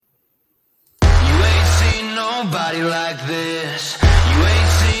nobody like this. You ain't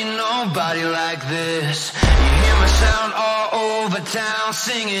seen nobody like this. You hear my sound all over town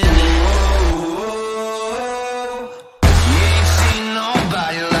singing. Whoa. You ain't seen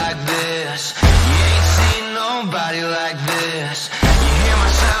nobody like this. You ain't seen nobody like this. You hear my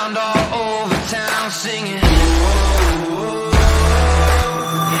sound all over town singing. Whoa.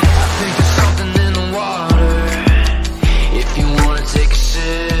 I think there's something in the water. If you wanna take a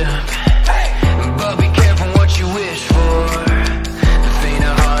sip, but be careful what you wish for. The faint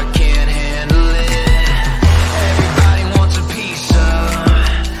of heart can't handle it. Everybody wants a piece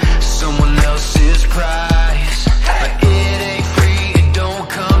of someone else's prize, but it ain't free, it don't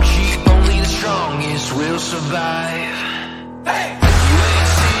come cheap. Only the strongest will survive. You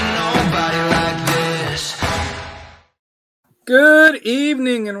ain't seen nobody like this. Good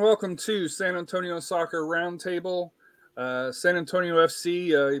evening and welcome to San Antonio Soccer Roundtable. San Antonio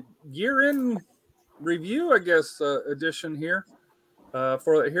FC year-end review, I guess, edition here.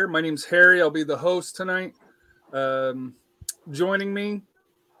 For that here, my name's Harry. I'll be the host tonight. Joining me,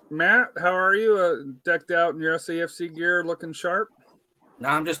 Matt. How are you? Decked out in your SAFC gear, looking sharp. No,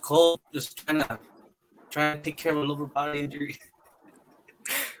 I'm just cold. Just trying to take care of a lower body injury.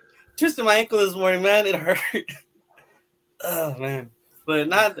 Twisted my ankle this morning, man. It hurt. Oh man, but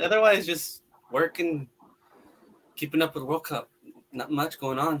not otherwise. Just working, keeping up with World Cup. Not much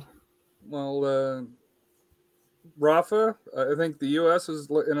going on. Well, Rafa, I think the U.S. is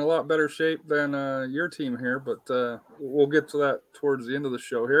in a lot better shape than your team here, but we'll get to that towards the end of the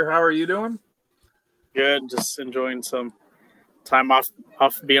show here. How are you doing? Good, just enjoying some time off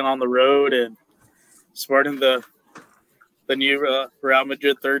being on the road and sporting the new Real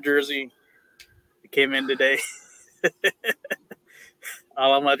Madrid third jersey. It came in today. A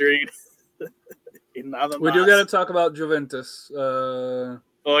la Madrid. We do got to talk about Juventus. Oh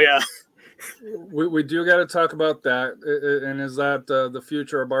yeah. We do got to talk about that. And is that the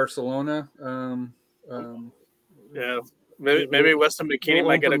future of Barcelona? Yeah, maybe Weston McKennie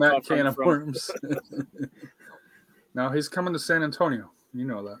might get a call can of worms. No, he's coming to San Antonio. You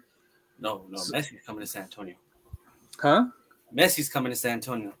know that. No, Messi's coming to San Antonio. Huh? Messi's coming to San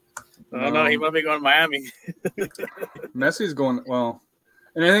Antonio. No, he might be going to Miami. Messi's going, well,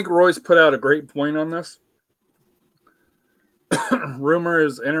 and I think Roy's put out a great point on this. Rumor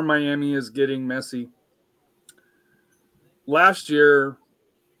is Inter Miami is getting Messi. Last year,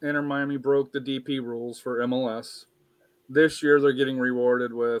 Inter Miami broke the DP rules for MLS. This year, they're getting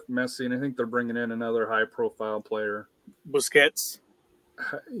rewarded with Messi, and I think they're bringing in another high-profile player. Busquets.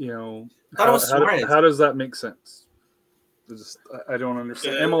 You know, how does that make sense? I don't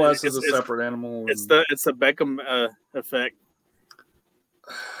understand. MLS is a separate animal. It's the Beckham effect.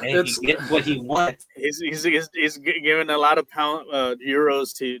 Hey, he gets what he wants. He's giving a lot of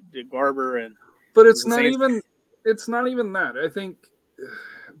euros to Garber, but it's not even that. I think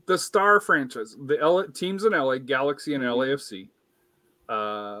the star franchise, the teams in LA, Galaxy and LAFC,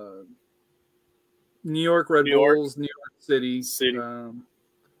 New York Red Bulls, New York City.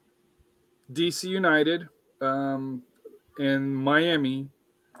 DC United, and Miami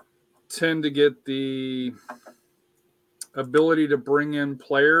tend to get the ability to bring in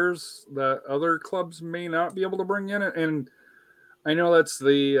players that other clubs may not be able to bring in. And I know that's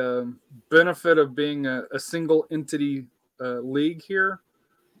the benefit of being a single entity league here,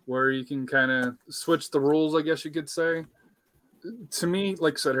 where you can kind of switch the rules, I guess you could say. To me,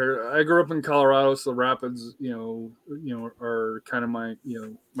 like I said here, I grew up in Colorado, so the Rapids, are kind of my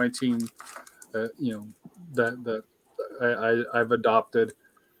team, that I've adopted.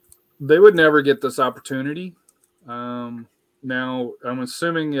 They would never get this opportunity. Now, I'm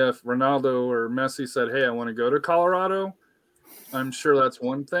assuming if Ronaldo or Messi said, hey, I want to go to Colorado, I'm sure that's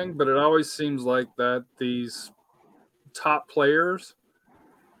one thing, but it always seems like that these top players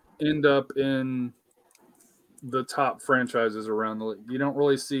end up in the top franchises around the league. You don't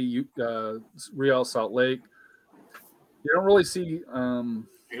really see Real Salt Lake. You don't really see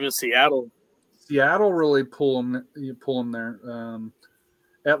even Seattle. Seattle really pull them there.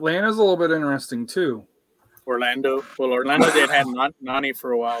 Atlanta's a little bit interesting too. Orlando did have Nani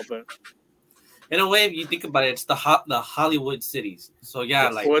for a while, but in a way, if you think about it, it's the Hollywood cities. So yeah,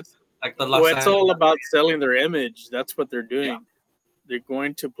 like the Los Angeles. It's all about selling their image. That's what they're doing. Yeah. They're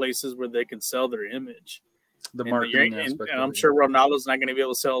going to places where they can sell their image. The marketing aspect. And I'm sure Ronaldo's not going to be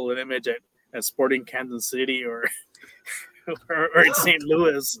able to sell an image at Sporting Kansas City or in St.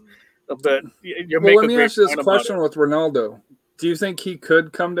 Louis. But let me ask you this question with Ronaldo. Do you think he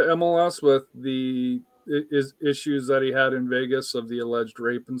could come to MLS with the issues that he had in Vegas of the alleged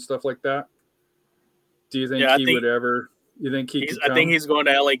rape and stuff like that? Do you think would ever? You think he? I think he's going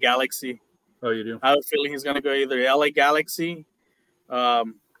to LA Galaxy. Oh, you do? I have a feeling he's going to go either LA Galaxy.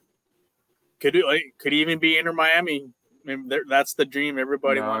 Could even be Inter Miami. I mean, that's the dream.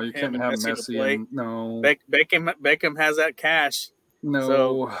 Everybody No, wants you him can't and have Messi to Messi. play. And, no, Beckham has that cash. no,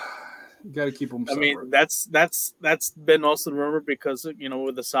 So, you got to keep him I separate. mean, that's been also rumored because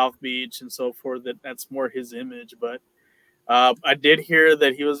with the South Beach and so forth that's more his image. But I did hear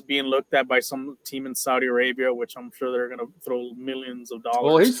that he was being looked at by some team in Saudi Arabia, which I'm sure they're going to throw millions of dollars.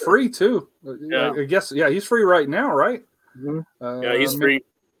 Well, he's free too. Yeah. I guess. Yeah, he's free right now, right? Mm-hmm. Yeah, he's free.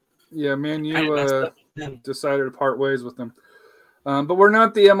 Yeah, Man U decided to part ways with him. But we're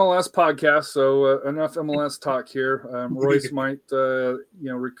not the MLS podcast, so enough MLS talk here. Royce might,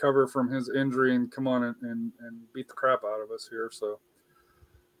 recover from his injury and come on and beat the crap out of us here.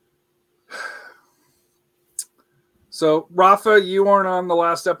 So Rafa, you weren't on the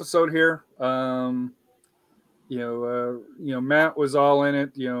last episode here. Matt was all in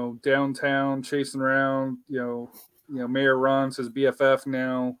it. Downtown chasing around. Mayor Ron's his BFF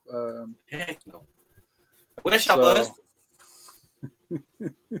now. Wish I was.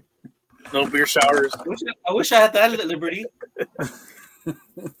 No beer showers. I wish I had that at liberty.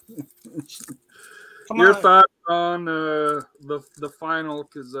 Your thoughts on the final?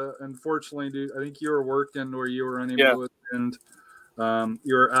 Because unfortunately, dude, I think you were working or you were unable to attend.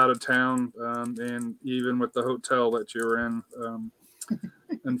 You were out of town, and even with the hotel that you were in,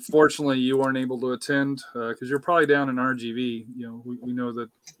 unfortunately, you weren't able to attend because you're probably down in RGV. We know that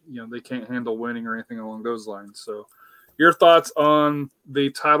they can't handle winning or anything along those lines. So, your thoughts on the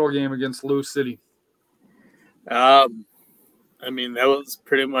title game against Lou City? I mean, that was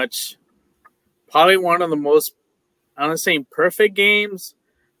pretty much probably one of the most, I'm not saying perfect games,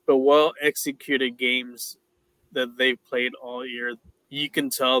 but well executed games that they've played all year. You can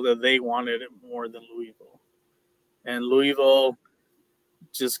tell that they wanted it more than Louisville, and Louisville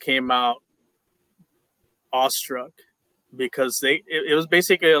just came out awestruck because it was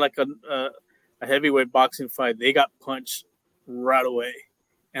basically like a heavyweight boxing fight. They got punched right away,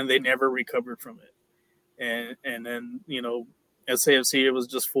 and they never recovered from it. And then SAFC, it was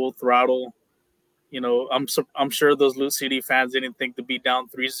just full throttle. I'm sure those Lou City fans didn't think to be down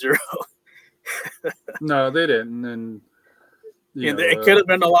 3-0. No, they didn't, and it could have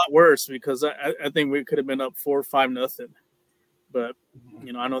been a lot worse because I think we could have been up 4-5-0. But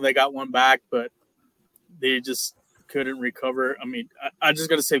I know they got one back, but they just couldn't recover. I mean, I just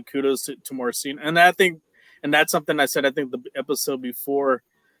got to say kudos to Morcino. And I think, and that's something I said, I think the episode before,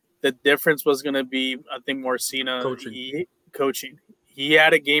 the difference was going to be, I think Morcino coaching. He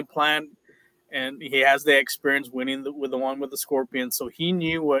had a game plan, and he has the experience winning with the one with the Scorpions. So he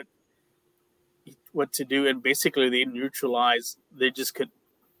knew what to do. And basically they neutralized. They just could,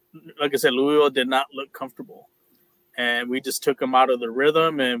 like I said, Louisville did not look comfortable. And we just took them out of the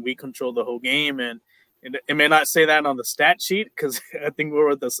rhythm, and we controlled the whole game. And it may not say that on the stat sheet because I think we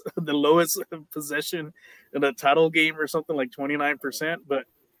were the lowest possession in a title game or something like 29%. But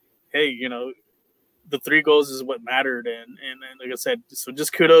hey, the 3 goals is what mattered. And like I said, so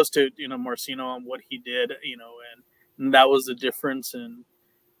just kudos to Morcino on what he did. And that was the difference. And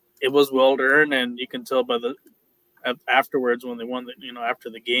it was well earned. And you can tell by the afterwards when they won after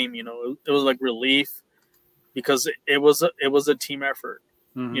the game, it was like relief. Because it was a team effort.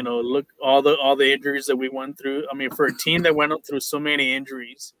 Mm-hmm. Look all the injuries that we went through. I mean, for a team that went through so many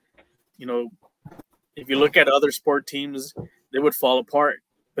injuries, if you look at other sport teams, they would fall apart.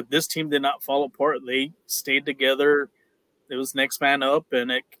 But this team did not fall apart. They stayed together. It was next man up,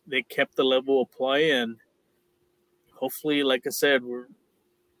 and they kept the level of play. And hopefully, like I said,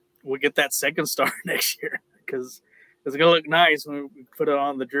 we'll get that second star next year because it's gonna look nice when we put it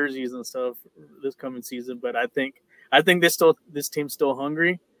on the jerseys and stuff this coming season. But I think this team's still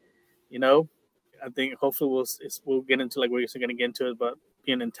hungry. I think hopefully we'll get into like we're going to get into it about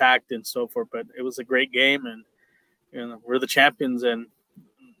being intact and so forth. But it was a great game, and we're the champions, and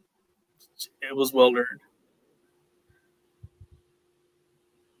it was well earned.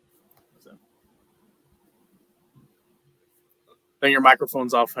 So, then your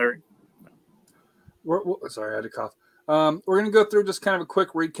microphone's off, Harry. Sorry, I had to cough. We're going to go through just kind of a quick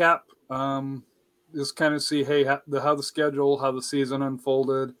recap. Just kind of see, how the schedule, how the season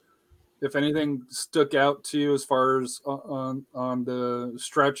unfolded. If anything stuck out to you as far as on the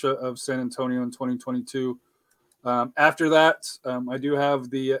stretch of San Antonio in 2022. After that, I do have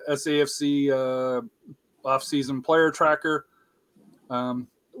the SAFC off-season player tracker.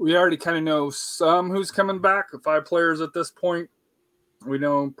 We already kind of know some who's coming back, 5 players at this point. We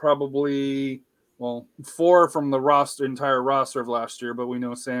know probably... 4 from the entire roster of last year, but we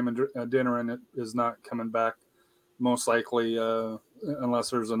know Sam and Dinnerin is not coming back most likely, unless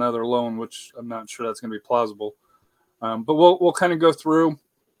there's another loan, which I'm not sure that's going to be plausible. But we'll kind of go through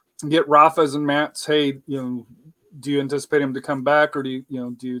and get Rafa's and Matt's. Hey, do you anticipate him to come back, or do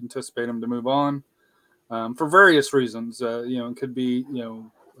you anticipate him to move on? For various reasons. It could be,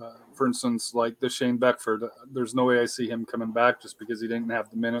 for instance, like the Shane Beckford. There's no way I see him coming back just because he didn't have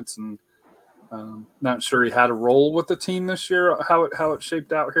the minutes, and not sure he had a role with the team this year. How it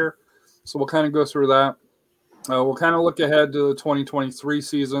shaped out here. So we'll kind of go through that. We'll kind of look ahead to the 2023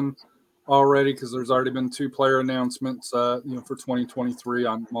 season already, because there's already been 2 player announcements, for 2023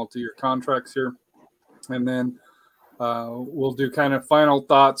 on multi-year contracts here, and then we'll do kind of final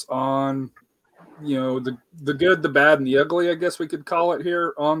thoughts on the good, the bad, and the ugly, I guess we could call it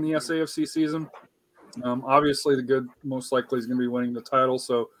here on the SAFC season. Obviously, the good most likely is going to be winning the title,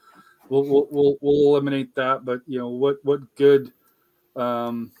 so we'll eliminate that. But what good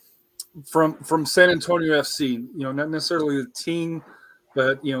from San Antonio FC? Not necessarily the team,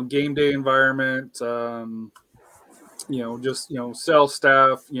 but game day environment. Just sales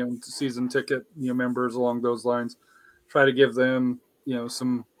staff, season ticket members along those lines. Try to give them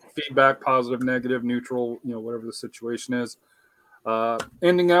some feedback, positive, negative, neutral, whatever the situation is.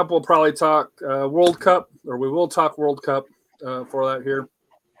 Ending up, we'll probably talk World Cup, or we will talk World Cup for that here.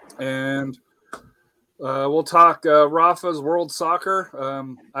 And we'll talk Rafa's World Soccer.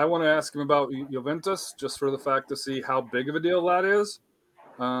 I want to ask him about Juventus, just for the fact to see how big of a deal that is,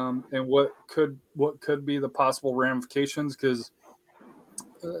 and what could be the possible ramifications, because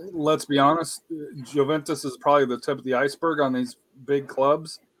let's be honest, Juventus is probably the tip of the iceberg on these big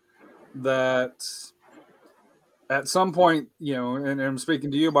clubs that at some point, and I'm speaking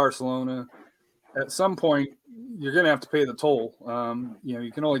to you, Barcelona, at some point you're going to have to pay the toll.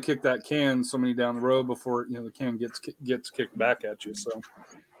 You can only kick that can so many down the road before the can gets kicked back at you.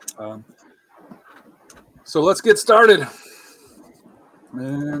 So let's get started.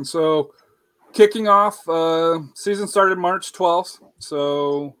 And so kicking off, season started March 12th.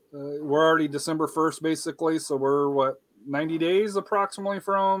 So we're already December 1st, basically. So we're 90 days approximately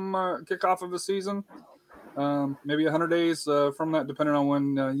from kickoff of the season. Maybe 100 days from that, depending on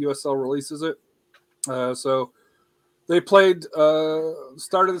when USL releases it. So they played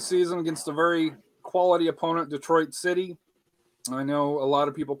start of the season against a very quality opponent, Detroit City. I know a lot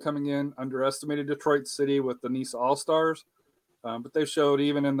of people coming in underestimated Detroit City with the Nice All-Stars, but they showed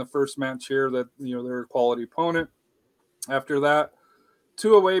even in the first match here that they're a quality opponent. After that,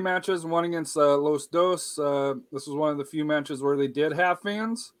 2 away matches, one against Los Dos. This was one of the few matches where they did have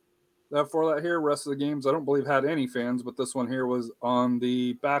fans. For that here, rest of the games I don't believe had any fans, but this one here was on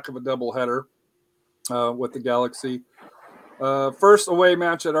the back of a doubleheader with the Galaxy. First away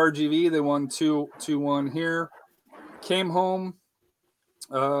match at RGV, they won 2-1 here. Came home,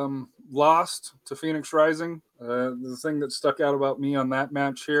 lost to Phoenix Rising. The thing that stuck out about me on that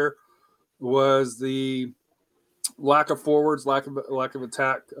match here was the lack of forwards, lack of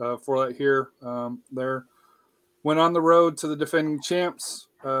attack for that here. There went on the road to the defending champs,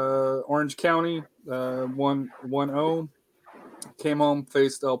 Orange County, 1-0. Came home,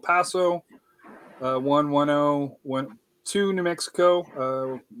 faced El Paso, 1-0. Went to New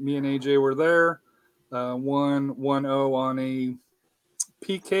Mexico. Me and AJ were there. 1-0 on a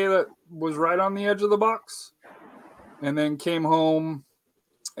PK that was right on the edge of the box, and then came home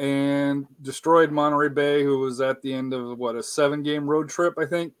and destroyed Monterey Bay, who was at the end of a 7-game road trip, I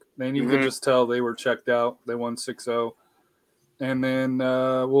think. And you could just tell they were checked out. They won 6-0. And then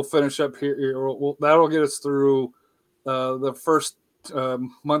we'll finish up here. That'll get us through the first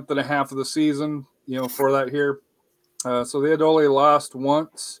month and a half of the season, for that here. So they had only lost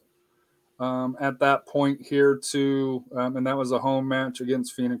once at that point here and that was a home match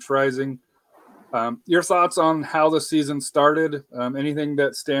against Phoenix Rising. Your thoughts on how the season started? Anything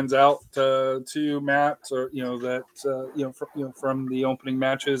that stands out to you, Matt, or from the opening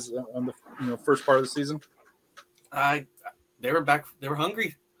matches on the first part of the season? They were back. They were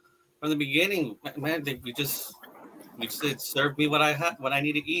hungry from the beginning. Man, we said, serve me what I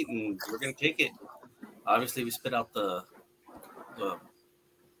need to eat, and we're gonna take it. Obviously, we spit out the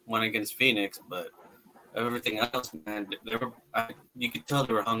one against Phoenix, but everything else, man, you could tell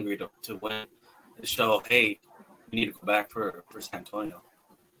they were hungry to win. To show, hey, we need to go back for San Antonio.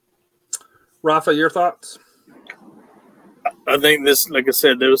 Rafa, your thoughts? I think this, like I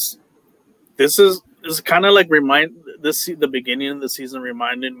said, this is kind of like the beginning of the season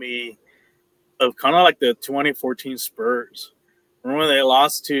reminded me of kind of like the 2014 Spurs. Remember when they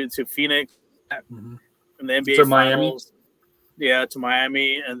lost to Phoenix in the NBA to Finals? Miami? Yeah, to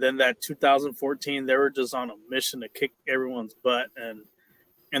Miami. And then that 2014, they were just on a mission to kick everyone's butt.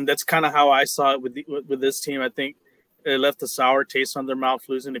 And that's kind of how I saw it with this team. I think it left a sour taste on their mouth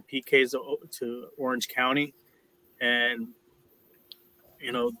losing the PKs to Orange County, and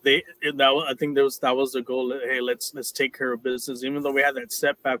I think that was the goal. Hey, let's take care of business. Even though we had that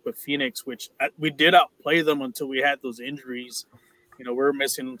setback with Phoenix, which we did outplay them until we had those injuries. We were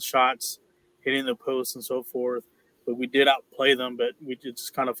missing shots, hitting the post and so forth, but we did outplay them. But we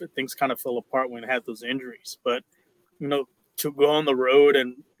just things kind of fell apart when we had those injuries. But to go on the road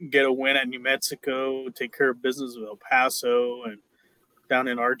and get a win at New Mexico, take care of business with El Paso and down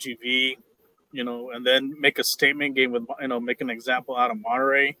in RGV. And then make a statement game with, make an example out of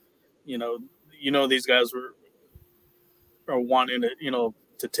Monterey. These guys are wanting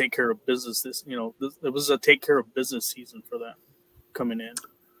to take care of business. It was a take care of business season for them coming in.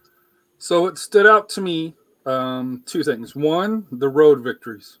 So it stood out to me, two things. One, the road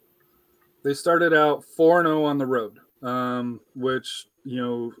victories. They started out 4-0 on the road, which,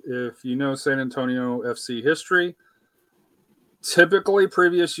 if you know San Antonio FC history, typically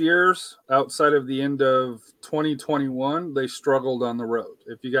previous years, outside of the end of 2021, they struggled on the road.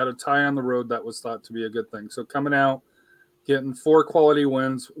 If you got a tie on the road, that was thought to be a good thing. So coming out, getting 4 quality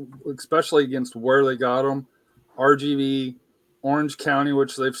wins, especially against where they got them, RGV, Orange County,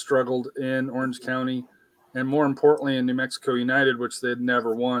 which they've struggled in Orange County, and more importantly in New Mexico United, which they had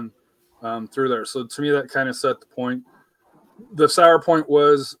never won through there. So to me, that kind of set the point. The sour point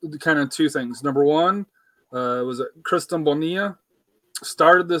was kind of two things. Number one, was Cristian Bonilla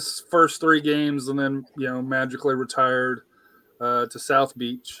started this first 3 games and then, magically retired to South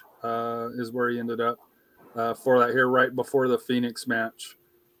Beach is where he ended up for that here right before the Phoenix match,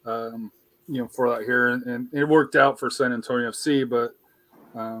 for that here. And it worked out for San Antonio FC, but,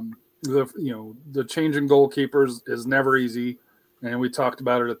 the changing goalkeepers is never easy. And we talked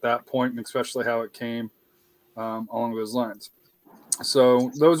about it at that point, and especially how it came along those lines. So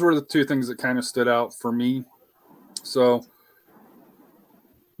those were the 2 things that kind of stood out for me. So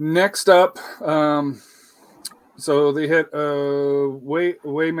next up, so they hit a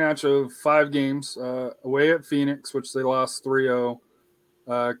away match of 5 games, away at Phoenix, which they lost 3-0.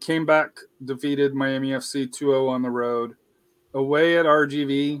 Came back, defeated Miami FC 2-0 on the road. Away at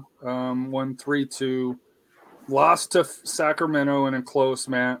RGV, won 3-2. Lost to Sacramento in a close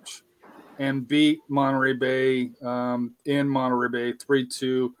match. And beat Monterey Bay in Monterey Bay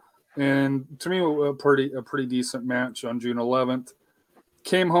 3-2, and to me a pretty decent match on June 11th.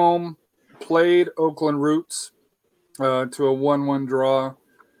 Came home, played Oakland Roots to a 1-1 draw,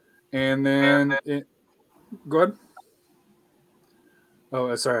 and then go ahead.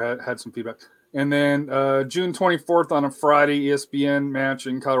 Oh, sorry, I had some feedback. And then June 24th on a Friday, ESPN match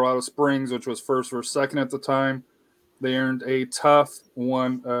in Colorado Springs, which was first or second at the time. They earned a tough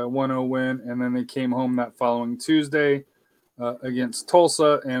 1-0 win, and then they came home that following Tuesday against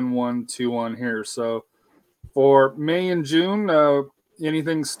Tulsa and won 2-1 here. So for May and June,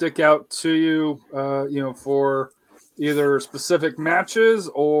 anything stick out to you, for either specific matches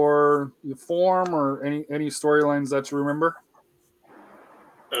or form or any storylines that you remember?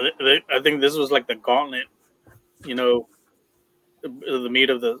 I think this was like the gauntlet, the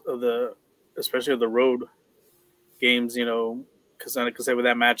meat of the especially of the road games, because with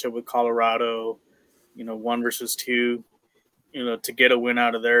that matchup with Colorado, 1 versus 2, to get a win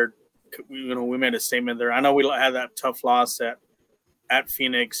out of there, we made a statement there. I know we had that tough loss at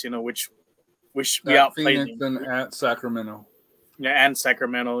Phoenix, which we outplayed Phoenix them. And at Sacramento. Yeah, and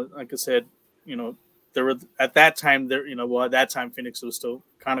Sacramento. Like I said, there were at that time at that time Phoenix was still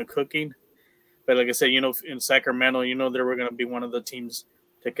kind of cooking, but like I said, in Sacramento, they were going to be one of the teams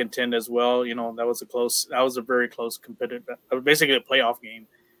to contend as well. That was a very close competitive, basically a playoff game.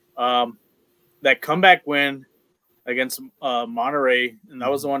 That comeback win against Monterey, and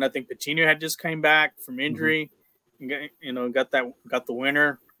that was the one I think Patino had just came back from injury, and got the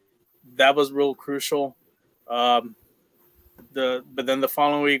winner. That was real crucial. But then the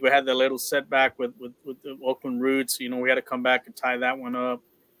following week we had that little setback with the Oakland Roots. We had to come back and tie that one up.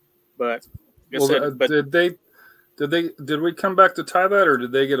 But did we come back to tie that, or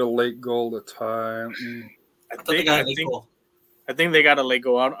did they get a late goal to tie? I think they got a late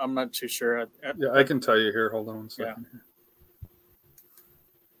goal. I'm not too sure. Yeah, I can tell you here. Hold on one second. Yeah.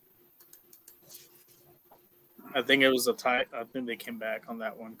 I think it was a tie. I think they came back on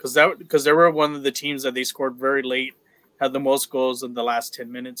that one because they were one of the teams that they scored very late, had the most goals in the last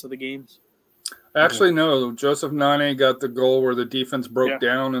 10 minutes of the games. Actually, no. Joseph Nane got the goal where the defense broke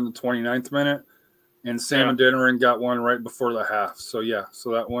down in the 29th minute, and Sam Adeniran got one right before the half. So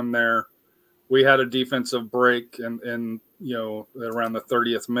that one there, we had a defensive break and around the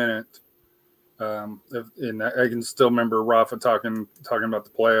 30th minute. And I can still remember Rafa talking about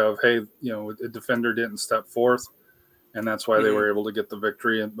the play of, hey, a defender didn't step forth. and that's why they were able to get the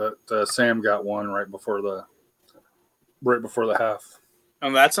victory. But Sam got one right before the half.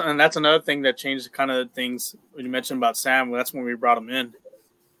 And that's another thing that changed kind of things when you mentioned about Sam. That's when we brought him in.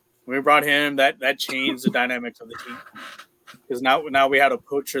 When we brought him, that changed the dynamics of the team. Because now we had a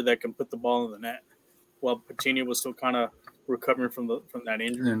poacher that can put the ball in the net, while Patino was still kind of recovering from that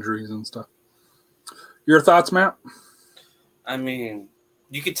injuries and stuff. Your thoughts, Matt? I mean,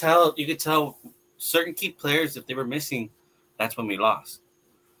 you could tell certain key players, if they were missing, that's when we lost.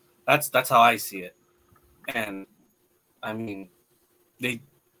 That's how I see it. And I mean, they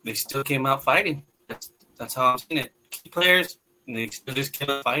still came out fighting. That's how I'm seeing it. Key players, and they still just came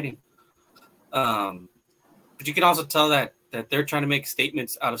out fighting. But you can also tell that they're trying to make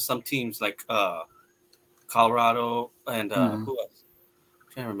statements out of some teams like Colorado and who else?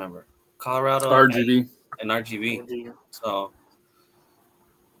 I can't remember. Colorado, RGV, and RGV. So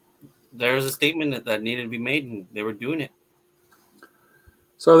there's a statement that needed to be made, and they were doing it.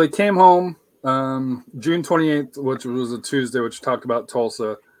 So they came home June 28th, which was a Tuesday, which talked about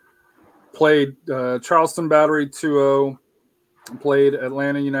Tulsa. Played Charleston Battery 2-0. Played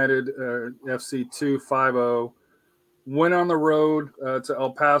Atlanta United FC 2-5-0. Went on the road to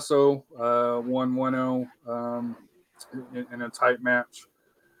El Paso, won 1-0 in a tight match.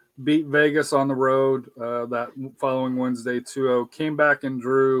 Beat Vegas on the road that following Wednesday 2-0. Came back and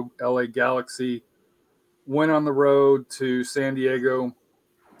drew LA Galaxy. Went on the road to San Diego.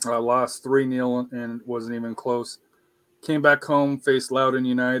 Lost 3-0 and wasn't even close. Came back home, faced Loudoun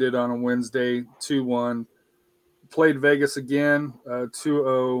United on a Wednesday 2-1. Played Vegas again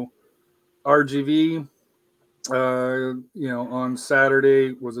 2-0. RGV, on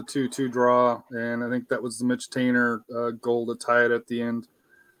Saturday was a 2-2 draw, and I think that was the Mitch Tainer goal to tie it at the end.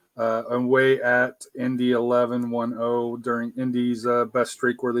 Away at Indy 11 1-0 during Indy's best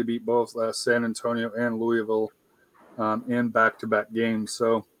streak, where they beat both San Antonio and Louisville in back-to-back games.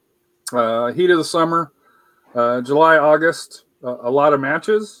 So heat of the summer, July, August, a lot of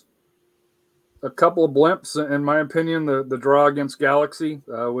matches. A couple of blimps, in my opinion. The draw against Galaxy,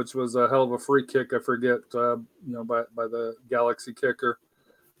 which was a hell of a free kick. I forget, by the Galaxy kicker,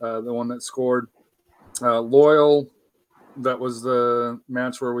 the one that scored. Loyal, that was the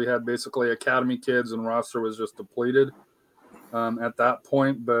match where we had basically academy kids and roster was just depleted at that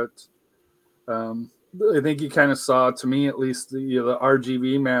point. But I think you kind of saw, to me at least, the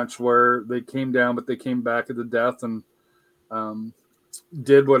RGV match where they came down, but they came back at the death and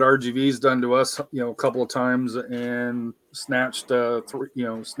did what RGV's done to us, a couple of times, and snatched those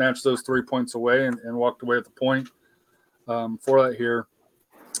 3 points away and walked away at the point for that here.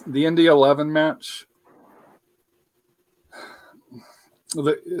 The Indy 11 match,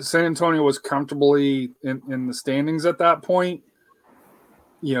 San Antonio was comfortably in the standings at that point.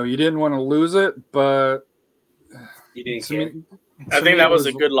 You didn't want to lose it, but You didn't care. I think that was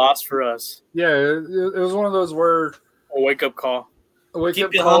a good loss for us. Yeah, it was one of those where a wake-up call. A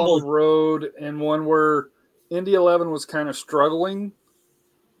wake-up call on the road, and one where Indy 11 was kind of struggling,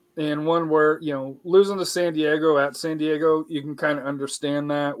 and one where, losing to San Diego at San Diego, you can kind of understand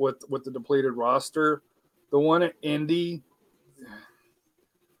that with the depleted roster. The one at Indy,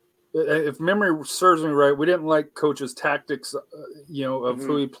 if memory serves me right, we didn't like Coach's tactics, of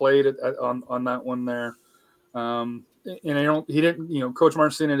who he played on that one there. And he didn't, Coach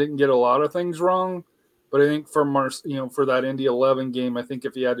Marcina didn't get a lot of things wrong. But I think for that Indy 11 game, I think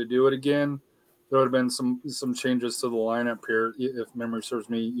if he had to do it again, there would have been some changes to the lineup here, if memory serves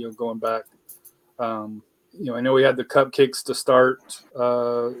me, going back. I know we had the cupcakes to start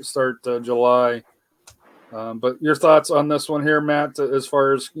July. But your thoughts on this one here, Matt, as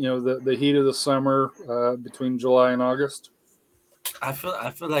far as, the heat of the summer between July and August? I feel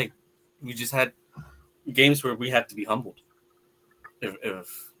like we just had games where we had to be humbled,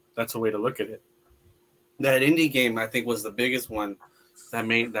 if that's a way to look at it. That Indy game, I think, was the biggest one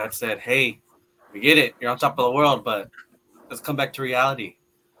that said, hey, we get it. You're on top of the world, but let's come back to reality.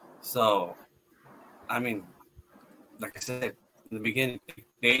 So, I mean, like I said in the beginning,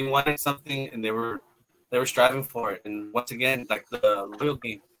 they wanted something and they were striving for it. And once again, like the Loyal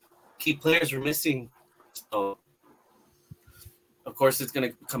game, key players were missing. So, of course, it's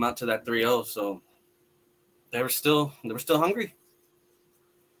going to come out to that 3-0. So, they were still hungry.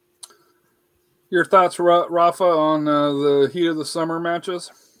 Your thoughts, Rafa, on the heat of the summer matches?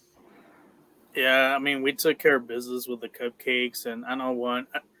 Yeah, I mean, we took care of business with the cupcakes, and I know one.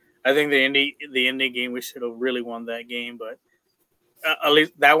 I think the Indy game, we should have really won that game, but at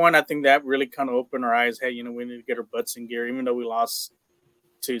least that one, I think that really kind of opened our eyes. Hey, we need to get our butts in gear, even though we lost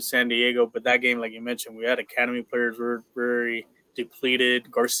to San Diego. But that game, like you mentioned, we had academy players were very depleted.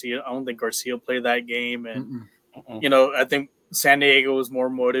 Garcia, I don't think Garcia played that game, and Mm-mm. you know, I think San Diego was more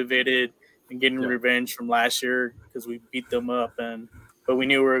motivated and getting Yeah. revenge from last year because we beat them up, but we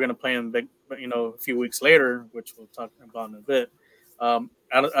knew we were going to play them big, you know, a few weeks later, which we'll talk about in a bit.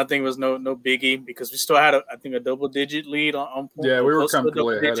 I think it was no biggie because we still had I think a double digit lead on point. Yeah, or we were close to a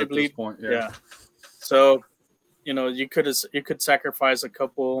comfortably ahead double-digit at this point. Yeah. So, you know, you could sacrifice a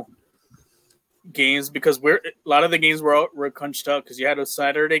couple games because a lot of the games were crunched up because you had a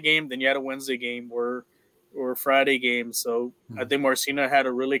Saturday game, then you had a Wednesday game or a Friday game. So I think Marcina had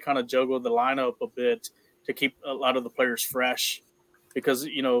to really kind of juggle the lineup a bit to keep a lot of the players fresh because,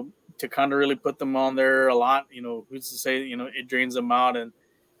 you know, to kind of really put them on there a lot, you know, who's to say, you know, it drains them out. And,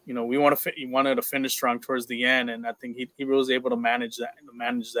 you know, he wanted to finish strong towards the end. And I think he was able to manage that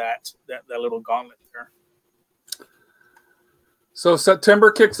little gauntlet there. So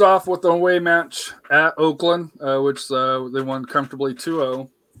September kicks off with an away match at Oakland, which they won comfortably 2-0.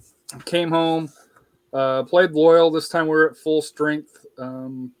 Came home, played Loyal. This time we're at full strength.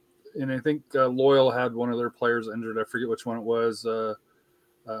 And I think Loyal had one of their players injured. I forget which one it was. I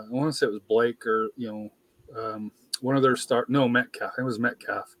want to say it was Blake or, you know, one of their Metcalf. It was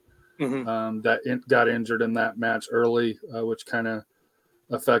Metcalf that got injured in that match early, which kind of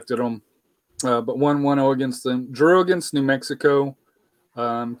affected them. But 1-1-0 against them. Drew against New Mexico.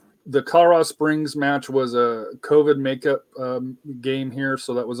 The Colorado Springs match was a COVID makeup game here,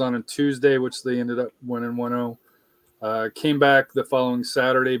 so that was on a Tuesday, which they ended up winning 1-0. Came back the following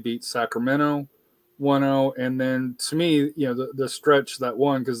Saturday, beat Sacramento 1-0, and then to me, you know, the stretch that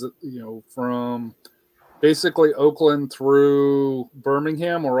won because you know from basically Oakland through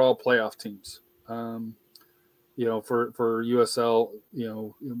Birmingham were all playoff teams. You know, for USL, you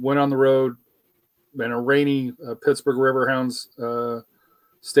know, went on the road in a rainy Pittsburgh Riverhounds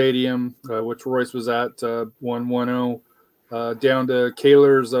stadium, which Royce was at, 1-1-0, down to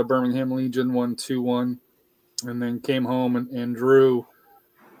Kaler's Birmingham Legion, 1-2-1, and then came home and drew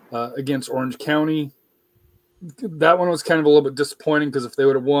against Orange County. That one was kind of a little bit disappointing because if they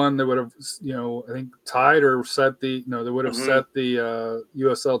would have won, they would have, you know, I think tied or set they would have set the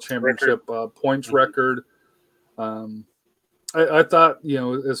USL championship points record. I thought, you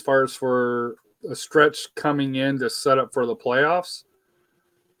know, as far as for a stretch coming in to set up for the playoffs,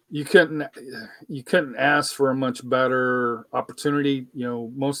 you couldn't ask for a much better opportunity. You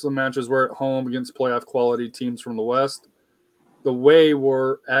know, most of the matches were at home against playoff quality teams from the West. The way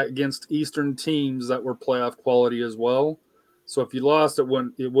were against Eastern teams that were playoff quality as well. So if you lost, it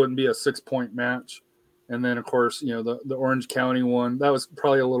wouldn't be a 6-point match. And then, of course, you know, the Orange County one, that was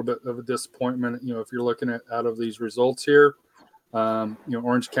probably a little bit of a disappointment, you know, if you're looking at out of these results here. You know,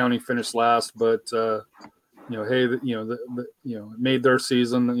 Orange County finished last, but, you know, hey, it made their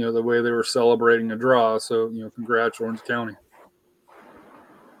season, you know, the way they were celebrating a draw. So, you know, congrats, Orange County.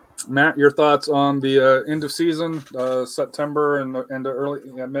 Matt, your thoughts on the end of season, September and early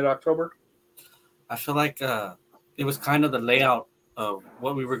mid-October? I feel like it was kind of the layout of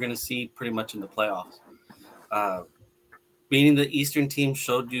what we were going to see pretty much in the playoffs. Being the Eastern team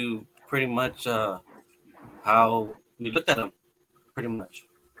showed you pretty much how we looked at them, pretty much.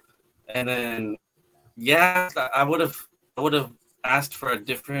 And then, yeah, I would have asked for a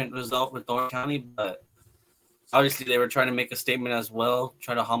different result with Orange County, but obviously they were trying to make a statement as well,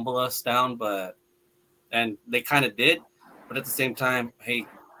 try to humble us down, and they kind of did. But at the same time, hey,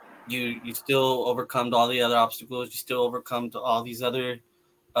 you still overcome all the other obstacles. You still overcome all these other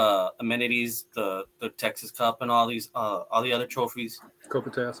amenities, the Texas Cup and all the other trophies. Copa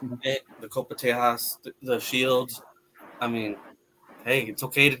Tejas. The Copa Tejas, the Shields. I mean, hey, it's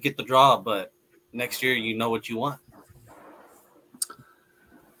okay to get the draw, but next year you know what you want.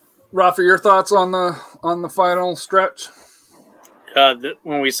 Rafa, your thoughts on the final stretch?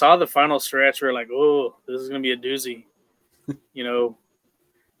 When we saw the final stretch, we were like, "Oh, this is going to be a doozy," you know.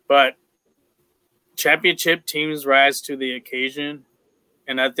 But championship teams rise to the occasion,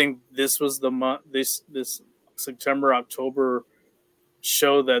 and I think this was the month. This September, October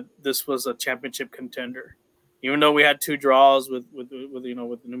showed that this was a championship contender. Even though we had 2 draws with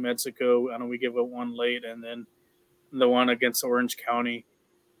New Mexico, I know we gave up one late, and then the one against Orange County.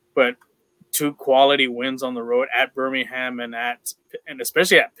 But 2 quality wins on the road at Birmingham and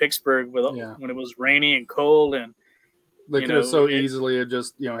especially at Pittsburgh when it was rainy and cold, and they could have so easily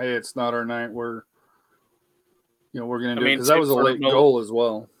just, you know, hey, it's not our night. We're going to do it because that was a late goal as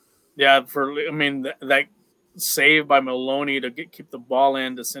well. Yeah, that save by Maloney to keep the ball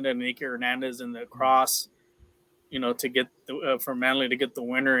in to send Enrique Hernandez in the cross, you know, to get for Manly to get the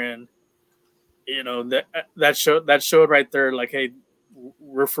winner in. You know, that showed right there, like, hey,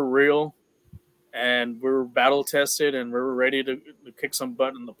 we're for real, and we're battle tested, and we're ready to kick some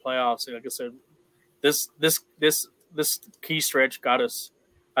butt in the playoffs. Like I said, this key stretch got us.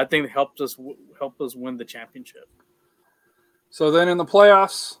 I think helped us win the championship. So then in the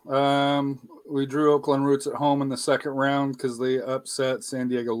playoffs, we drew Oakland Roots at home in the second round because they upset San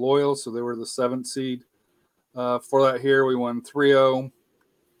Diego Loyal, so they were the 7th seed. For that here, we won 3-0.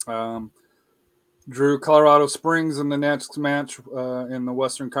 Drew Colorado Springs in the next match in the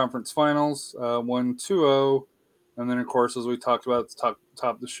Western Conference Finals, won 2-0. And then, of course, as we talked about at the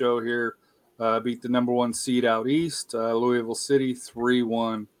top of the show here, beat the number 1 seed out east, Louisville City,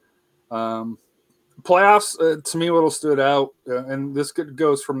 3-1. Playoffs, to me, what stood out, and this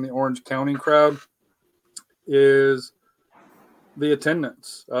goes from the Orange County crowd, is the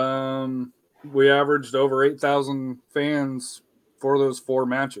attendance. We averaged over 8,000 fans for those 4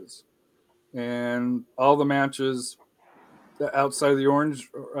 matches. And all the matches outside of the Orange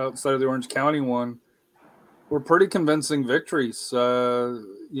County one were pretty convincing victories. I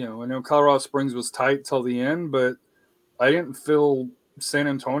know Colorado Springs was tight till the end, but I didn't feel San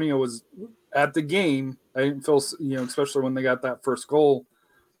Antonio was at the game. I didn't feel, especially when they got that first goal,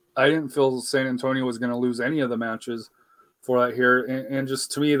 I didn't feel San Antonio was going to lose any of the matches for that here. And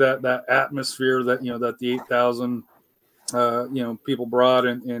just to me, that atmosphere that the 8,000 people brought,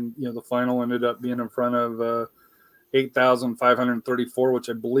 and the final ended up being in front of 8,534, which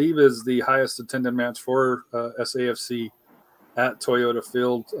I believe is the highest attended match for SAFC at Toyota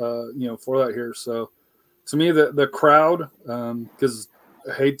Field, for that here. So to me, the crowd, because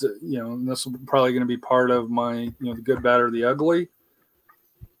I hate to, and this is probably going to be part of my, the good, bad, or the ugly.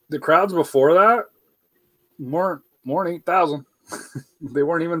 The crowds before that weren't 8,000. They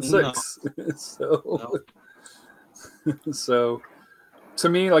weren't even 6. No. So to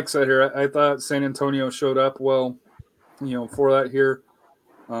me, like I said here, I thought San Antonio showed up well, for that here.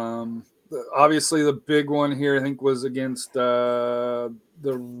 Obviously the big one here, I think, was against the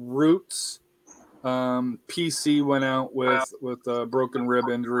Roots. PC went out with a broken rib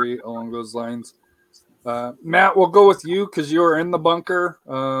injury along those lines. Matt, we'll go with you because you're in the bunker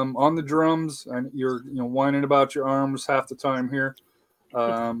on the drums, and you're whining about your arms half the time here.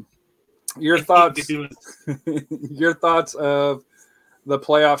 Your thoughts of the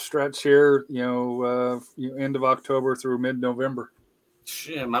playoff stretch here, end of October through mid-November.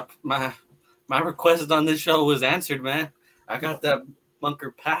 Shit, my request on this show was answered, man. I got that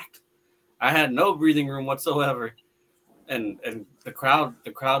bunker packed. I had no breathing room whatsoever, and the crowd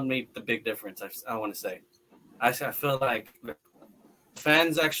made the big difference. I want to say, I feel like the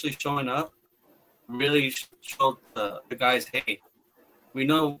fans actually showing up really showed the guys, hey, we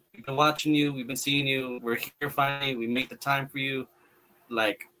know we've been watching you, we've been seeing you, we're here finally, we make the time for you,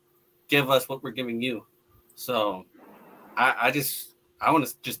 like, give us what we're giving you. So I want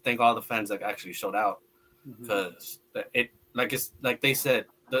to just thank all the fans that actually showed out, because it's like they said,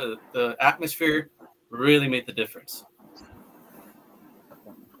 the atmosphere really made the difference.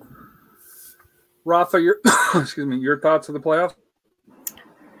 Rafa, your thoughts of the playoffs?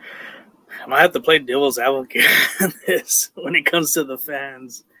 I might have to play devil's advocate on this when it comes to the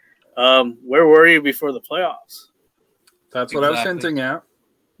fans. Where were you before the playoffs? That's what I was hinting at.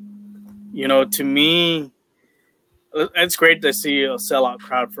 To me, it's great to see a sellout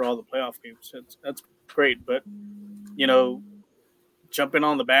crowd for all the playoff games. That's great, but jumping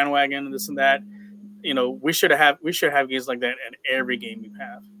on the bandwagon and this and that, we should have games like that at every game we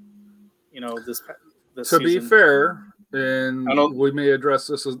have. This to season. Be fair, and we may address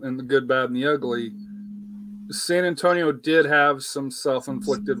this in the good, bad, and the ugly. San Antonio did have some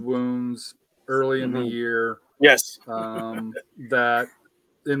self-inflicted wounds early in the year. Yes. That,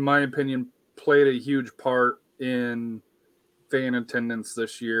 in my opinion, played a huge part in fan attendance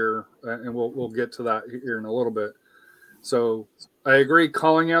this year, and we'll get to that here in a little bit. So I agree,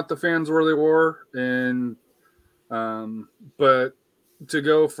 calling out the fans where they were, and but to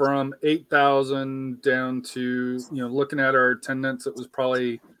go from 8,000 down to looking at our attendance, it was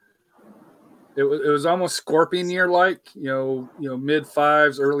probably it was almost Scorpion year like mid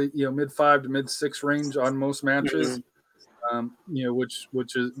 5s, early mid 5 to mid 6 range on most matches. Which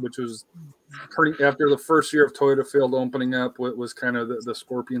was pretty after the first year of Toyota Field opening up. What was kind of the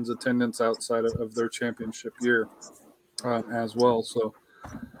Scorpions' attendance outside of their championship year as well. So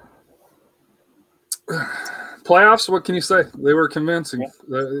playoffs, what can you say? They were convincing.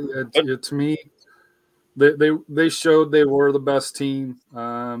 To me, they showed they were the best team.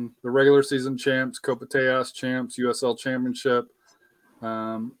 The regular season champs, Copa Tejas champs, USL championship.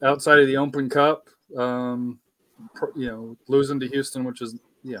 Outside of the Open Cup. Losing to Houston, which is,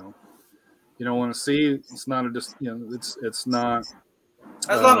 you don't want to see. It's not it's not.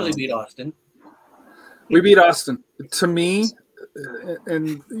 As long as we beat Austin. We beat Austin. To me,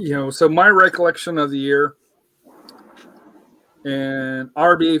 and so my recollection of the year, and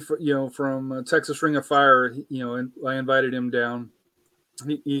RB, from Texas Ring of Fire, and I invited him down.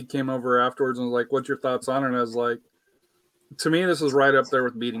 He came over afterwards and was like, "What's your thoughts on it?" And I was like, to me, this is right up there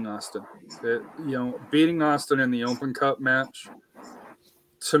with beating Austin. Beating Austin in the Open Cup match,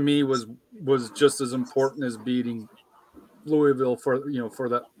 to me, was just as important as beating Louisville for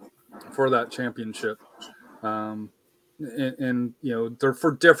that championship. And they're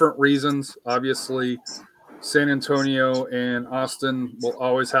for different reasons. Obviously, San Antonio and Austin will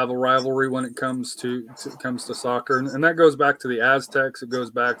always have a rivalry when it comes to soccer, and that goes back to the Aztecs. It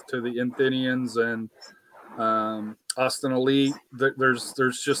goes back to the Athenians and Austin Elite. There's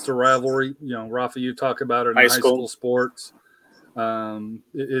just a rivalry. Rafa, you talk about it in high school sports.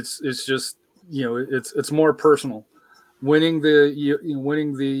 It's just it's more personal. Winning the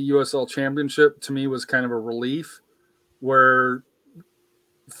USL Championship to me was kind of a relief, where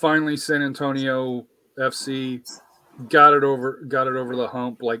finally San Antonio FC got it over the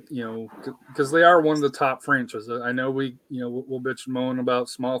hump, because they are one of the top franchises. I know we'll bitch and moan about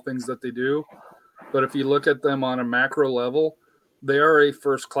small things that they do, but if you look at them on a macro level, they are a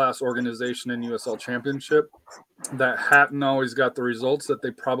first-class organization in USL Championship that hadn't always got the results that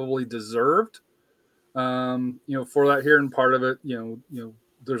they probably deserved. For that here, and part of it,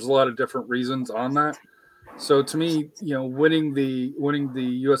 there's a lot of different reasons on that. So to me, winning the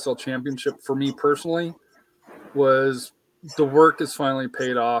USL Championship for me personally was the work is finally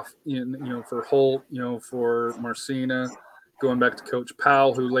paid off. For Holt, for Marcina, going back to Coach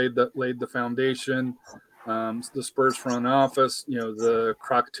Powell, who laid the foundation. The Spurs front office, the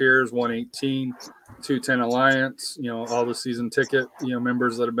Crocketeers, 118, 210 Alliance, all the season ticket,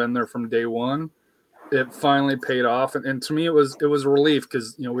 members that have been there from day one. It finally paid off, and to me, it was a relief,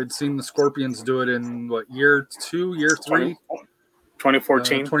 because we'd seen the Scorpions do it in year 2, year 3,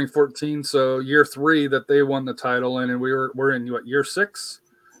 2014. So year 3 that they won the title, and we're in year 6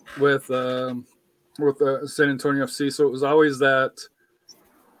 with San Antonio FC. So it was always that.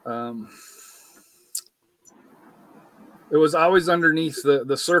 It was always underneath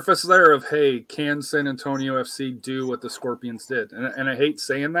the surface there of, hey, can San Antonio FC do what the Scorpions did? And I hate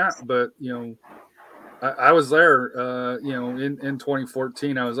saying that, but I was there, in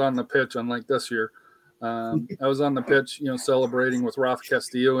 2014. I was on the pitch, unlike this year. I was on the pitch, celebrating with Rafa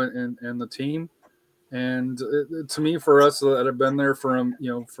Castillo and the team. And to me, for us that have been there from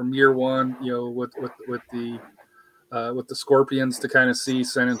year one, with the Scorpions, to kind of see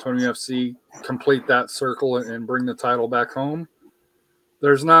San Antonio FC complete that circle and bring the title back home.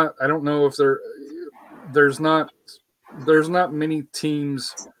 There's not many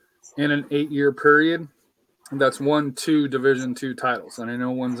teams in an 8-year period that's won 2 Division II titles. And I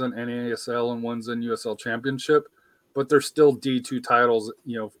know one's in NASL and one's in USL Championship, but they're still D2 titles,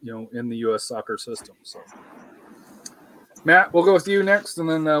 in the US soccer system. So, Matt, we'll go with you next, and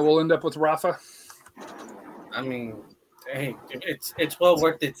then we'll end up with Rafa. I mean, hey, it's well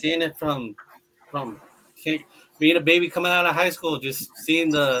worth it seeing it from being a baby coming out of high school, just seeing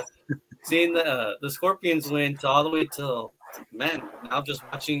the Scorpions win to all the way till, man, now just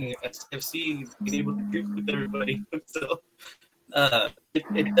watching SFC being able to compete with everybody. So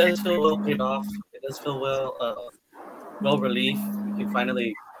it does feel well paid off. It does feel well relief. You can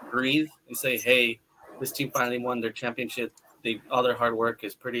finally breathe and say, hey, this team finally won their championship. All their hard work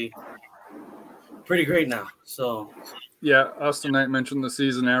is pretty great now. So yeah, Austin Knight mentioned the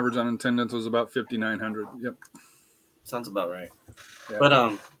season average on attendance was about 5,900. Yep, sounds about right. Yeah.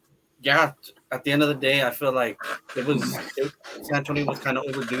 But yeah, at the end of the day, I feel like San Antonio was kind of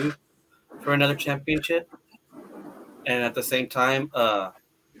overdue for another championship, and at the same time,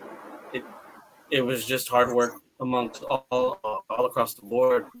 it was just hard work amongst all across the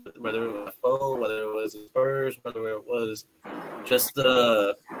board, whether it was FO, whether it was the Spurs, whether it was just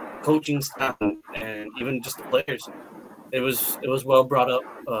the coaching staff, and even just the players. It was well brought up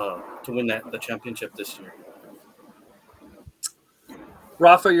to win the championship this year.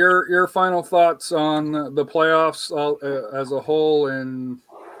 Rafa, your final thoughts on the playoffs as a whole, and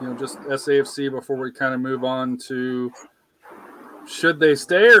just SAFC before we kind of move on to should they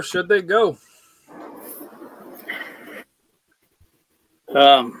stay or should they go?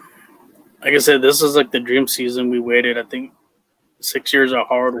 Like I said, this is like the dream season. We waited, I think, 6 years of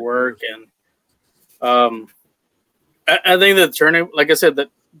hard work, and I think the turning, like I said,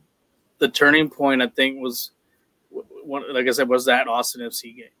 the turning point, I think, was like I said, was that Austin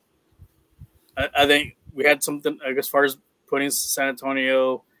FC game. I think we had something, like, as far as putting San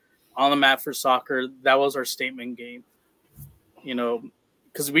Antonio on the map for soccer. That was our statement game,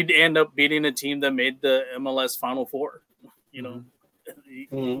 because we'd end up beating a team that made the MLS Final Four. you know,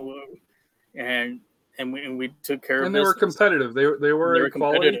 Mm-hmm. and we took care of And they were business. competitive. They were a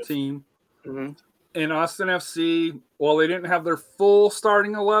quality competitive. team. Mm-hmm. In Austin FC, while they didn't have their full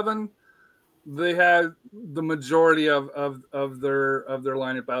starting 11, they had the majority of their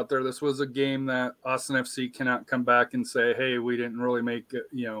lineup out there. This was a game that Austin FC cannot come back and say, "Hey, we didn't really make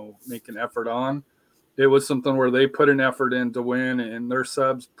an effort on." It was something where they put an effort in to win, and their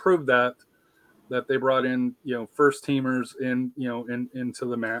subs proved that they brought in first teamers into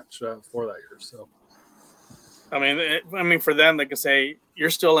the match for that year. So. I mean, for them, they can say you're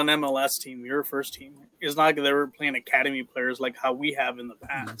still an MLS team. You're a first team. It's not like they were playing academy players like how we have in the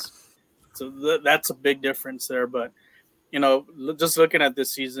past. So that's a big difference there. But just looking at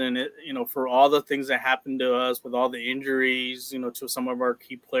this season, for all the things that happened to us with all the injuries, to some of our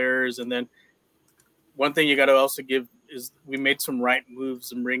key players, and then one thing you got to also give is we made some right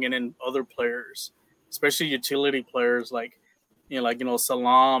moves in bringing in other players, especially utility players like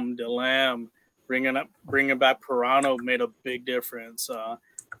Salam, Delam. Bringing back Pirano made a big difference. The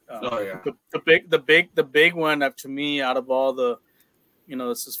big one to me out of all the,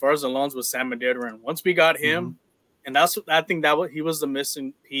 as far as the loans was Sam Adederan. Once we got him, and I think he was the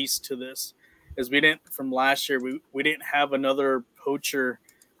missing piece to this, is we didn't from last year we didn't have another poacher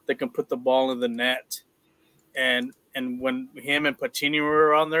that can put the ball in the net, and when him and Patini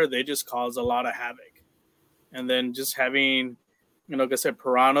were on there, they just caused a lot of havoc, and then just having, like I said,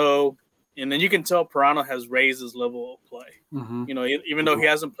 Pirano. And then you can tell Pirano has raised his level of play. Mm-hmm. Even though he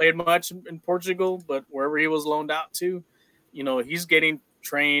hasn't played much in Portugal, but wherever he was loaned out to, he's getting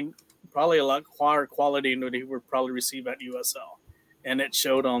trained probably a lot higher quality than what he would probably receive at USL, and it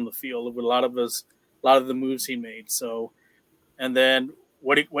showed on the field with a lot of the moves he made. So, and then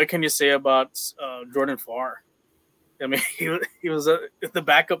what can you say about Jordan Farr? I mean, he was the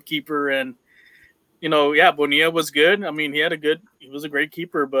backup keeper, and Bonilla was good. I mean, he was a great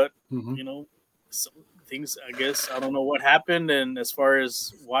keeper, but some things, I guess, I don't know what happened, and as far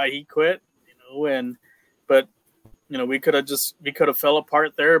as why he quit, but we could have fell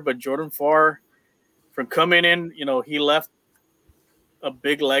apart there. But Jordan Farr, from coming in, he left a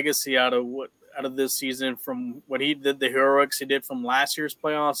big legacy out of this season, from what he did, the heroics he did from last year's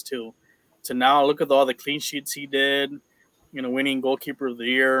playoffs to now. Look at all the clean sheets he did, winning goalkeeper of the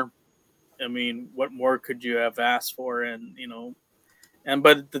year. I mean, what more could you have asked for?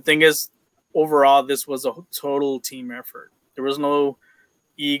 But the thing is, overall, this was a total team effort. There was no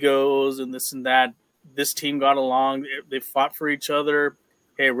egos and this and that. This team got along. They fought for each other.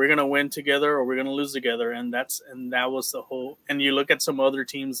 Hey, we're gonna win together or we're gonna lose together, and that was the whole. And you look at some other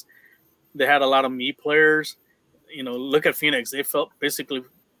teams, they had a lot of me players. Look at Phoenix. They basically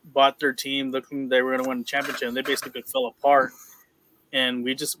bought their team, looking they were gonna win the championship, and they basically fell apart. And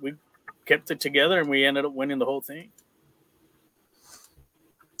we kept it together, and we ended up winning the whole thing.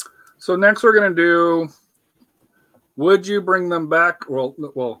 So next we're going to do, would you bring them back? Well,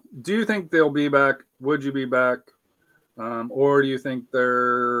 do you think they'll be back? Would you be back? Or do you think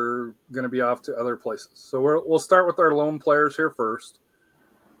they're going to be off to other places? So we'll start with our loan players here first.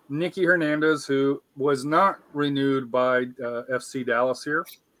 Nicky Hernandez, who was not renewed by FC Dallas here.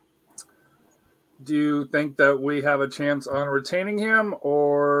 Do you think that we have a chance on retaining him,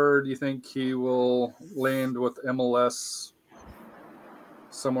 or do you think he will land with MLS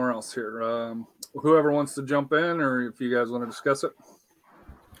somewhere else here? Whoever wants to jump in, or if you guys want to discuss it.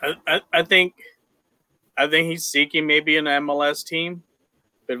 I think he's seeking maybe an MLS team,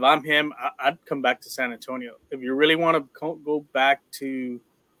 but if I'm him, I'd come back to San Antonio. If you really want to go back to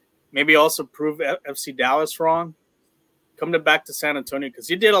maybe also prove FC Dallas wrong, come back to San Antonio, because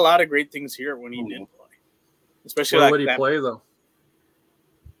he did a lot of great things here when he did play. Especially where would he play though?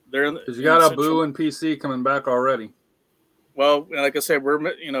 Because you got Abu and PC coming back already. Well, like I said,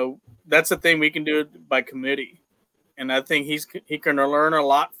 that's the thing, we can do it by committee, and I think he can learn a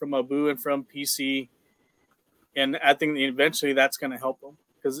lot from Abu and from PC, and I think eventually that's going to help him,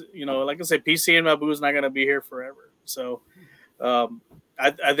 because like I said, PC and Abu is not going to be here forever. So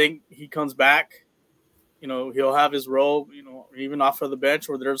I think he comes back. He'll have his role, even off of the bench,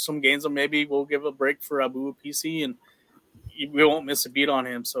 or there's some games that maybe we'll give a break for Abu PC, and we won't miss a beat on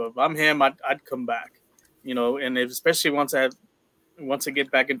him. So if I'm him, I'd come back, and especially once I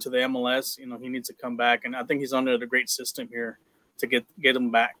get back into the MLS, he needs to come back. And I think he's under the great system here to get him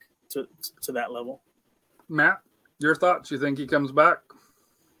back to that level. Matt, your thoughts? You think he comes back?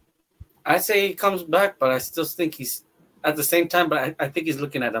 I say he comes back, but I still think he's at the same time, but I think he's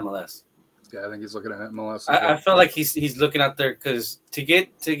looking at MLS. Yeah, I think he's looking at MLS. I feel like he's looking out there, because to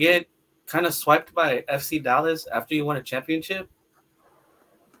get kind of swiped by FC Dallas after you won a championship,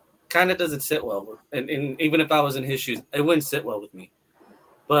 kind of doesn't sit well with, and even if I was in his shoes, it wouldn't sit well with me.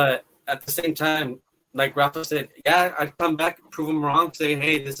 But at the same time, like Rafa said, yeah, I'd come back, prove him wrong, say,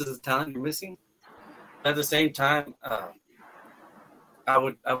 hey, this is a talent you're missing. At the same time, I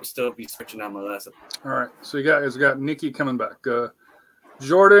would still be searching out MLS. All right, so you guys got Nikki coming back.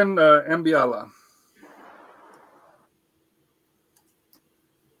 Jordan Mbiala.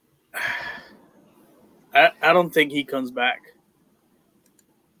 I don't think he comes back.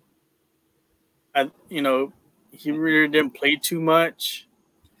 He really didn't play too much.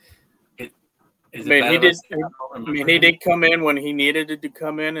 He did come in when he needed to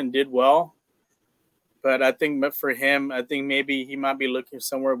come in and did well. But I think for him, I think maybe he might be looking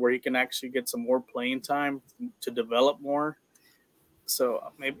somewhere where he can actually get some more playing time to develop more.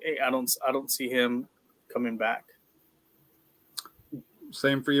 So maybe I don't see him coming back.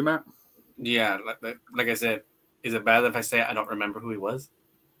 Same for you, Matt? Yeah, like I said, is it bad if I say I don't remember who he was?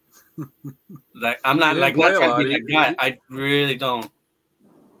 Like I'm not like not trying to be that guy. I really don't.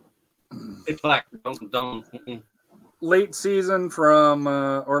 It's like don't. Late season from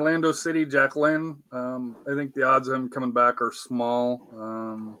Orlando City, Jack Lynn. I think the odds of him coming back are small.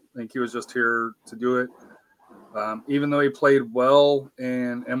 I think he was just here to do it. Even though he played well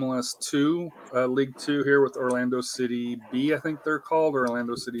in MLS 2, League 2 here with Orlando City B, I think they're called, or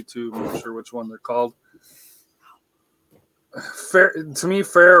Orlando City 2. I'm not sure which one they're called. Fair to me,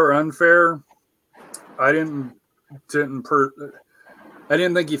 fair or unfair, I didn't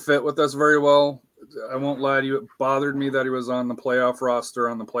think he fit with us very well. I won't lie to you. It bothered me that he was on the playoff roster,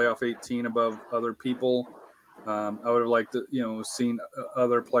 on the playoff 18 above other people. I would have liked to, seen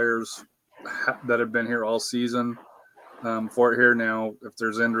other players that have been here all season for it here. Now, if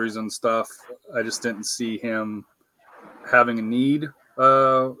there's injuries and stuff, I just didn't see him having a need,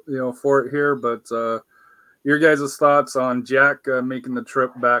 for it here. But your guys' thoughts on Jack making the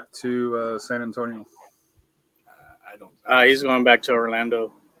trip back to San Antonio? I don't. He's going back to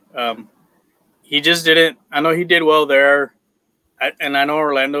Orlando. He just didn't. I know he did well there, and I know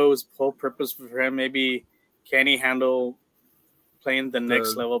Orlando's whole purpose for him. Maybe can he handle playing the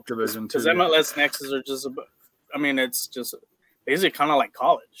next level division? Because MLS Nexts are just. It's just basically kind of like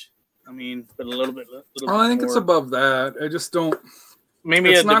college. But a little bit. I think it's above that. I just don't.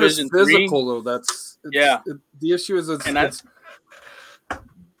 Maybe it's a not Division as physical 3. though. The issue is you're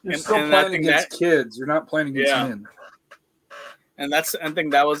still playing against kids. You're not playing against men. And I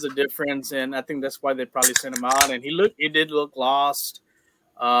think that was the difference, and I think that's why they probably sent him out. And he did look lost.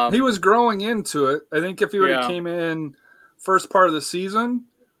 He was growing into it. I think if he would have came in first part of the season,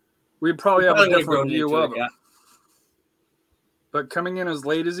 we'd probably have a different view of him. Yeah. But coming in as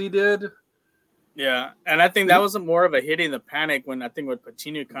late as he did. Yeah, and I think that was more of a hitting the panic when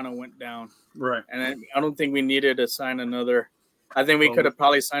Patino kind of went down. Right. And I don't think we needed to sign another. I think we could have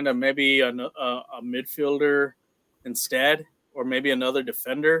probably signed maybe a midfielder instead, or maybe another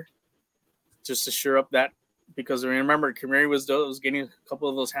defender, just to shore up that. Because remember, Kamari was getting a couple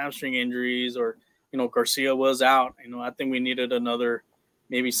of those hamstring injuries, or Garcia was out. I think we needed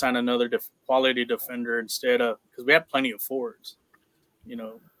maybe sign another quality defender instead of, because we have plenty of forwards,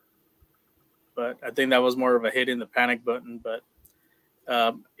 But I think that was more of a hit in the panic button. But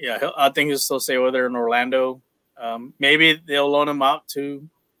I think he'll still stay with her in Orlando. Maybe they'll loan him out to,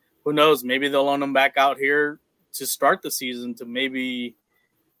 who knows? Maybe they'll loan him back out here to start the season, to maybe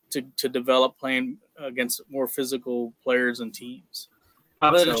to develop playing against more physical players and teams.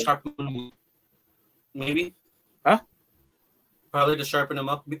 Probably to sharpen him up. Maybe. Huh? Probably to sharpen him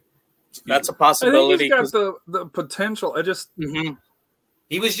up. That's a possibility. I think he's got the potential. I just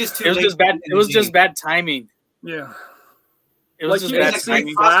he was just too. It was late just bad. It was just bad timing. Yeah. It was just bad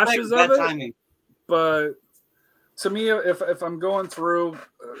timing. Flashes of it. But to me, if I'm going through,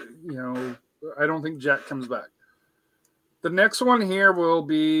 I don't think Jack comes back. The next one here will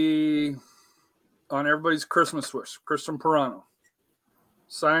be on everybody's Christmas wish. Christian Pirano.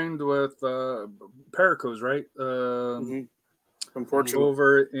 Signed with Pericos, right? From Portugal.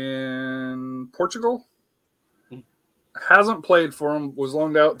 Over in Portugal. Hasn't played for him. Was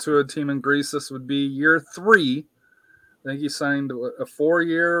loaned out to a team in Greece. This would be year 3. I think he signed a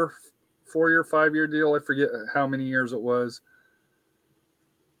 4-year, 5-year deal. I forget how many years it was.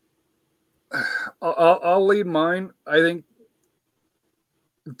 I'll lead mine. I think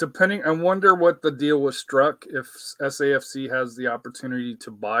I wonder what the deal was struck if SAFC has the opportunity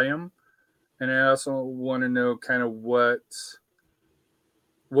to buy him. And I also want to know kind of what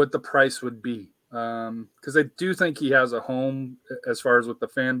the price would be. Because I do think he has a home as far as with the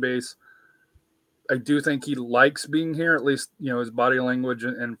fan base. I do think he likes being here, at least, his body language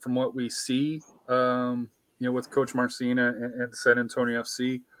and from what we see, with Coach Marcina and San Antonio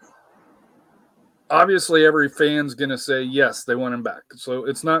FC. obviously every fan's going to say, yes, they want him back. So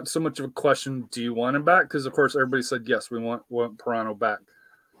it's not so much of a question, do you want him back? Because, of course, everybody said, yes, we want Pirano back.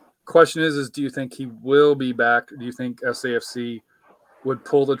 Question is do you think he will be back? Do you think SAFC would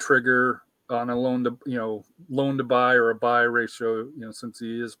pull the trigger on a loan to buy or a buy ratio, since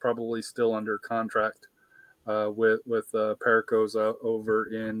he is probably still under contract with Pericos over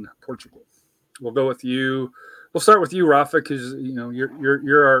in Portugal? We'll go with you. We'll start with you, Rafa, because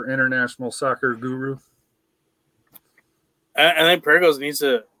you're our international soccer guru. I think Pericos needs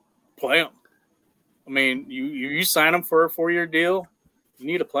to play him. I mean, you sign him for a 4-year deal, you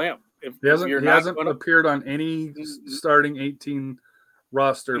need to play him. If he hasn't appeared on any starting 18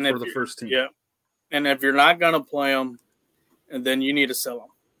 roster for the first team. Yeah, and if you're not going to play him, and then you need to sell him,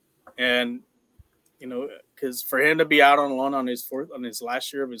 and because for him to be out on loan on his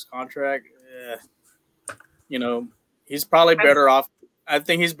last year of his contract, he's probably better off. I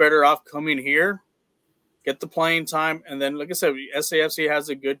think he's better off coming here, get the playing time, and then, like I said, SAFC has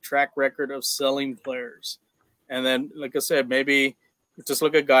a good track record of selling players, and then, like I said, maybe just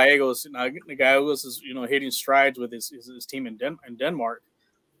look at Gallegos. Now, Gallegos is hitting strides with his team in Denmark.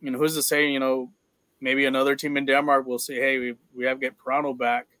 Who's to say maybe another team in Denmark will say, hey, we have to get Pirano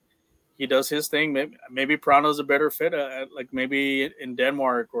back. He does his thing. Maybe Pirano's a better fit at like maybe in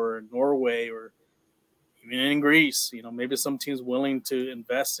Denmark or Norway or even in Greece. Maybe some team's willing to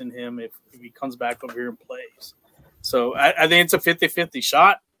invest in him if he comes back over here and plays. So I think it's a 50-50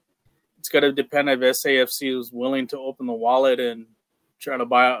 shot. It's going to depend if SAFC is willing to open the wallet and try to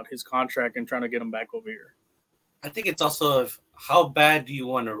buy out his contract and trying to get him back over here. I think it's also how bad do you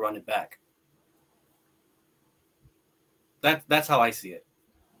want to run it back? That's how I see it.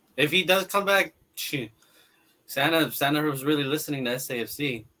 If he does come back, Santa was really listening to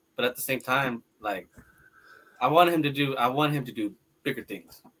SAFC, but at the same time, like I want him to do bigger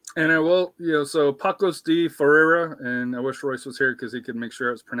things. And I will, so Pacos de Ferreira, and I wish Royce was here because he could make sure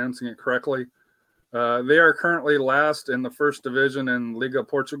I was pronouncing it correctly. They are currently last in the first division in Liga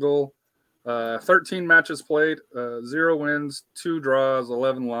Portugal. 13 matches played, 0 wins, 2 draws,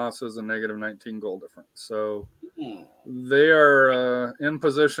 11 losses, and negative 19 goal difference. So they are in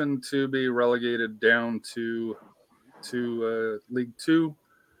position to be relegated down to League 2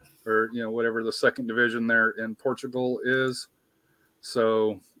 or, whatever the second division there in Portugal is.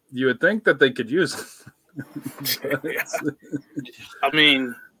 So you would think that they could use it. I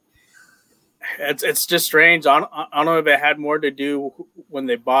mean, it's just strange. I don't know if it had more to do when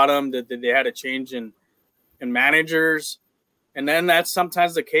they bought him, that they had a change in managers. And then that's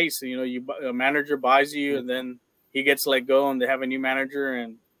sometimes the case. A manager buys you and then he gets let go and they have a new manager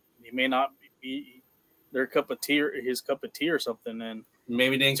and he may not be his cup of tea or something. And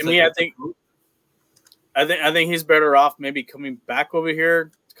maybe to me, I think he's better off maybe coming back over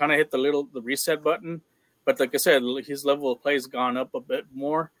here to kind of hit the reset button. But like I said, his level of play has gone up a bit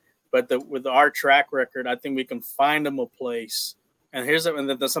more. But with our track record, I think we can find him a place. And there's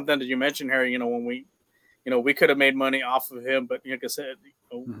something that you mentioned, Harry. When we could have made money off of him, but like I said,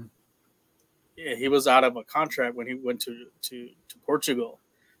 he was out of a contract when he went to Portugal.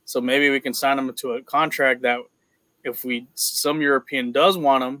 So maybe we can sign him to a contract that if some European does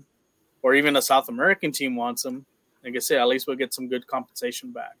want him, or even a South American team wants him, like I said, at least we'll get some good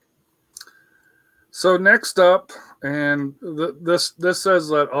compensation back. So next up, and this says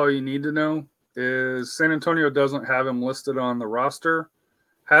that all you need to know is San Antonio doesn't have him listed on the roster,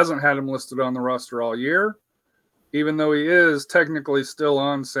 hasn't had him listed on the roster all year, even though he is technically still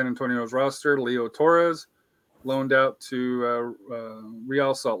on San Antonio's roster. Leo Torres, loaned out to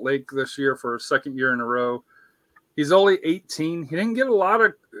Real Salt Lake this year for a second year in a row. He's only 18. He didn't get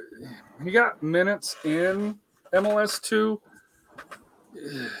he got minutes in MLS 2.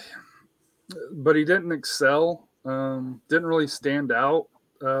 But he didn't excel, didn't really stand out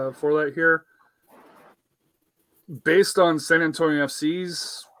for that here. Based on San Antonio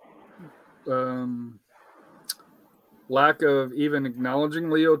FC's lack of even acknowledging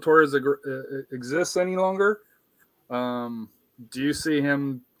Leo Torres exists any longer, do you see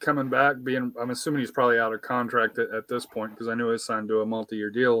him coming back? I'm assuming he's probably out of contract at this point because I knew he was signed to a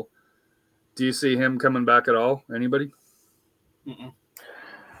multi-year deal. Do you see him coming back at all? Anybody? Mm-mm.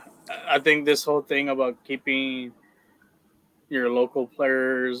 I think this whole thing about keeping your local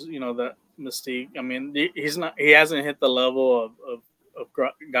players, that mystique. I mean, he hasn't hit the level of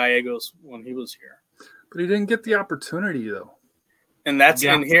Gallegos when he was here. But he didn't get the opportunity though. And that's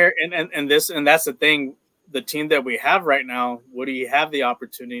in here, and that's the thing. The team that we have right now, would he have the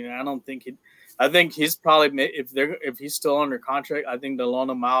opportunity? And I don't think I think he's probably if he's still under contract, I think they'll loan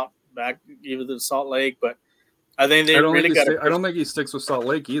him out back either to Salt Lake, but I think I don't think he sticks with Salt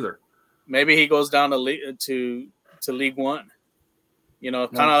Lake either. maybe he goes down to League One. Kind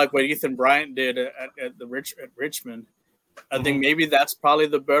of like what Ethan Bryant did at Richmond. I think maybe that's probably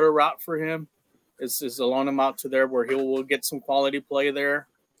the better route for him. Is to loan him out to there where he will get some quality play there,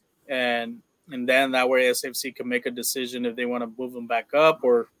 and then that way SFC can make a decision if they want to move him back up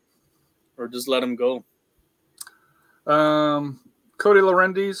or just let him go. Cody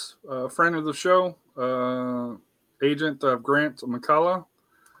Laurentiis, friend of the show, agent of Grant McCullough,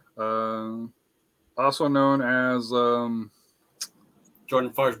 also known as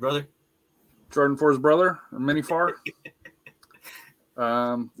Jordan Farr's brother. Jordan Farr's brother, or Mini Farr.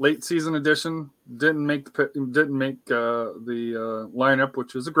 Late season addition, didn't make the lineup,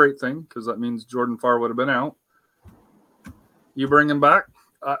 which is a great thing because that means Jordan Farr would have been out. You bring him back?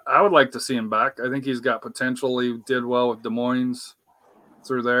 I would like to see him back. I think he's got potential. He did well with Des Moines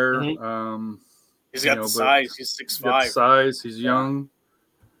through there. He's got the size. He's 6'5". Size. He's young.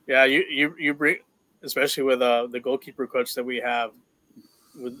 Yeah, you bring, especially with the goalkeeper coach that we have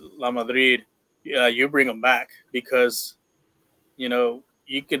with La Madrid. Yeah, you bring him back because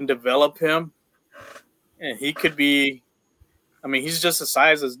you can develop him, and he could be. I mean, he's just the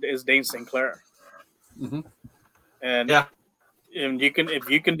size as Dane Sinclair. And yeah. And he can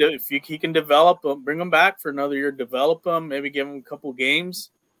develop him, bring him back for another year, develop him, maybe give him a couple games.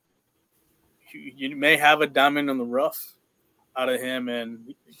 You may have a diamond in the rough out of him,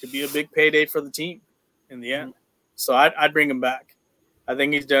 and it could be a big payday for the team in the end. So I'd bring him back. I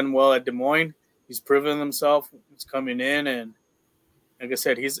think he's done well at Des Moines. He's proven himself. He's coming in, and like I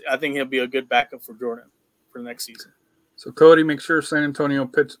said, I think he'll be a good backup for Jordan for the next season. So Cody, make sure San Antonio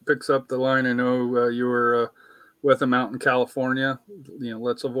picks up the line. I know you were with him out in California.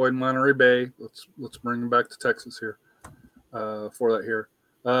 Let's avoid Monterey Bay. Let's bring him back to Texas here for that here.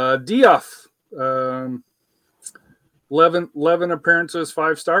 Diouf, 11 appearances,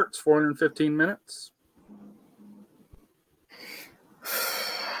 5 starts, 415 minutes.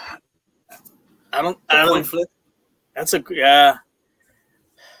 I don't flip. Yeah.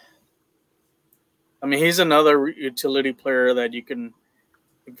 I mean, he's another utility player that you can,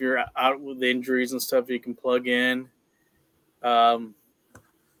 if you're out with injuries and stuff, you can plug in. But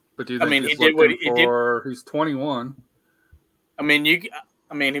do you think he did what he did? He's 21. I mean,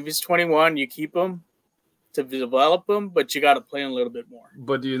 if he's 21, you keep him to develop him, but you got to play him a little bit more.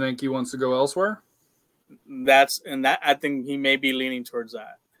 But do you think he wants to go elsewhere? I think he may be leaning towards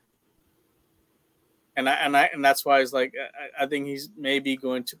that. And that's why it's like I think he's maybe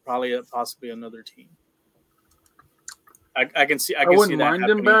going to possibly another team. I can see. I wouldn't mind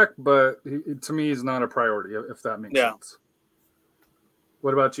him back, but to me, he's not a priority. If that makes sense.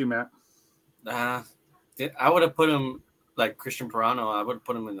 What about you, Matt? I would have put him like Christian Pirano. I would have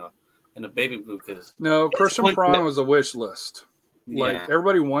put him in a baby blue because Christian Pirano was a wish list. Like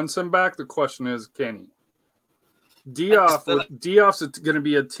everybody wants him back. The question is, can he? Diouf's going to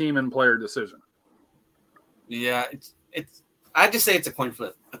be a team and player decision. Yeah, it's. I just say it's a coin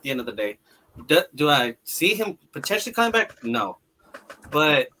flip at the end of the day. Do I see him potentially coming back? No,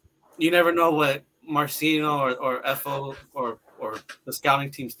 but you never know what Marcino or FO or the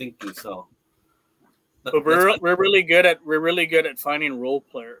scouting team's thinking. So, but we're really good at finding role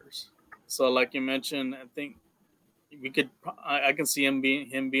players. So, like you mentioned, I think we could. I can see him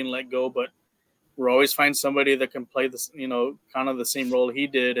being let go, but we'll always find somebody that can play this, kind of the same role he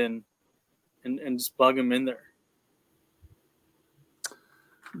did, and just plug him in there.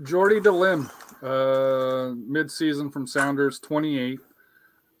 Jordy DeLim, mid-season from Sounders, 28,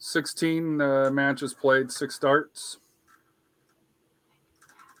 16 matches played, 6 starts.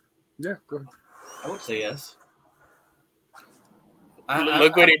 Yeah, go ahead. I would say yes.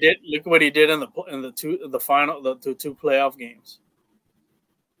 Look what he did. Look what he did in the two playoff games.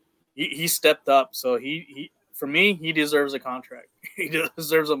 He stepped up, so he for me, he deserves a contract. He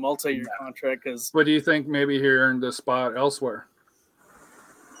deserves a multi-year contract. But do you think maybe he earned a spot elsewhere?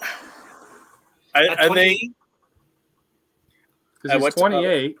 I think because he's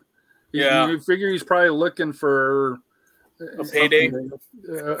 28. You figure he's probably looking for a payday,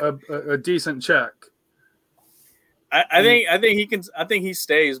 a decent check. I think he can. I think he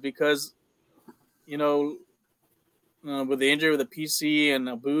stays because, with the injury with the PC and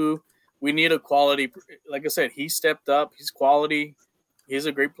Abu, we need a quality. Like I said, he stepped up. He's quality. He's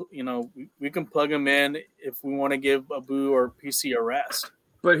a great. We can plug him in if we want to give Abu or PC a rest.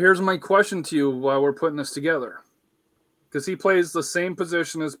 But here's my question to you while we're putting this together. Because he plays the same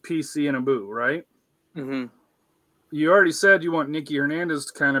position as PC and Abu, right? Mm-hmm. You already said you want Nicky Hernandez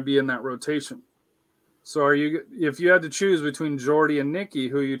to kind of be in that rotation. So if you had to choose between Jordy and Nicky,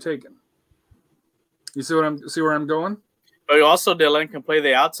 who are you taking? You see where I'm going? But also Dylan can play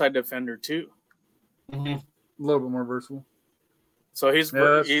the outside defender too. Mhm. A little bit more versatile. So he's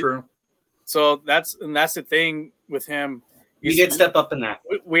Yeah, that's true. So that's the thing with him. You get step up in that.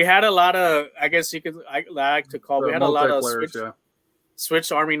 We had a lot of, I guess you could, I like to call. We had a lot of multiplayers,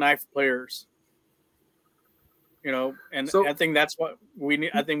 switch Army knife players. You know, and So- I think that's what we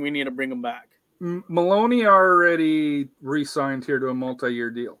need. I think we need to bring them back. Maloney already re-signed here to a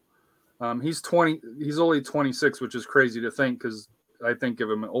multi-year deal. He's 20. He's only 26, which is crazy to think because I think of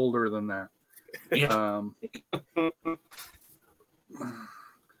him older than that. Yeah.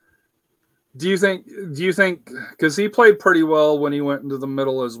 Do you think because he played pretty well when he went into the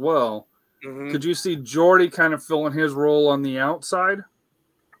middle as well? Mhm. Could you see Jordy kind of filling his role on the outside?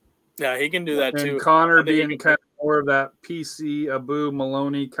 Yeah, he can do that And too. Connor I think he being can- kind of more of that PC, Abu,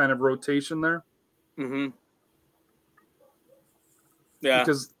 Maloney kind of rotation there? Mhm. Yeah,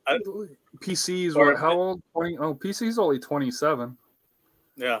 Because I- PC's Or- what? How old? 20? Oh, PC's only 27.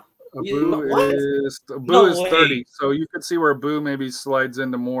 yeah. Abu What? is No is way. 30. So you could see where Abu maybe slides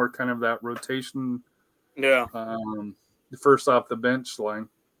into more kind of that rotation, Yeah. first off the bench line.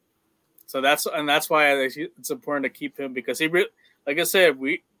 So that's why it's important to keep him because like I said,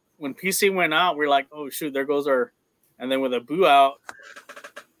 when PC went out, we're like, oh shoot, there goes our, and then with Abu out,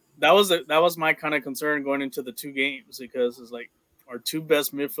 that was my kind of concern going into the two games because it's like our two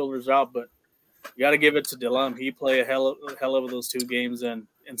best midfielders out, but you got to give it to Dylan. He played a hell of those two games and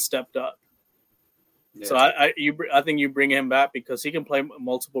stepped up. Yeah. So I think you bring him back because he can play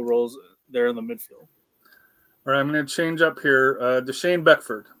multiple roles there in the midfield. All right, I'm going to change up here. Deshane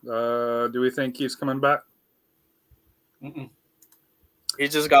Beckford. Do we think he's coming back? Mm-mm. He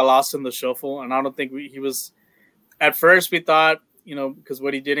just got lost in the shuffle, and I don't think he was. At first, we thought, you know, because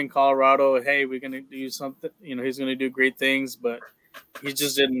what he did in Colorado, hey, we're going to do something. You know, he's going to do great things, but he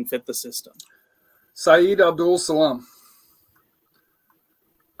just didn't fit the system. Saeed Abdul Salam.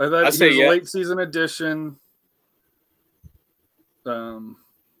 I thought I he say was yeah. a late season addition.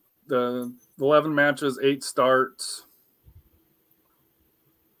 The 11 matches, 8 starts.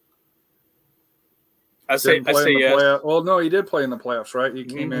 I say Didn't play in the yes. playoff. Well, no, he did play in the playoffs, right? He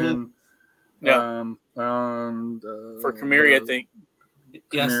came in. Yeah. For Kamiri, I think.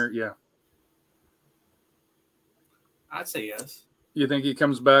 Yes, Kamiri, yeah. I'd say yes. You think he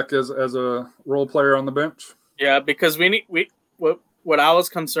comes back as a role player on the bench? Yeah, because what I was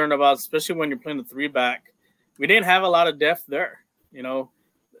concerned about, especially when you're playing the 3-back, we didn't have a lot of depth there. You know,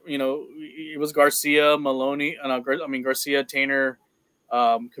 it was Garcia, Maloney, Garcia, Tainer,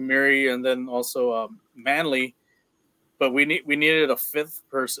 Kamiri, and then also Manley. But we needed a 5th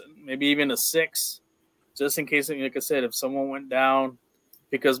person, maybe even a 6th, just in case, like I said, if someone went down.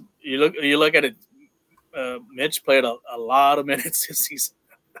 Because you look at it, Mitch played a lot of minutes this season,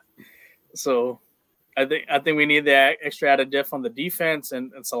 so I think we need that extra added depth on the defense.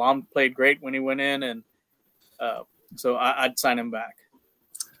 And Salam played great when he went in, and so I'd sign him back.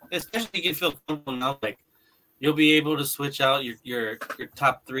 Especially if you feel comfortable now, like you'll be able to switch out your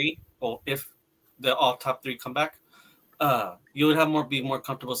top 3, or if the all top 3 come back, you would be more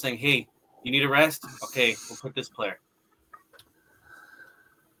comfortable saying, "Hey, you need a rest? Okay, we'll put this player."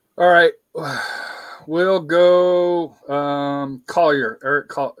 All right. We'll go Collier,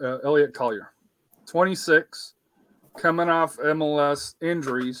 Elliot Collier. 26, coming off MLS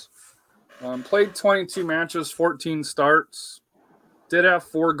injuries. Played 22 matches, 14 starts. Did have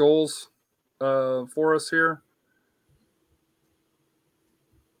 4 goals for us here.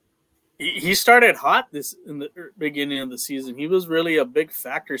 He started hot in the beginning of the season. He was really a big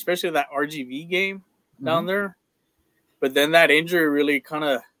factor, especially that RGV game down there. But then that injury really kind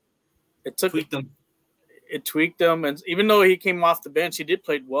of tweaked him. And even though he came off the bench, he did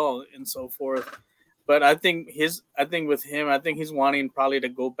play well and so forth. But I think with him, he's wanting probably to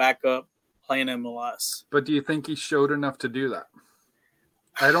go back up playing MLS. But do you think he showed enough to do that?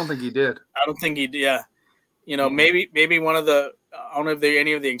 I don't think he did. I don't think he did. Yeah. You know, maybe one of the, I don't know if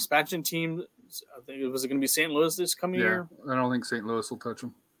any of the expansion teams, I think it was going to be St. Louis this coming year. I don't think St. Louis will touch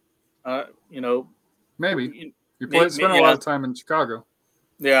him. You know, maybe. You spent a lot of time in Chicago.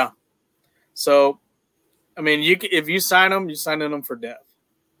 Yeah. So, I mean, if you sign him, you sign him for depth.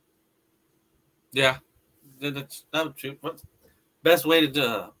 Yeah, that's true. Best way to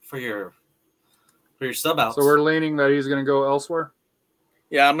do for your sub outs. So we're leaning that he's going to go elsewhere.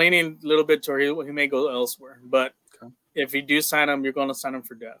 Yeah, I'm leaning a little bit toward he may go elsewhere, but if you do sign him, you're going to sign him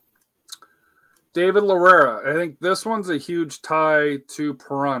for depth. David Larrera. I think this one's a huge tie to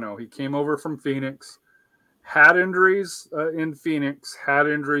Pirano. He came over from Phoenix, had injuries in Phoenix, had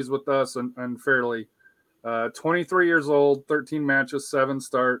injuries with us unfairly. 23 years old, 13 matches, 7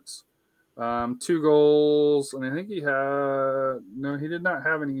 starts. 2 goals, and I think he did not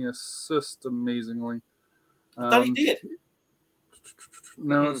have any assists, amazingly. I thought he did.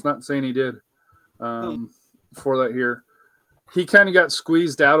 No, it's not saying he did. For that here, he kind of got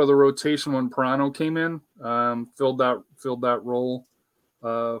squeezed out of the rotation when Pirano came in, filled that role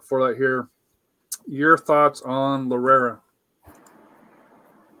for that here. Your thoughts on Larrera?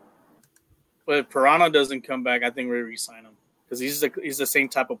 But if Pirano doesn't come back, I think we re-sign him because he's the same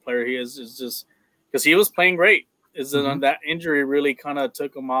type of player he is. It's just because he was playing great. That injury really kind of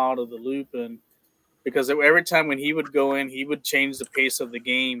took him out of the loop, and because every time when he would go in, he would change the pace of the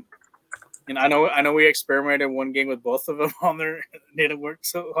game. And I know we experimented one game with both of them on there. It didn't work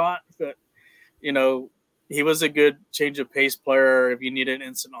so hot, but he was a good change of pace player if you needed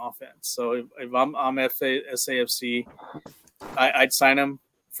instant offense. So if I'm SAFC, I'd sign him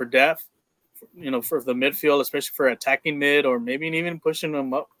for depth, for the midfield, especially for attacking mid, or maybe even pushing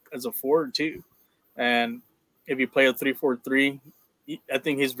him up as a forward too. And if you play a 3-4-3, I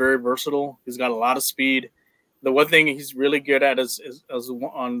think he's very versatile. He's got a lot of speed. The one thing he's really good at is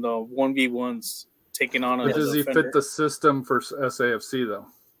on the 1v1s, taking on. But does he fit the system for SAFC though?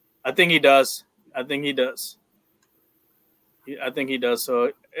 I think he does. I think he does.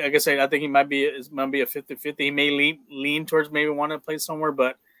 So, like I said, I think he might be a 50-50. He may lean towards maybe want to play somewhere,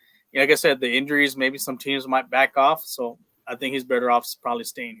 but like I said, the injuries, maybe some teams might back off. So I think he's better off probably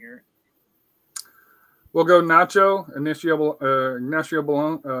staying here. We'll go Ignacio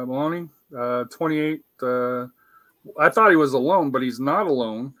Bologna, 28. I thought he was a loan, but he's not a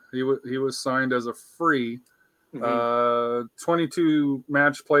loan. He was signed as a free. 22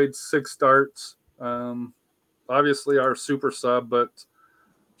 match played, 6 starts. Obviously our super sub, but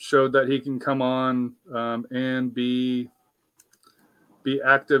showed that he can come on and be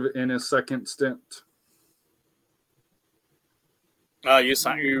active in his second stint.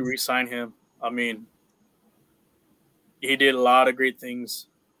 You re-sign him. I mean, he did a lot of great things,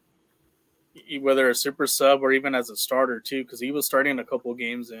 whether a super sub or even as a starter too, because he was starting a couple of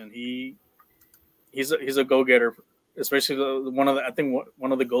games and he's a go-getter, especially one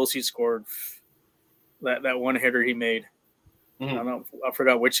of the goals he scored, that one hitter he made. I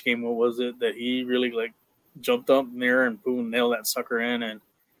forgot which game. What was it that he really jumped up there and boom, nailed that sucker in? And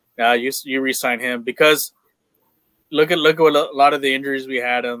you re-sign him because look at what a lot of the injuries we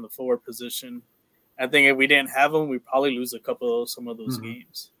had on the forward position. I think if we didn't have him, we'd probably lose some of those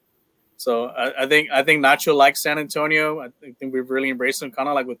games. So I think Nacho likes San Antonio. I think we've really embraced him, kind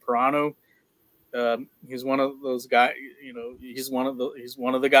of like with Pirano. He's one of those guys. He's one of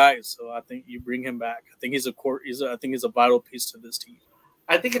the guys. So I think you bring him back. I think he's a vital piece to this team.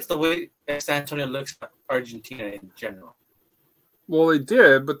 I think it's the way San Antonio looks at Argentina in general. Well, they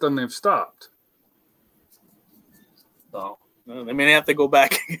did, but then they've stopped. So they may have to go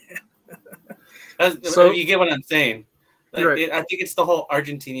back again. So you get what I'm saying. Right. I think it's the whole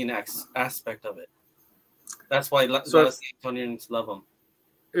Argentinian aspect of it. That's why a lot of San Antonians love him.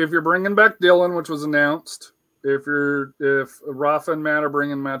 If you're bringing back Dylan, which was announced, if Rafa and Matt are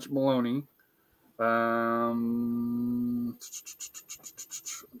bringing Matt Maloney,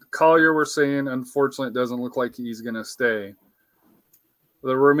 Collier, we're saying, unfortunately, it doesn't look like he's going to stay.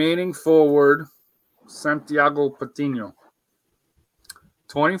 The remaining forward, Santiago Patino,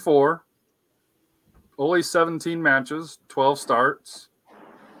 24. Only 17 matches, 12 starts,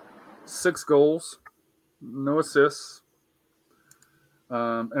 6 goals, no assists.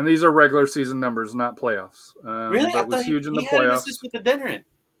 And these are regular season numbers, not playoffs. Really? That was huge in the playoffs. Had an assist with the Dennerin.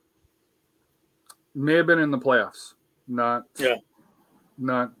 May have been in the playoffs.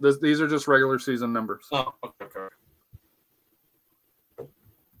 These are just regular season numbers. Oh, okay.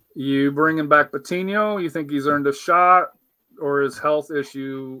 You bringing back Patino, you think he's earned a shot, or his health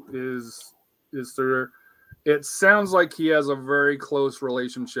issue is there? It sounds like he has a very close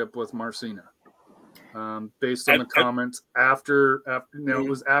relationship with Marcina, based on the comments after it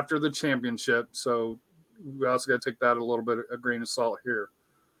was after the championship. So we also got to take that a little bit a grain of salt here.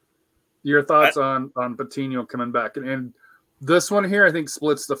 Your thoughts on Patino coming back, and this one here I think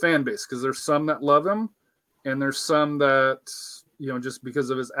splits the fan base because there's some that love him, and there's some that just because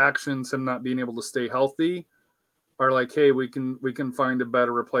of his actions, him not being able to stay healthy, are like, hey, we can find a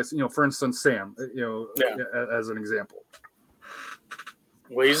better replacement. For instance, Sam, as an example.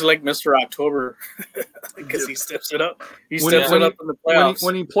 Well, he's like Mr. October because he steps it up. He steps it up in the playoffs.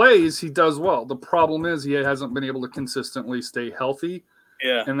 When he plays, he does well. The problem is he hasn't been able to consistently stay healthy.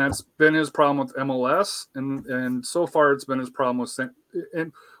 Yeah, and that's been his problem with MLS, and so far it's been his problem with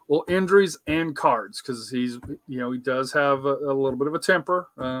injuries and cards because he does have a little bit of a temper.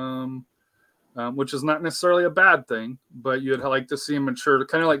 which is not necessarily a bad thing, but you'd like to see him mature,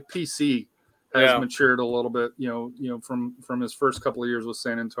 kind of like PC has matured a little bit, from his first couple of years with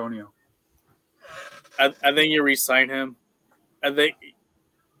San Antonio. I think you re-sign him. I think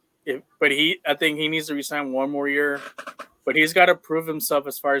he needs to resign one more year, but he's got to prove himself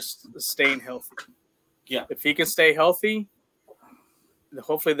as far as staying healthy. Yeah, if he can stay healthy,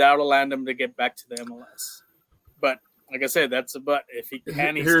 hopefully that'll land him to get back to the MLS. But like I said, that's a but. If he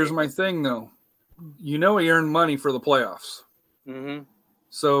can, here's my thing though. He earned money for the playoffs. Mm-hmm.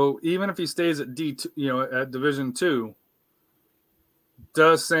 So even if he stays at D2, at Division 2,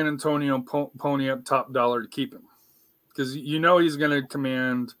 does San Antonio pony up top dollar to keep him? Because he's going to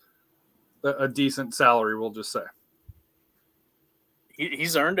command a decent salary. We'll just say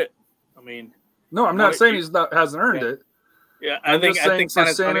he's earned it. I mean, no, I'm not saying hasn't earned it. Yeah, I think for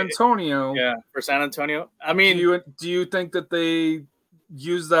San Antonio. Yeah, for San Antonio. I mean, do you think that they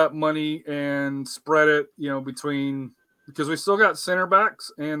use that money and spread it, between, because we still got center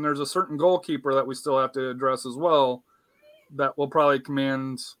backs and there's a certain goalkeeper that we still have to address as well that will probably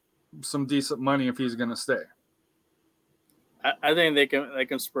command some decent money if he's going to stay. I think they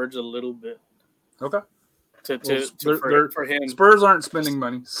can spurge a little bit. Okay. For him, Spurs aren't spending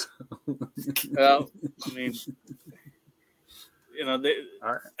money. So. Well, I mean,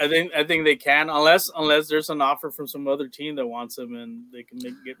 I think they can, unless there's an offer from some other team that wants him and they can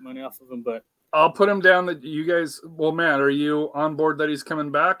get money off of him. But I'll put him down that you guys. Well, Matt, are you on board that he's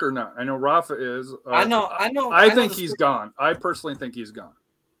coming back or not? I know Rafa is. I know. I think he's gone. I personally think he's gone.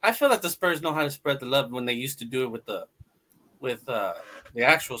 I feel like the Spurs know how to spread the love when they used to do it with the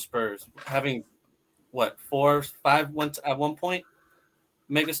actual Spurs having 4 or 5 once at one point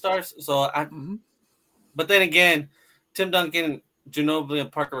megastars. So but then again, Tim Duncan, Ginobili,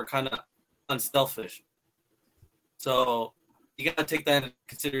 and Parker were kind of unselfish. So you got to take that into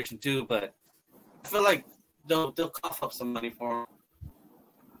consideration too. But I feel like they'll cough up some money for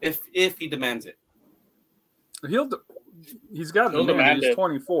him if he demands it. He's got to demand. He's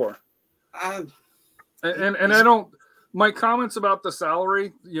 24. And I don't. My comments about the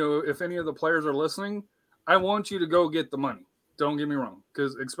salary, if any of the players are listening, I want you to go get the money. Don't get me wrong,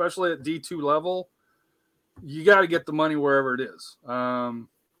 because especially at D2 level, you got to get the money wherever it is.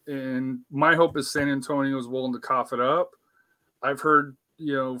 And my hope is San Antonio is willing to cough it up. I've heard,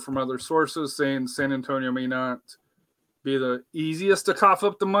 from other sources saying San Antonio may not be the easiest to cough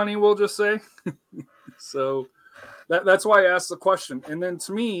up the money, we'll just say. So that's why I asked the question. And then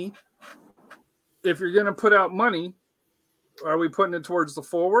to me, if you're going to put out money, are we putting it towards the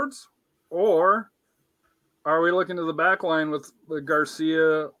forwards, or are we looking to the back line with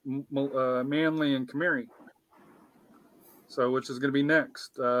Garcia, Manley, and Kamiri? So, which is going to be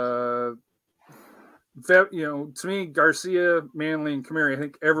next? To me, Garcia, Manley, and Kamiri, I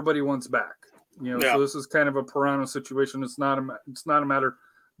think everybody wants back. So this is kind of a Pirano situation. It's not a matter.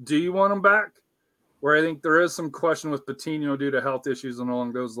 Do you want them back? Where I think there is some question with Patino due to health issues and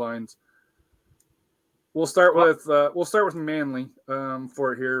along those lines. We'll start with Manley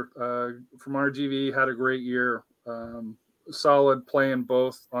for it here. From RGV, had a great year. Solid playing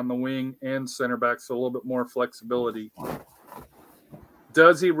both on the wing and center back, so a little bit more flexibility.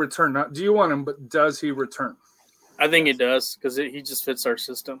 Does he return? Not do you want him, but does he return? I think he does, because he just fits our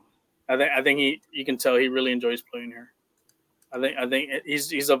system. I think you can tell he really enjoys playing here. I think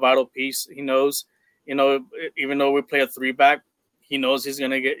he's a vital piece. He knows, even though we play a 3-back, he knows he's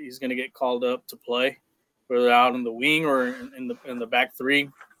gonna get called up to play, whether out on the wing or in the back 3.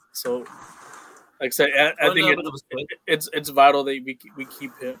 So, like I said, I think it's vital that we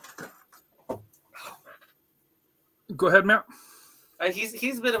keep him. Go ahead, Matt.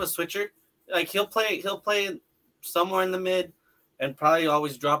 He's a bit of a switcher. Like he'll play somewhere in the mid, and probably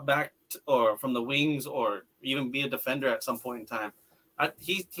always drop back or from the wings, or even be a defender at some point in time.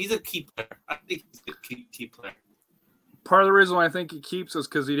 He's a key player. I think he's a key player. Part of the reason why I think he keeps is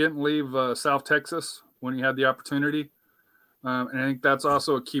because he didn't leave South Texas when he had the opportunity. And I think that's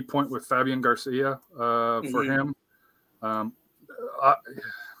also a key point with Fabian Garcia for him. All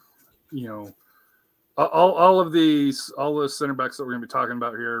the center backs that we're going to be talking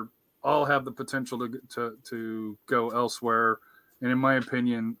about here all have the potential to go elsewhere. And in my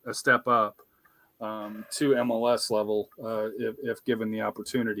opinion, a step up to MLS level if given the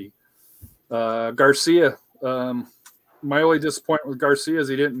opportunity. Garcia, my only disappointment with Garcia is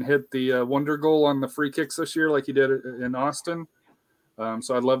he didn't hit the wonder goal on the free kicks this year like he did in Austin.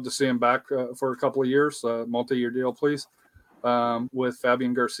 So I'd love to see him back for a couple of years, multi-year deal, please, with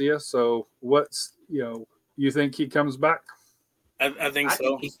Fabian Garcia. So what's, you think he comes back? I think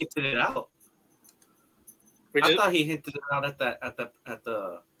so. I think he figured it out. I thought he hinted it out at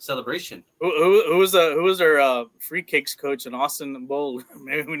the celebration. Who was our free kicks coach in Austin Bowl?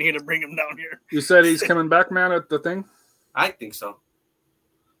 Maybe we need to bring him down here. You said he's coming back, man, at the thing? I think so.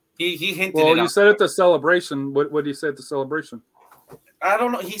 He hinted Well, it you out. said at the celebration. What did you say at the celebration? I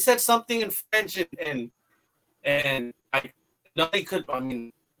don't know. He said something in French and I know he could. I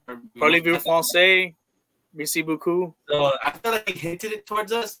mean, Parlez-vous français? Merci beaucoup. So I feel like he hinted it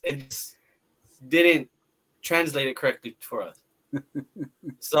towards us and just didn't translate it correctly for us.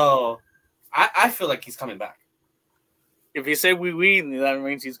 So I feel like he's coming back. If he said oui, that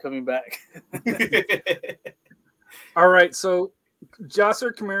means he's coming back. All right, so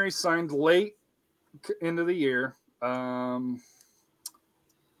Josser Kamari signed late into the year. I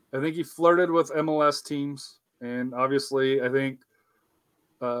think he flirted with MLS teams, and obviously, I think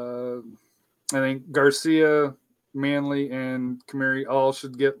Garcia, Manley, and Kamari all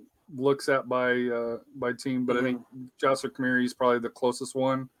should get looks at by team, but I think Josser Kamari is probably the closest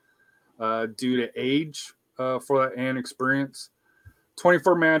one due to age for that and experience.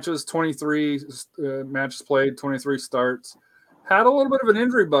 24 matches, 23 matches played, 23 starts. Had a little bit of an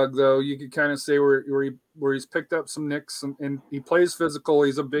injury bug, though. You could kind of say where he's picked up some nicks, and he plays physical.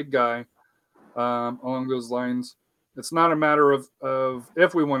 He's a big guy along those lines. It's not a matter of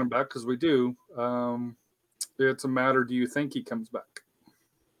if we want him back, because we do. It's a matter, do you think he comes back?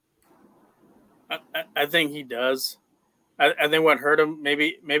 I think he does. I think what hurt him,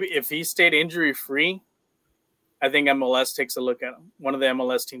 maybe if he stayed injury-free, I think MLS takes a look at him. One of the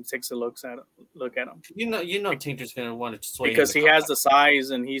MLS teams takes a look at him. You know, Tinker's gonna want to sway because he has the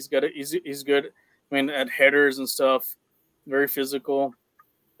size and he's good. He's good. I mean, at headers and stuff, very physical.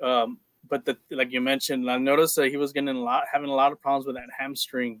 But like you mentioned, I noticed that he was having a lot of problems with that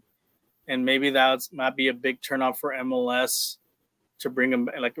hamstring, and maybe that might be a big turnoff for MLS to bring him,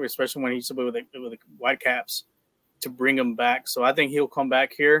 like especially when he's with the Whitecaps, to bring him back. So I think he'll come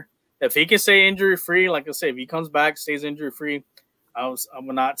back here. If he can stay injury free, like I say, if he comes back, stays injury free, I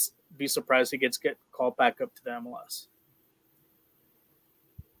will not be surprised he get called back up to the MLS.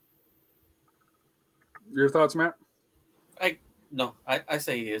 Your thoughts, Matt? I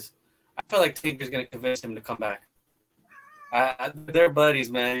say he is. I feel like Tinker's going to convince him to come back. They're buddies,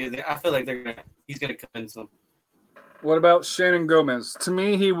 man. I feel like he's going to convince them. What about Shannon Gomez? To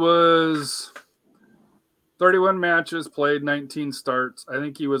me, he was 31 matches played, 19 starts. I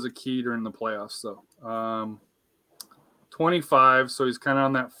think he was a key during the playoffs, though. 25, so he's kind of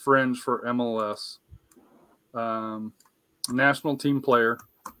on that fringe for MLS. National team player.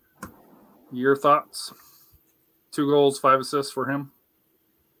 Your thoughts? 2 goals, 5 assists for him.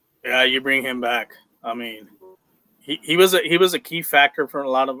 Yeah, you bring him back. I mean, he was a key factor for a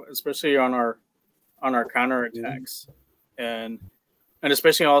lot of, especially on our counterattacks, and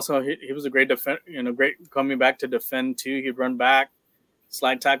especially also he was a great great coming back to defend too. He'd run back,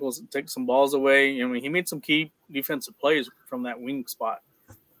 slide tackles, take some balls away. I mean, he made some key defensive plays from that wing spot,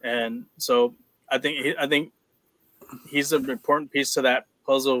 and so I think he's an important piece to that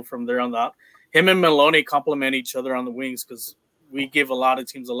puzzle from there on out. Him and Maloney complement each other on the wings because we give a lot of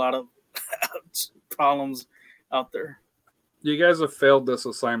teams a lot of problems out there. You guys have failed this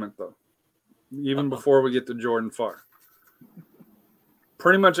assignment, though, even before we get to Jordan Farr.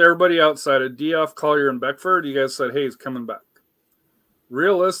 Pretty much everybody outside of Dioff, Collier, and Beckford, you guys said, hey, he's coming back.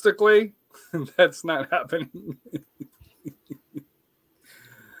 Realistically, that's not happening.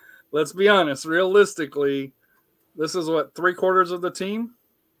 Let's be honest. Realistically, this is what, 3/4 of the team?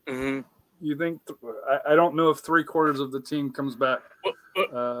 Mm-hmm. You think? I don't know if 3/4 of the team comes back.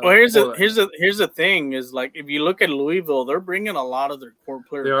 Well, here's the thing: is like if you look at Louisville, they're bringing a lot of their core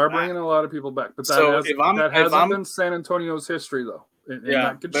players. They are back. bringing a lot of people back, but that hasn't been San Antonio's history, though. And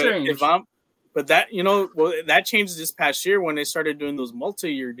that could change. That changed this past year when they started doing those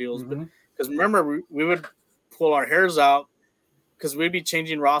multi-year deals. Mm-hmm. Because remember, we would pull our hairs out because we'd be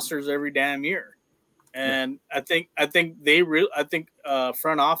changing rosters every damn year. And I think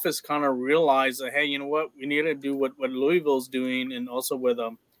front office kind of realized that, hey, you know what, we need to do what Louisville's doing, and also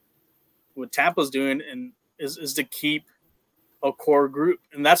what Tampa's doing, and is to keep a core group,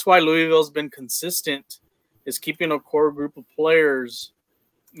 and that's why Louisville's been consistent, is keeping a core group of players,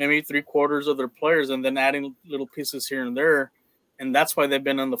 maybe 3/4 of their players, and then adding little pieces here and there, and that's why they've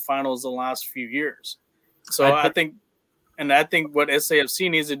been in the finals the last few years. So I think what SAFC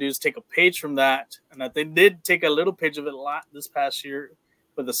needs to do is take a page from that, and that they did take a little page of it a lot this past year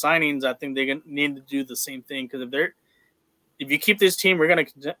with the signings. I think they need to do the same thing, because if you keep this team,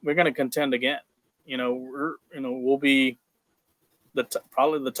 we're gonna contend again. We'll be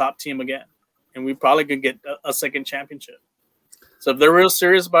probably the top team again, and we probably could get a second championship. So if they're real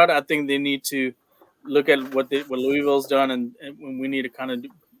serious about it, I think they need to look at what Louisville's done, and we need to kind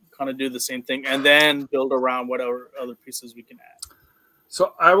of do the same thing, and then build around whatever other pieces we can add.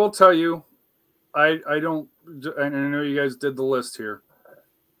 So I will tell you, I don't, and I know you guys did the list here.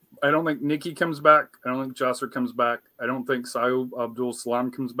 I don't think Nicky comes back. I don't think Josser comes back. I don't think Sayo Abdul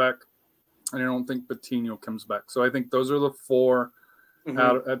Salam comes back. And I don't think Patino comes back. So I think those are the 4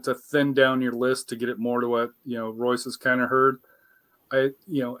 out to thin down your list to get it more to what, Royce has kind of heard. I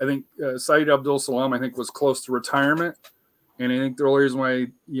think Saeed Abdul Salam, I think, was close to retirement. And I think the only reason why,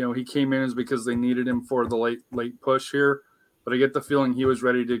 he came in is because they needed him for the late push here. But I get the feeling he was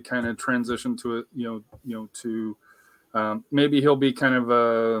ready to kind of transition to it, to maybe he'll be kind of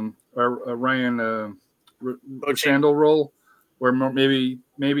a Ryan Shandle role, where maybe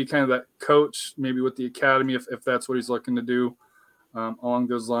kind of that coach, maybe with the academy, if that's what he's looking to do, along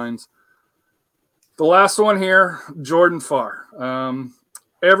those lines. The last one here, Jordan Farr.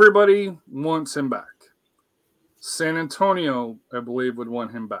 Everybody wants him back. San Antonio, I believe, would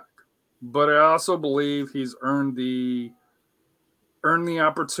want him back. But I also believe he's earned the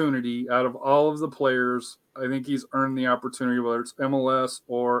opportunity out of all of the players. I think he's earned the opportunity, whether it's MLS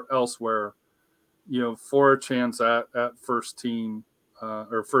or elsewhere, for a chance at first team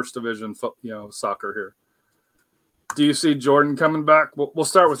or first division, soccer here. Do you see Jordan coming back? We'll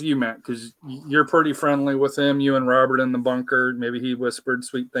start with you, Matt, because you're pretty friendly with him. You and Robert in the bunker. Maybe he whispered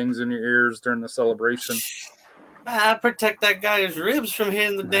sweet things in your ears during the celebration. I protect that guy's ribs from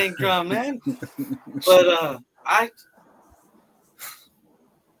hitting the dang drum, man. But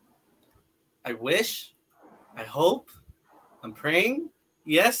I wish, I hope, I'm praying,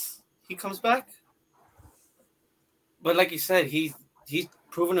 yes, he comes back. But like you said, he's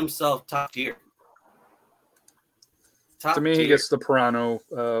proven himself top tier. To me, he gets the Pirano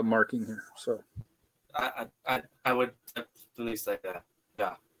marking here. So I would definitely say that.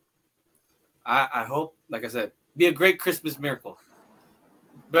 Yeah. I hope, like I said, be a great Christmas miracle.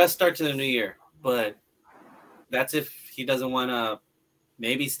 Best start to the new year. But that's if he doesn't want to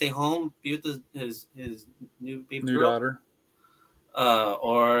maybe stay home, be with his new daughter.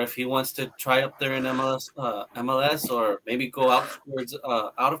 Or if he wants to try up there in MLS, or maybe go out towards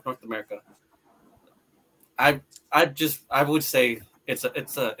out of North America. I would say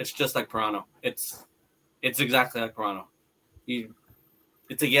it's just like Pirano. It's exactly like Pirano.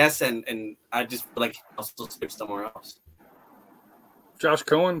 It's a yes, and I just feel like I'll still switch somewhere else. Josh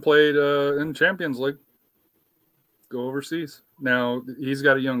Cohen played in Champions League. Go overseas. Now he's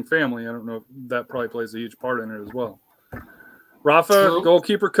got a young family. I don't know if that probably plays a huge part in it as well. Rafa,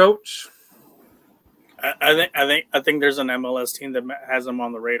 goalkeeper coach. I think there's an MLS team that has him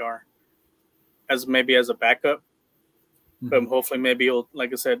on the radar, as a backup. But hopefully, maybe he'll,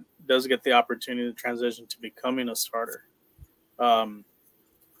 like I said, does get the opportunity to transition to becoming a starter.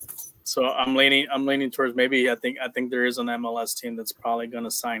 So I'm leaning towards maybe I think there is an MLS team that's probably going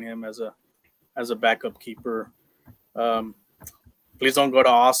to sign him as a backup keeper. Please don't go to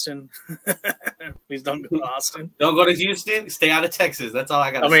Austin. Please don't go to Austin. Don't go to Houston. Stay out of Texas. That's all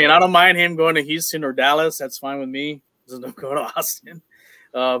I got. I mean, I don't mind him going to Houston or Dallas. That's fine with me. Just don't go to Austin.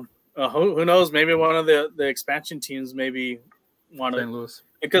 Who knows? Maybe one of the expansion teams maybe want St. Louis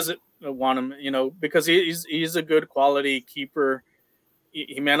because want him. Because he's a good quality keeper.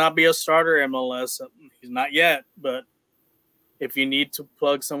 He may not be a starter MLS. He's not yet, but if you need to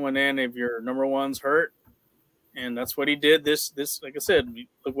plug someone in, if your number one's hurt, and that's what he did. This like I said,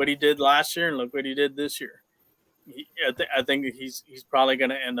 look what he did last year, and look what he did this year. I think he's probably going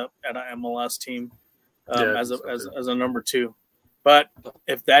to end up at an MLS team as a number 2. But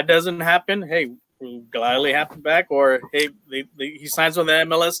if that doesn't happen, hey, we'll gladly have him back. Or hey, he signs with the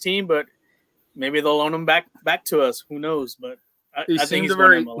MLS team, but maybe they'll loan him back to us. Who knows? But I think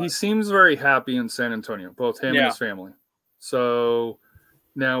he seems very happy in San Antonio, both him and his family. So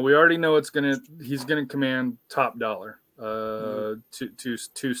now we already know he's gonna command top dollar to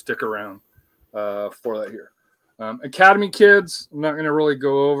stick around for that here. Academy kids, I'm not gonna really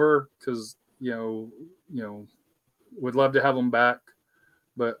go over because would love to have them back,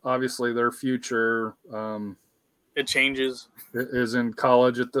 but obviously their future it changes. Is in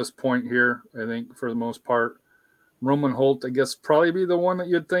college at this point here. I think for the most part, Roman Holt, I guess, probably be the one that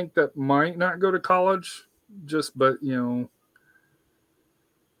you'd think that might not go to college. But I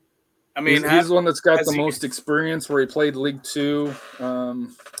mean, he's the one that's got the most experience where he played League Two.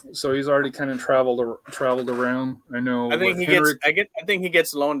 So he's already kind of traveled around. I know. I think he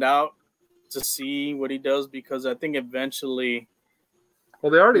gets loaned out to see what he does because I think eventually.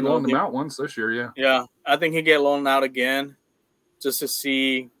 Well, they already loaned him out once this year, yeah. Yeah, I think he get loaned out again, just to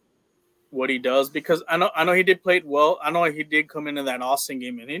see what he does, because I know he did play well. I know he did come into that Austin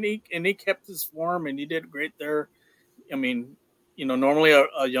game and he kept his form and he did great there. I mean, normally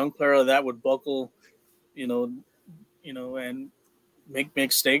a young player that would buckle, and make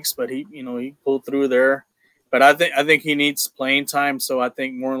mistakes, but he pulled through there. But I think he needs playing time. So I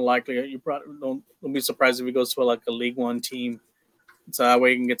think more than likely you probably don't be surprised if he goes to like a League One team. So that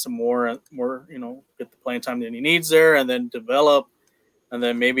way he can get some more, get the playing time that he needs there, and then develop, and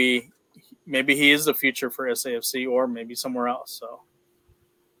then maybe he is the future for SAFC or maybe somewhere else. So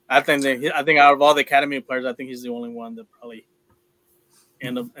I think out of all the academy players, I think he's the only one that probably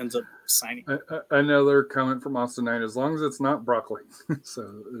ends up signing. Another comment from Austin Knight: as long as it's not broccoli.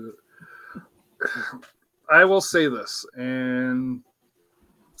 So I will say this, and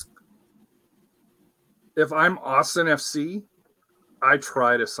if I'm Austin FC, I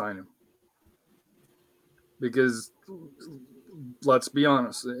try to sign him, because let's be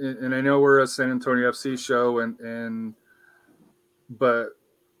honest, and I know we're a San Antonio FC show, but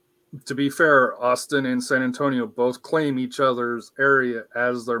to be fair, Austin and San Antonio both claim each other's area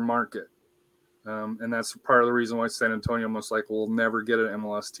as their market, and that's part of the reason why San Antonio most likely will never get an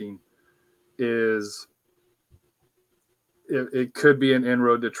MLS team. Is it could be an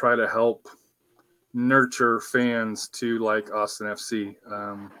inroad to try to help nurture fans to like Austin FC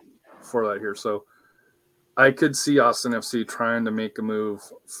for that here. So I could see Austin FC trying to make a move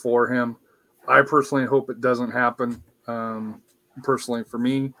for him. I personally hope it doesn't happen, personally for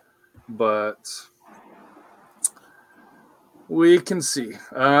me, but we can see.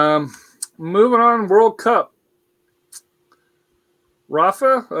 Moving on, World Cup.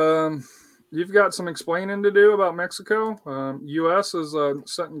 Rafa, you've got some explaining to do about Mexico. U.S. is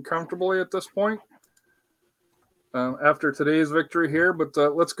sitting comfortably at this point after today's victory here. But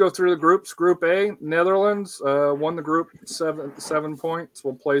let's go through the groups. Group A, Netherlands won the group 7 points.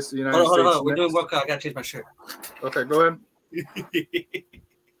 Will place the United States. Hold on. We're doing World Cup. I got to change my shirt. Okay, go ahead.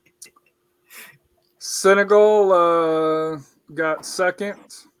 Senegal got second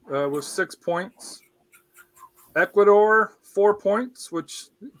with 6 points. Ecuador, 4 points, which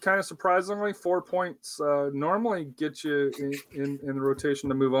kind of surprisingly, 4 points normally get you in the rotation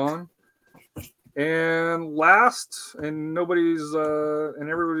to move on. And last, and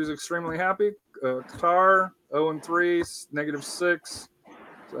everybody's extremely happy, Qatar, 0-3, -6.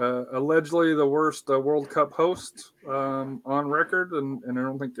 Allegedly the worst World Cup host on record, and I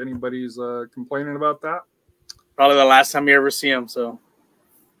don't think anybody's complaining about that. Probably the last time you ever see him, so.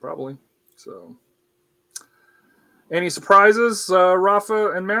 Probably. So, any surprises,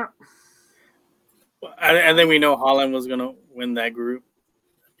 Rafa and Matt? I think we know Holland was going to win that group.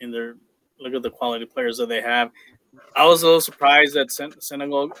 Look at the quality players that they have. I was a little surprised that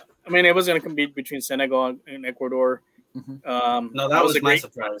Senegal. I mean, it was going to compete between Senegal and Ecuador. Mm-hmm. No, that was my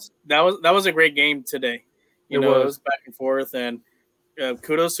surprise. That was a great game today. It was back and forth, and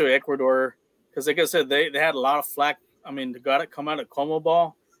kudos to Ecuador, because like I said, they had a lot of flack. I mean, they got it come out of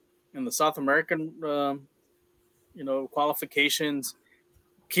CONMEBOL in the South American qualifications.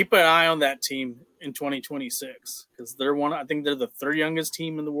 Keep an eye on that team in 2026, because I think they're the third youngest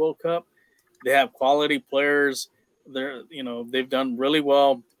team in the World Cup. They have quality players. They've done really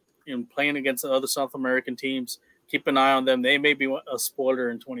well in playing against the other South American teams. Keep an eye on them. They may be a spoiler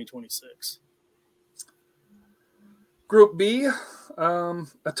in 2026. Group B, a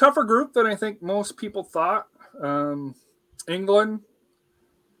tougher group than I think most people thought. England,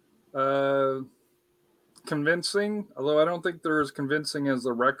 convincing, although I don't think they're as convincing as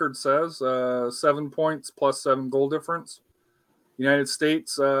the record says. 7 points plus 7 goal difference. United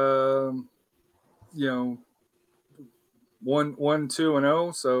States,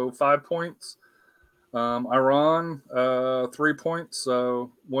 1-2-0, so 5 points. Iran, 3 points,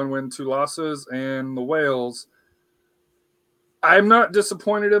 so 1 win, 2 losses, and the Wales. I'm not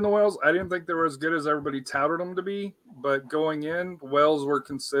disappointed in the Wales. I didn't think they were as good as everybody touted them to be, but going in, Wales were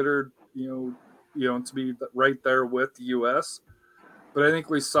considered, to be right there with the U.S. But I think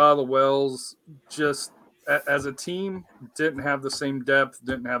we saw the Wales just as a team didn't have the same depth,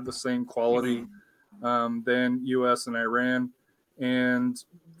 didn't have the same quality than U.S. and Iran, and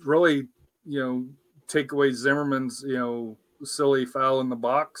really, take away Zimmerman's, silly foul in the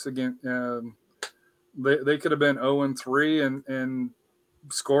box again. They could have been 0-3 and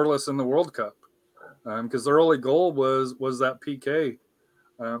scoreless in the World Cup, because their only goal was that PK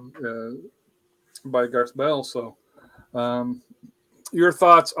by Gareth Bale. So, your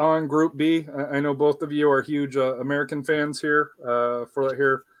thoughts on Group B? I know both of you are huge American fans here for that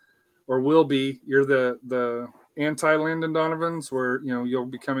here, or will be. You're the anti-Landon Donovans, where you'll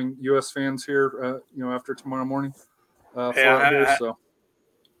be becoming U.S. fans here, after tomorrow morning.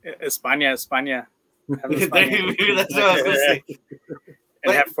 España. Have That's España. what I was gonna say.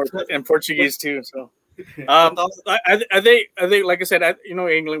 And Portuguese too. So, But also- I think, like I said,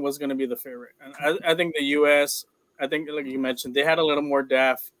 England was going to be the favorite, and I think the U.S. I think, like you mentioned, they had a little more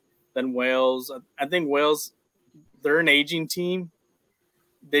depth than Wales. I think Wales, they're an aging team.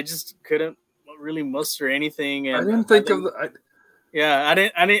 They just couldn't really muster anything. And I didn't think of the. I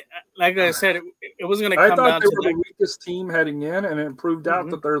didn't. Like I said, it was going to I come thought down they to were the weakest team heading in, and it proved out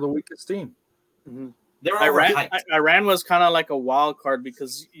that they're the weakest team. they were Iran. overhyped. Iran was kind of like a wild card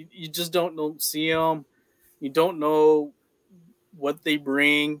because you just don't see them. You don't know what they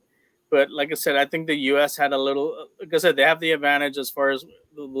bring. But like I said, I think the U.S. had a little. Like I said, they have the advantage as far as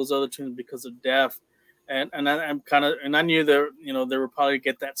those other teams because of depth. And I'm kind of, and I knew they would probably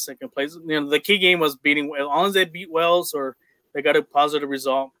get that second place. The key game was beating. As long as they beat Wales or they got a positive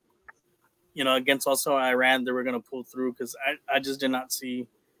result, against also Iran, they were going to pull through because I just did not see,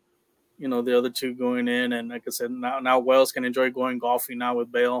 the other two going in. And like I said, now Wales can enjoy going golfing now with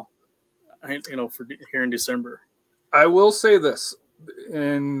Bale, for here in December. I will say this,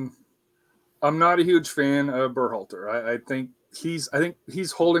 and I'm not a huge fan of Berhalter. I think he's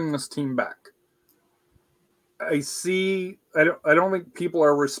holding this team back. I don't think people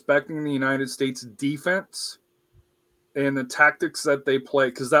are respecting the United States defense and the tactics that they play,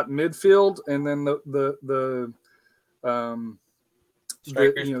 because that midfield and then not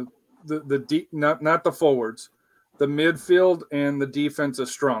the forwards, the midfield and the defense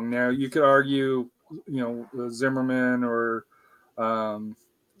is strong. Now you could argue, Zimmerman or kind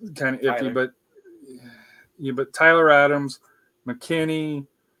of iffy, but Tyler Adams, McKinney.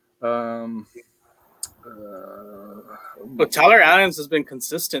 But Tyler Adams has been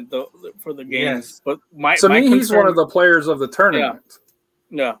consistent though for the games. Yes. But he's one of the players of the tournament.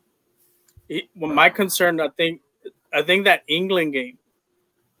 Yeah. My concern, I think that England game,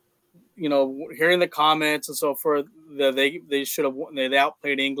 hearing the comments and so forth, they should have won. They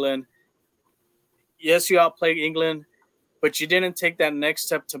outplayed England. Yes, you outplayed England, but you didn't take that next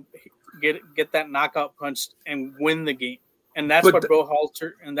step to get that knockout punch and win the game. And that's what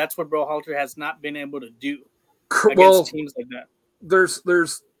Berhalter has not been able to do against teams like that.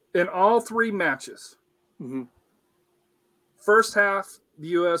 There's in all three matches. Mm-hmm. First half, the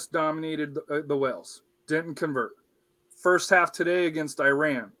U.S. dominated the Wales, didn't convert. First half today against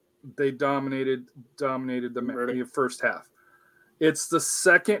Iran, they dominated the first half. It's the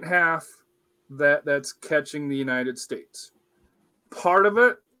second half that's catching the United States. Part of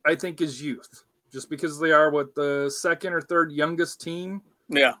it, I think, is youth. Just because they are the second or third youngest team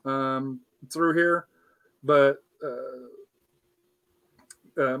through here. But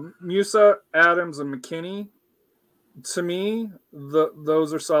Musa, Adams, and McKinney, to me,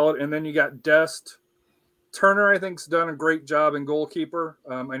 those are solid. And then you got Dest. Turner, I think, has done a great job in goalkeeper.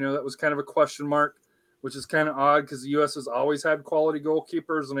 I know that was kind of a question mark, which is kind of odd because the U.S. has always had quality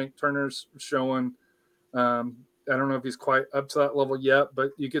goalkeepers. And I think Turner's showing I don't know if he's quite up to that level yet, but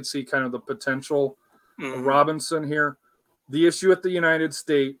you could see kind of the potential. Robinson here. The issue with the United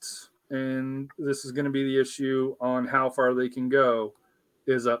States, and this is going to be the issue on how far they can go,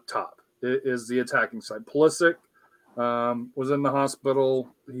 is up top. It is the attacking side. Pulisic was in the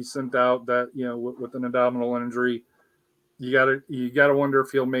hospital. He sent out that, with an abdominal injury. You gotta wonder if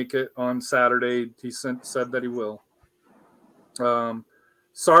he'll make it on Saturday. He said that he will.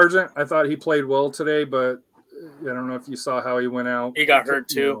 Sargent, I thought he played well today, but I don't know if you saw how he went out. He got hurt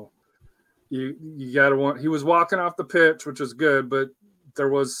too. You gotta he was walking off the pitch, which is good, but there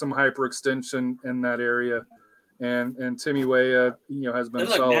was some hyperextension in that area, and Timmy Weah, has been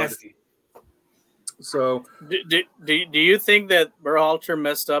solid. Nasty. So, do you think that Berhalter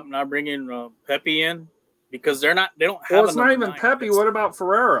messed up not bringing Pepe in because they don't have? Well, it's not even Pepe. What about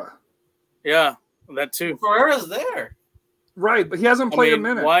Ferreira? Yeah, that too. Ferreira's there, right? But he hasn't played a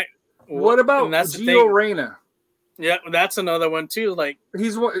minute. Why? What about Gio Reyna? Yeah, that's another one too. Like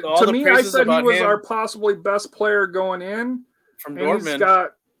he's to me, I said he was our possibly best player going in from Dortmund.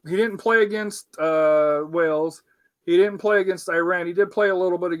 He didn't play against Wales. He didn't play against Iran. He did play a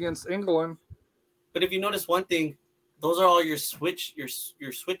little bit against England. But if you notice one thing, those are all your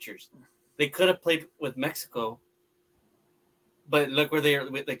switchers. They could have played with Mexico, but look where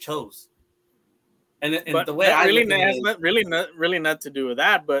they chose. And the way I really has not to do with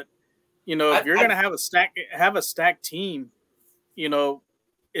that. But if you're gonna have a stacked team,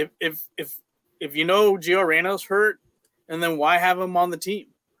 if Gio Reyna's hurt, and then why have him on the team?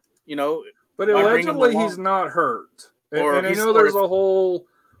 But allegedly he's not hurt. And I know there's a whole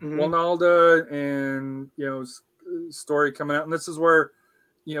Ronaldo and story coming out, and this is where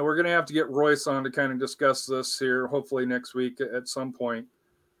we're going to have to get Royce on to kind of discuss this here, hopefully next week at some point.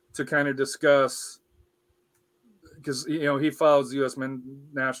 to kind of discuss, because he follows the U.S. men's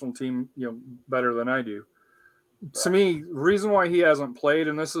national team better than I do. To me, reason why he hasn't played,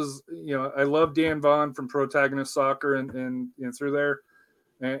 and this is I love Dan Vaughn from Protagonist Soccer and through there,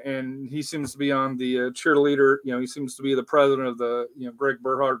 and he seems to be on the cheerleader. He seems to be the president of the Greg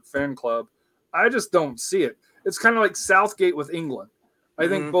Berhalter fan club. I just don't see it. It's kind of like Southgate with England. I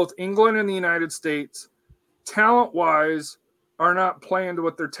think both England and the United States, talent-wise, are not playing to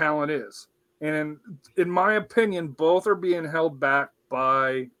what their talent is. And in my opinion, both are being held back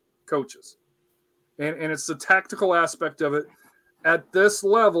by coaches. And it's the tactical aspect of it. At this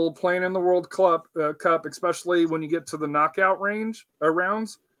level, playing in the World Cup, especially when you get to the knockout rounds,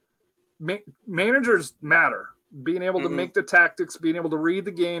 managers matter. Being able to make the tactics, being able to read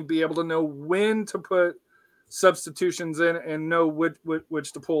the game, be able to know when to put substitutions in and know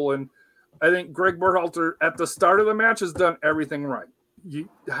which to pull. And I think Greg Berhalter at the start of the match has done everything right.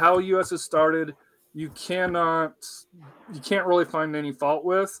 How U.S. has started, you can't really find any fault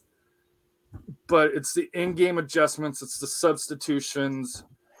with. But it's the in-game adjustments, it's the substitutions.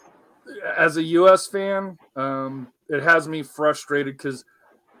 As a U.S. fan, it has me frustrated because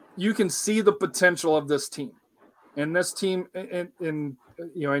you can see the potential of this team. And this team, and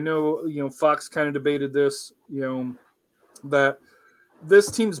I know Fox kind of debated this, that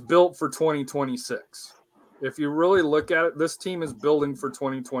this team's built for 2026. If you really look at it, this team is building for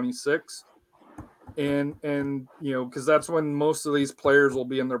 2026, and because that's when most of these players will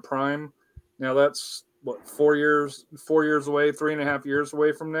be in their prime. Now that's 4 years away, 3.5 years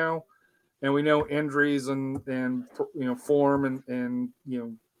away from now, and we know injuries and form and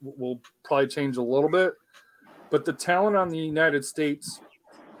will probably change a little bit. But the talent on the United States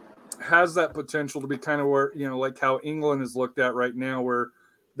has that potential to be kind of where, like how England is looked at right now, where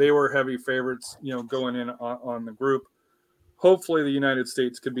they were heavy favorites, going in on the group. Hopefully the United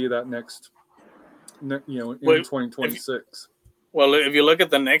States could be that next, in 2026. Well, if you look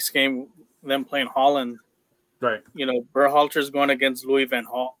at the next game, them playing Holland, right? Berhalter's going against Louis van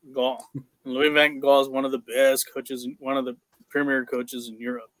Gaal. Louis van Gaal is one of the best coaches, one of the premier coaches in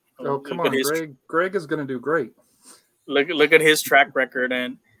Europe. Oh, come on, Greg is going to do great. Look at his track record,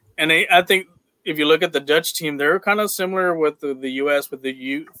 and I think if you look at the Dutch team, they're kind of similar with the U.S. with the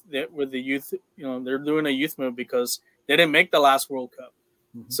youth. They're doing a youth move because they didn't make the last World Cup.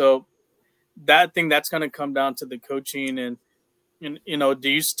 Mm-hmm. So that's going to come down to the coaching and do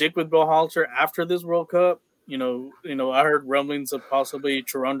you stick with Berhalter after this World Cup? I heard rumblings of possibly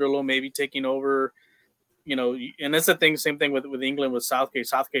Cherundolo maybe taking over. And that's the thing. Same thing with England with Southgate.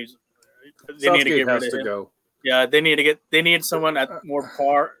 Southgate need to get rid of him. Go. Yeah, they need someone at more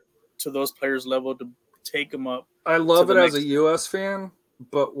par to those players' level to take them up. I love it as a U.S. fan,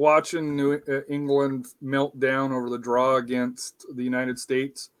 but watching England melt down over the draw against the United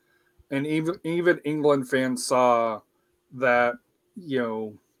States, and even England fans saw that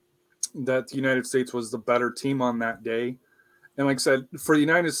that the United States was the better team on that day. And like I said, for the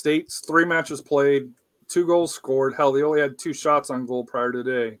United States, 3 matches played, 2 goals scored. Hell, they only had 2 shots on goal prior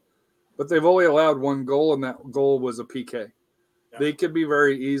today, but they've only allowed 1 goal, and that goal was a PK. Yeah. They could be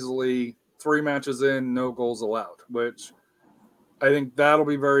very easily 3 matches in, no goals allowed, which I think that'll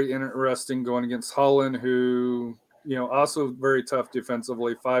be very interesting going against Holland, who, also very tough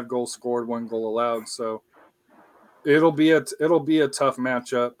defensively, 5 goals scored, 1 goal allowed. So it'll be a tough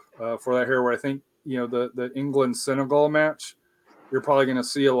matchup for that here, where I think, the England-Senegal match, you're probably going to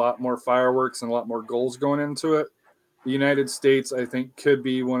see a lot more fireworks and a lot more goals going into it. The United States, I think, could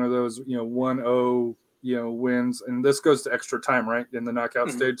be one of those, 1-0, wins. And this goes to extra time, right, in the knockout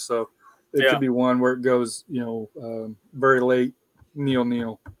stage. So it could be one where it goes, very late,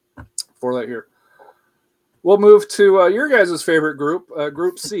 0-0 for that here. We'll move to your guys' favorite group,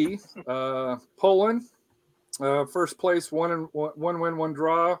 Group C, Poland. First place, 1 win, 1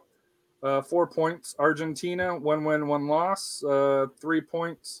 draw, 4 points. Argentina, 1 win, 1 loss, 3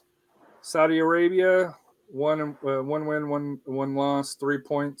 points. Saudi Arabia, 1 win, 1 loss, 3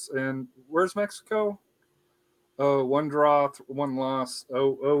 points. And where's Mexico? 1 draw, 1 loss.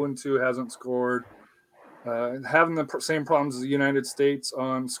 0-2, hasn't scored. Having the same problems as the United States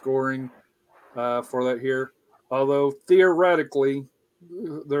on scoring for that here. Although theoretically,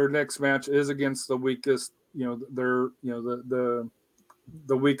 their next match is against the weakest. They're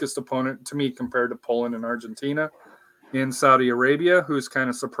the weakest opponent to me compared to Poland and Argentina in Saudi Arabia, who's kind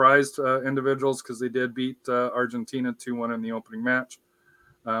of surprised individuals because they did beat Argentina 2-1 in the opening match,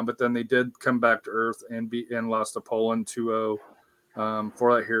 but then they did come back to earth and lost to Poland 2-0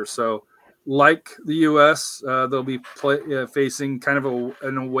 for that here. So, like the U.S., they'll be facing kind of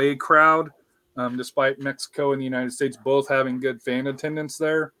an away crowd, despite Mexico and the United States both having good fan attendance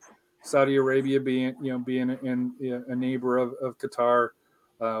there. Saudi Arabia being in a neighbor of Qatar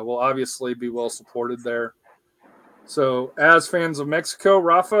will obviously be well supported there. So, as fans of Mexico,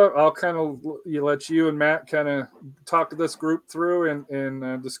 Rafa, I'll kind of let you and Matt kind of talk this group through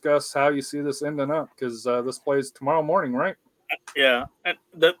and discuss how you see this ending up, because this plays tomorrow morning, right? Yeah. And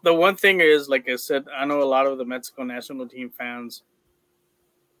the one thing is, like I said, I know a lot of the Mexico national team fans,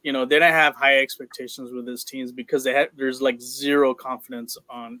 they didn't have high expectations with these teams because there's like zero confidence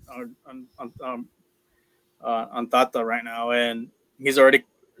on Tata right now, and he's already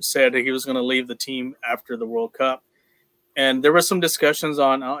said he was going to leave the team after the World Cup. And there were some discussions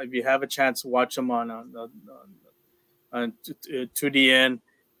on if you have a chance to watch them on 2DN.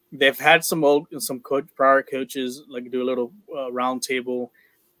 They've had some prior coaches like do a little round table,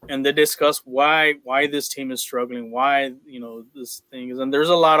 and they discuss why this team is struggling, why this thing is, and there's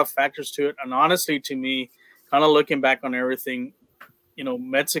a lot of factors to it. And honestly, to me, kind of looking back on everything,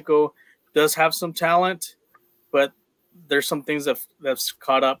 Mexico does have some talent, but there's some things that's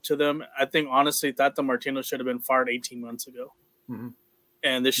caught up to them. I think honestly, Tata Martino should have been fired 18 months ago,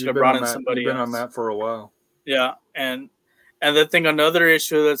 and they should have brought in somebody else. You've been on that for a while. Yeah, and the thing, another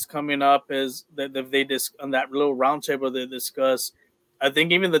issue that's coming up is that if they on that little roundtable they discuss, I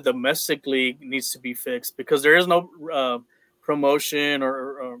think even the domestic league needs to be fixed because there is no promotion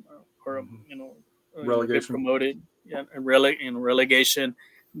or relegation. Promoted in relegation.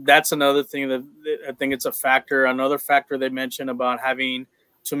 That's another thing that I think it's a factor. Another factor they mentioned about having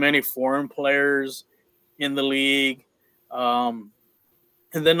too many foreign players in the league, and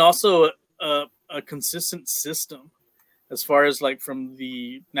then also a consistent system as far as like from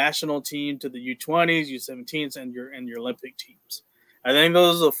the national team to the U20s, U17s, and your Olympic teams. I think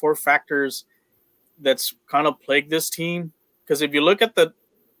those are the four factors that's kind of plagued this team. Because if you look at the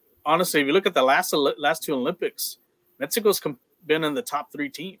last two Olympics, Mexico's been in the top three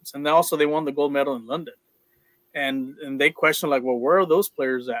teams, and they won the gold medal in London. And they question like, well, where are those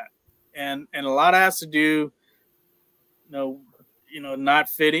players at? And a lot has to do, not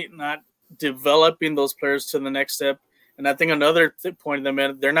fitting, not developing those players to the next step. And I think another point of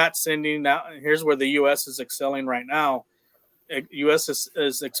them, they're not sending out. Here's where the U.S. is excelling right now. U.S.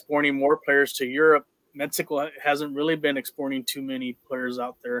 is exporting more players to Europe. Mexico hasn't really been exporting too many players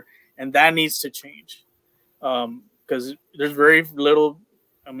out there, and that needs to change. Because there's very little.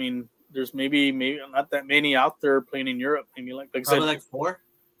 I mean, there's maybe not that many out there playing in Europe. Maybe like I said, like four,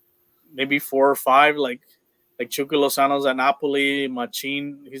 maybe 4 or 5. Like Chucky Lozano's at Napoli,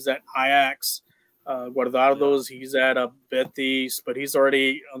 Machín, he's at Ajax, Guardado's he's at Betis, but he's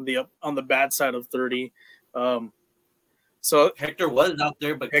already on the bad side of 30. So Hector was out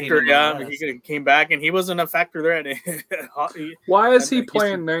there, but Hector, he came back and he wasn't a factor there. Why is he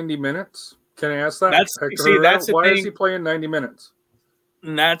playing 90 minutes? Can I ask that? Why is he playing 90 minutes?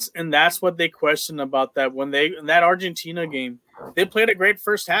 And that's what they question about that. When in that Argentina game, they played a great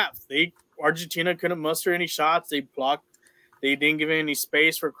first half. Argentina couldn't muster any shots. They blocked. They didn't give any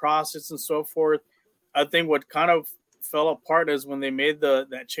space for crosses and so forth. I think what kind of fell apart is when they made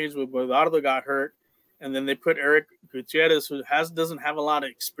that change with Guardado got hurt, and then they put Eric Gutierrez, who doesn't have a lot of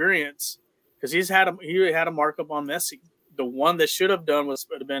experience, because he had a markup on Messi. The one that should have done would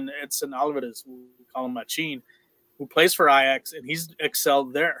have been Edson Alvarez, who we call him Machín, who plays for Ajax, and he's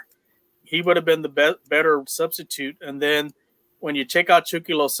excelled there. He would have been the better substitute. And then when you check out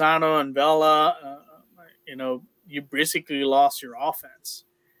Chucky Lozano and Vela, you basically lost your offense.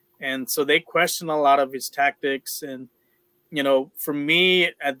 And so they question a lot of his tactics. And, for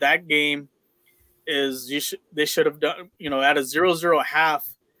me at that game is they should have done, at a 0-0 half,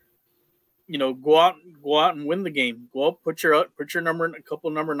 go out and win the game. Go up, put your a couple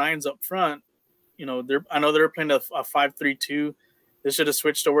number 9s up front. I know they're playing a 5-3-2. They should have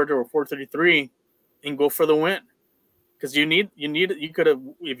switched over to a 4-3-3 and go for the win. Because you could have,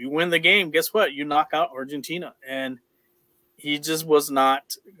 if you win the game, guess what? You knock out Argentina. And he just was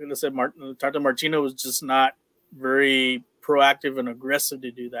not, like I said, Tata Martino was just not very proactive and aggressive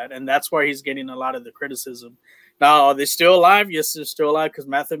to do that. And that's why he's getting a lot of the criticism. Now, are they still alive? Yes, they're still alive because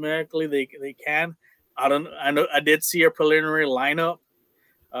mathematically they can. I did see a preliminary lineup.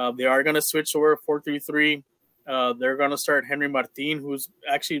 They are going to switch over 4-3-3. They're going to start Henry Martin, who's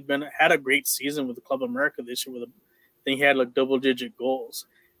actually had a great season with the Club America this year. I think he had like double-digit goals.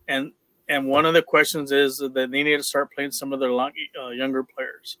 And one of the questions is that they need to start playing some of their younger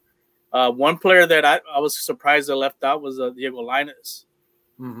players. One player that I was surprised they left out was Diego Lainez.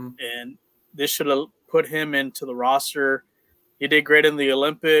 Mm-hmm. And they should have put him into the roster. He did great in the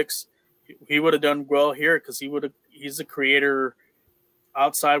Olympics. He would have done well here because he's a creator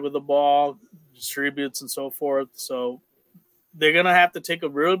outside with the ball, distributes and so forth. So they're gonna have to take a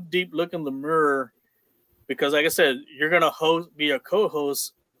real deep look in the mirror, because, like I said, you're gonna be a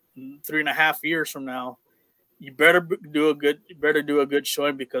co-host 3.5 years from now. You better do a good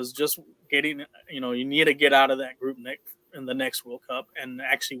showing, because just getting, you need to get out of that group in the next World Cup and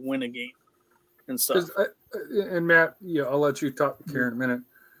actually win a game and stuff. And Matt, I'll let you talk here in a minute.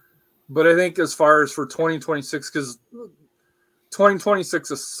 But I think as far as for 2026, because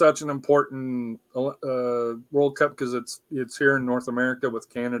 2026 is such an important World Cup, because it's here in North America with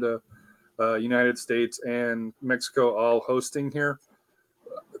Canada, United States, and Mexico all hosting here.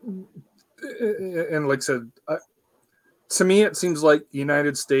 And like I said, to me, it seems like the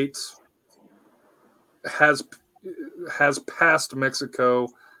United States has passed Mexico,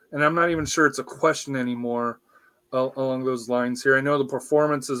 and I'm not even sure it's a question anymore along those lines here. I know the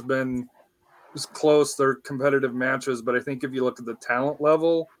performance has been close. They're competitive matches, but I think if you look at the talent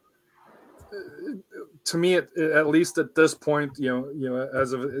level, to me, at least at this point,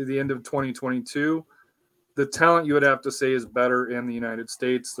 as of the end of 2022, the talent you would have to say is better in the United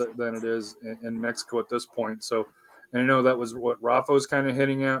States than it is in Mexico at this point. So, and I know that was what Rafa was kind of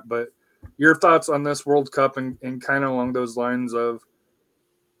hitting at, but your thoughts on this World Cup and kind of along those lines of,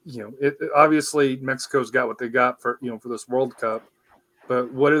 obviously Mexico's got what they got for this World Cup,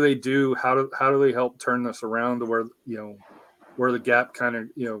 but what do they do? How do they help turn this around to where the gap kind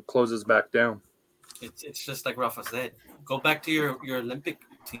of, closes back down? It's just like Rafa said, go back to your Olympic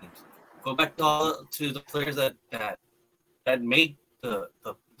teams. Go back to the players that made the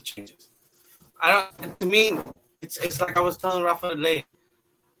changes. To me, it's like I was telling Rafa today.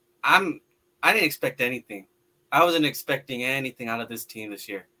 I didn't expect anything. I wasn't expecting anything out of this team this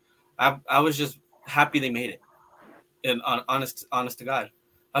year. I was just happy they made it. And honest to God,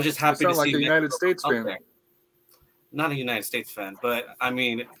 I was just happy to see. Like a United States fan. There. Not a United States fan, but I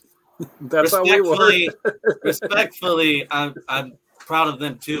mean, that's how we were. Respectfully, I'm proud of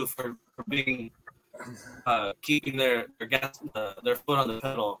them too for being keeping their foot on the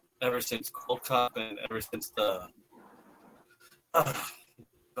pedal ever since Gold Cup and ever since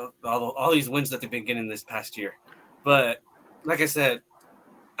all these wins that they've been getting this past year. But like I said,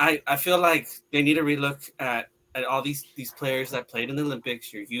 I feel like they need to relook at all these players that played in the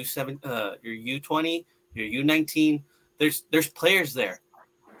Olympics. Your U7, your U20, your U19. There's players there.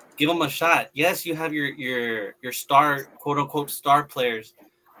 Give them a shot. Yes, you have your star, quote unquote star players.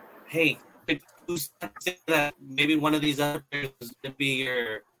 Hey, who's that? Maybe one of these other players is going to be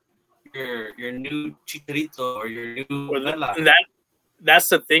your new Chicharito or your new. That's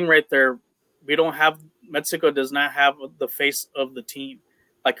the thing right there. Mexico does not have the face of the team.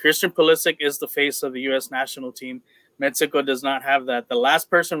 Like Christian Pulisic is the face of the U.S. national team. Mexico does not have that. The last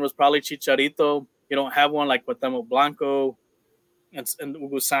person was probably Chicharito. You don't have one like Cuauhtémoc Blanco and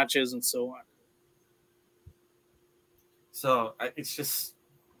Hugo Sanchez and so on. So it's just,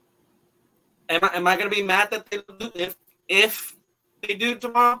 am I going to be mad that they lose if they do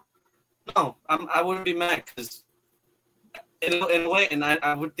tomorrow? No, I wouldn't be mad, because in a way, and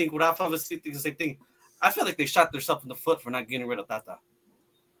I would think Rafa was thinking the same thing. I feel like they shot themselves in the foot for not getting rid of Tata.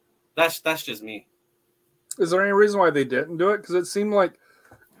 That's just me. Is there any reason why they didn't do it? Because it seemed like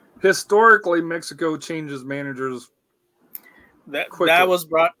historically Mexico changes managers. That was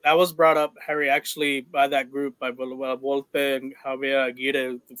brought up, Harry, actually, by that group, by Volpe and Javier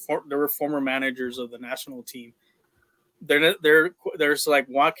Aguirre. They were former managers of the national team. There's like,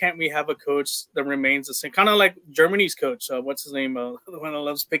 why can't we have a coach that remains the same? Kind of like Germany's coach. What's his name? The one that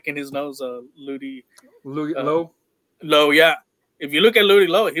loves picking his nose, Ludi Low. Low, yeah. If you look at Ludi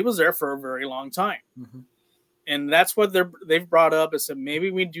Low, he was there for a very long time. Mm-hmm. And that's what they've brought up, is that maybe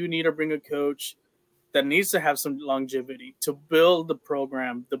we do need to bring a coach that needs to have some longevity to build the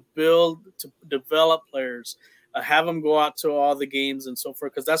program, to develop players, have them go out to all the games and so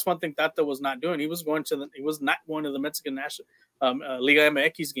forth. Because that's one thing Tata was not doing. He was not going to the Mexican national Liga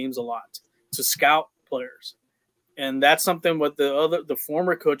MX games a lot to scout players, and that's something what the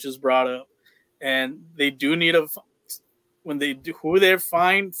former coaches brought up. And they do need who they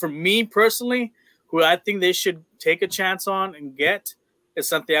find. For me personally, who I think they should take a chance on and get is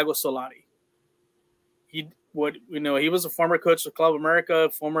Santiago Solari. He was a former coach of Club America,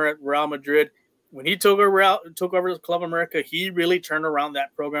 former at Real Madrid. When he took over Club America, he really turned around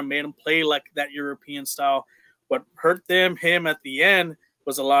that program, made him play like that European style. What hurt him at the end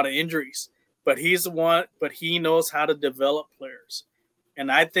was a lot of injuries. But he's the one. But he knows how to develop players. And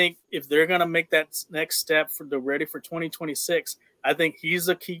I think if they're going to make that next step ready for 2026, I think he's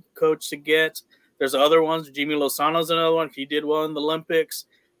a key coach to get. There's other ones. Jimmy Lozano's another one. He did well in the Olympics.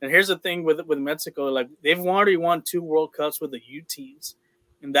 And here's the thing with Mexico, like they've already won 2 World Cups with the U teams,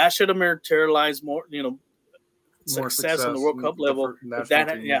 and that should have materialized more, success in the World Cup level. But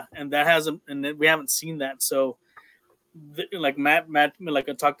that hasn't, and we haven't seen that. So, like Matt, like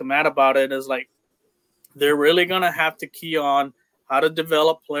I talked to Matt about it, is like they're really gonna have to key on how to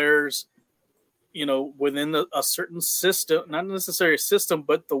develop players, within a certain system, not necessarily a system,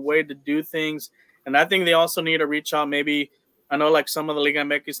 but the way to do things. And I think they also need to reach out. Maybe I know like some of the Liga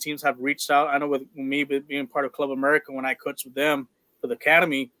MX teams have reached out. I know with me being part of Club America, when I coached with them for the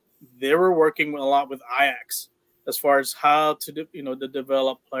academy, they were working a lot with Ajax as far as how to to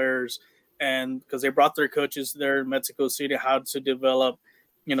develop players, and because they brought their coaches there in Mexico City, how to develop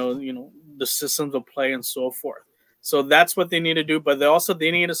the systems of play and so forth. So that's what they need to do. But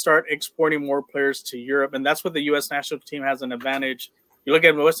they need to start exporting more players to Europe, and that's what the U.S. national team has an advantage. You look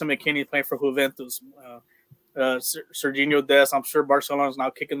at Weston McKennie playing for Juventus, Serginho Dest. I'm sure Barcelona is now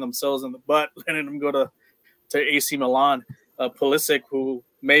kicking themselves in the butt, letting them go to AC Milan. Pulisic, who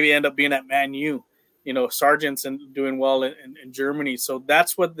maybe end up being at Man U, Sargent's and doing well in Germany. So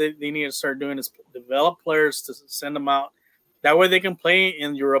that's what they need to start doing, is develop players to send them out. That way they can play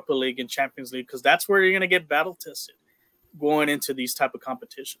in Europa League and Champions League, because that's where you're going to get battle tested going into these type of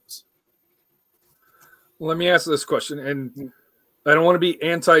competitions. Let me ask this question, and I don't want to be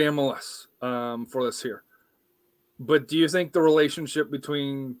anti-MLS for this here, but do you think the relationship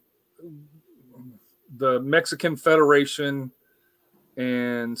between the Mexican Federation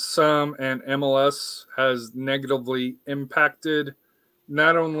and MLS has negatively impacted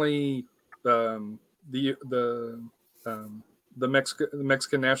not only the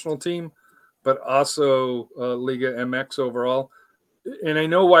Mexican national team, but also Liga MX overall? And I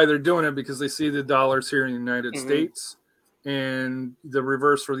know why they're doing it, because they see the dollars here in the United States, and the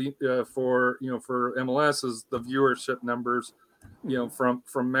reverse for for MLS is the viewership numbers,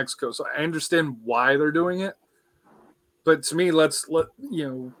 from Mexico. So I understand why they're doing it, but to me,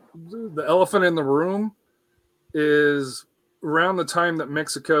 the elephant in the room is around the time that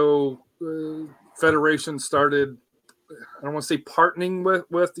Mexico Federation started. I don't want to say partnering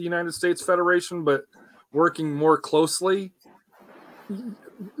with the United States Federation, but working more closely.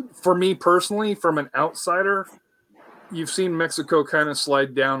 For me personally, from an outsider, you've seen Mexico kind of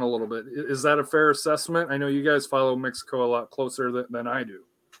slide down a little bit. Is that a fair assessment? I know you guys follow Mexico a lot closer than I do.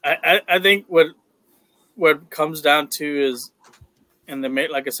 I think what comes down to is, and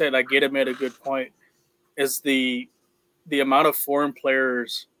like I said, Aguirre made a good point, is the amount of foreign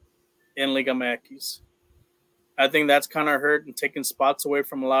players in Liga MX. I think that's kind of hurt and taking spots away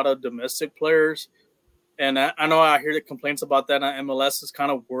from a lot of domestic players. And I know I hear the complaints about that. And MLS is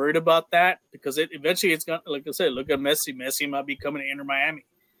kind of worried about that, because eventually it's going to, like I said, look at Messi. Messi might be coming to Inter Miami.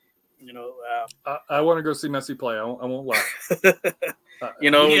 I want to go see Messi play. I won't lie.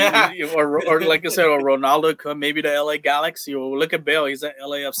 Or like I said, or Ronaldo come maybe to LA Galaxy. Or look at Bale. He's at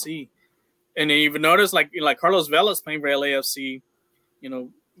LAFC. And you even notice like Carlos Vela is playing for LAFC.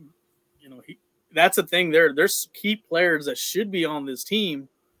 That's the thing. There's key players that should be on this team,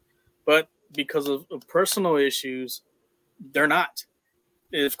 but because of personal issues, they're not.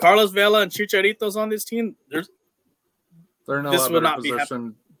 If Carlos Vela and Chicharito's on this team, they're in a lot better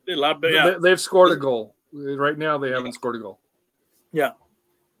position. They've scored a goal. Right now, they haven't scored a goal. Yeah,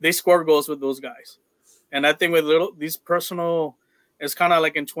 they score goals with those guys. And I think with these personal, it's kind of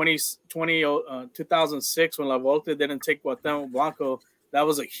like in 2006 when La Volta didn't take Cuauhtemoc Blanco. That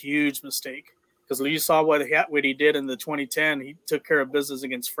was a huge mistake, because you saw what he did in the 2010. He took care of business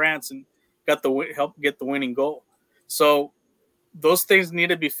against France and helped get the winning goal. So those things need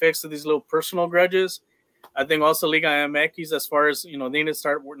to be fixed, these little personal grudges. I think also Liga MX, as far as, they need to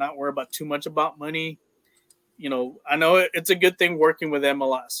start not worry about too much about money. I know it's a good thing working with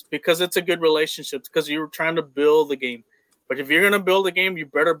MLS, because it's a good relationship, because you're trying to build the game. But if you're going to build a game, you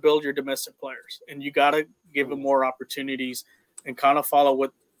better build your domestic players, and you got to give them more opportunities and kind of follow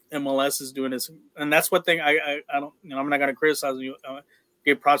what MLS is doing. And that's what thing I don't, I'm not going to criticize you.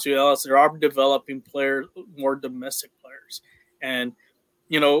 Give props to MLS. They are developing players, more domestic players. And,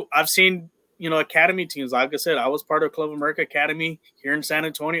 I've seen, academy teams. Like I said, I was part of Club America Academy here in San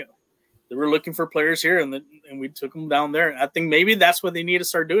Antonio. They were looking for players here, and we took them down there. And I think maybe that's what they need to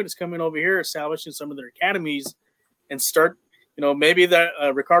start doing, is coming over here, establishing some of their academies, and start, maybe that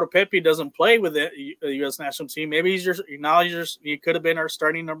Ricardo Pepi doesn't play with the U.S. national team. Maybe he could have been our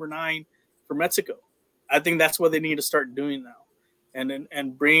starting number 9 for Mexico. I think that's what they need to start doing now.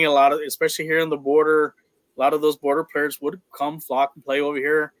 And bringing a lot of, especially here in the border, a lot of those border players would flock and play over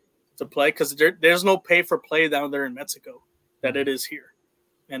here to play, because there's no pay for play down there in Mexico that it is here.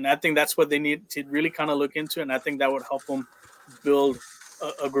 And I think that's what they need to really kind of look into, and I think that would help them build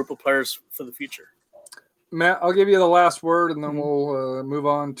a group of players for the future. Matt, I'll give you the last word, and then we'll move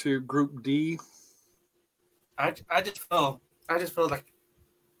on to Group D. I just feel like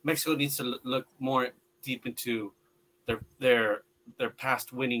Mexico needs to look more deep into their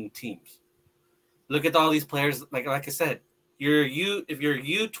past winning teams. Look at all these players. Like I said, if you're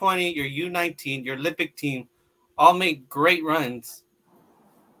U20, your U19, your Olympic team, all make great runs.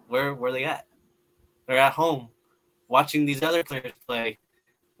 Where they at? They're at home, watching these other players play,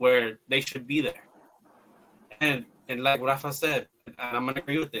 where they should be there. And like Rafa said, and I'm gonna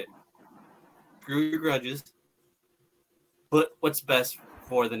agree with it. Screw your grudges. Put what's best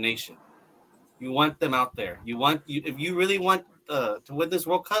for the nation. You want them out there. If you really want to win this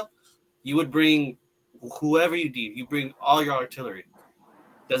World Cup, you would bring whoever you need. You bring all your artillery.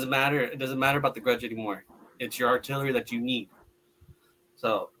 Doesn't matter. It doesn't matter about the grudge anymore. It's your artillery that you need.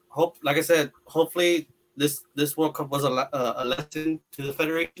 So like I said, hopefully this World Cup was a lesson to the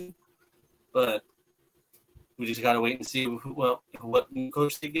federation, but we just gotta wait and see what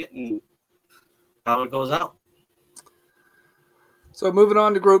coach they get and how it goes out. So moving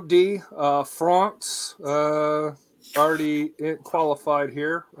on to Group D, France already qualified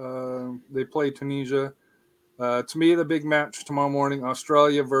here. They play Tunisia. To me, the big match tomorrow morning,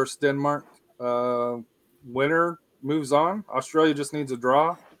 Australia versus Denmark. Winner moves on. Australia just needs a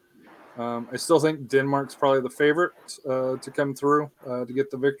draw. I still think Denmark's probably the favorite to come through to get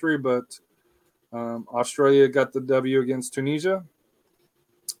the victory, but Australia got the W against Tunisia.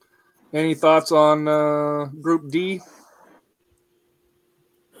 Any thoughts on Group D?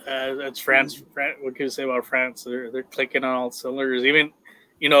 That's France. What can you say about France? They're clicking on all cylinders. Even,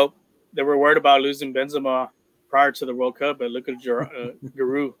 they were worried about losing Benzema prior to the World Cup, but look at Giroud.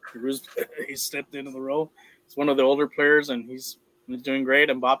 Giroud's he stepped into the role. He's one of the older players, and he's doing great.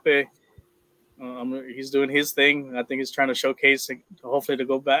 Mbappe, he's doing his thing. I think he's trying to showcase, hopefully, to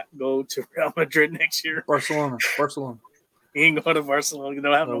go to Real Madrid next year. Barcelona. He ain't going to Barcelona. We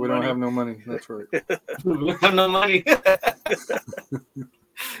don't have we don't have no money. That's right. We have no money.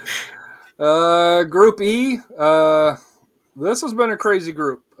 Group E. This has been a crazy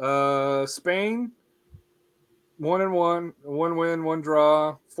group. Spain, 1-1, 1 win, 1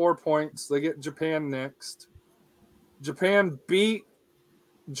 draw, 4 points. They get Japan next. Japan beat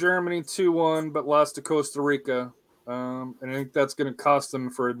Germany 2-1, but lost to Costa Rica. And I think that's going to cost them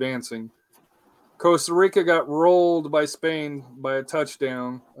for advancing. Costa Rica got rolled by Spain by a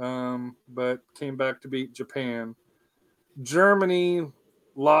touchdown, but came back to beat Japan. Germany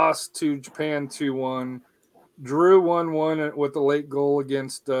lost to Japan 2-1. Drew 1-1 with a late goal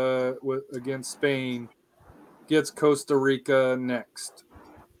against Spain. Gets Costa Rica next.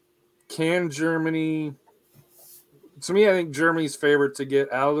 Can Germany? To me, I think Germany's favorite to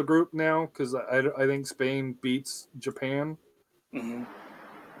get out of the group now because I think Spain beats Japan. Mm-hmm.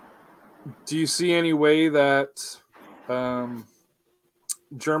 Do you see any way that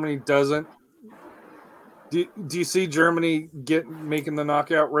Germany doesn't? Do you see Germany making the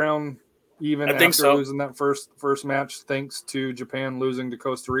knockout round even after losing that first match thanks to Japan losing to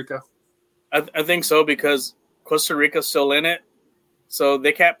Costa Rica? I think so because Costa Rica's still in it. So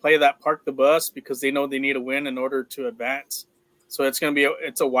they can't play that park the bus because they know they need a win in order to advance. So it's going to be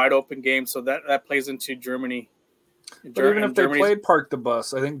a wide open game. So that plays into Germany. But even if they played park the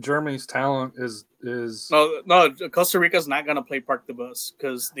bus, I think Germany's talent is no. Costa Rica's not going to play park the bus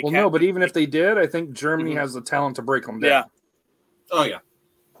because they can't. No, but even if they did, I think Germany has the talent to break them down. Yeah.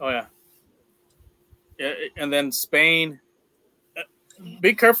 Oh yeah. And then Spain.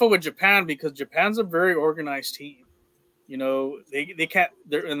 Be careful with Japan because Japan's a very organized team. They can't.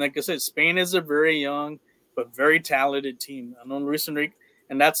 And like I said, Spain is a very young but very talented team. I know recently.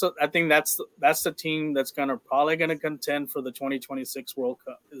 And I think that's the team that's probably gonna contend for the 2026 World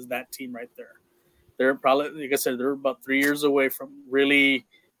Cup is that team right there. They're probably, like I said, they're about 3 years away from really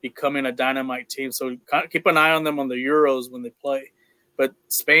becoming a dynamite team. So keep an eye on them on the Euros when they play. But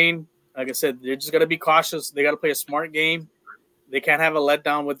Spain, like I said, they're just gotta be cautious. They gotta play a smart game. They can't have a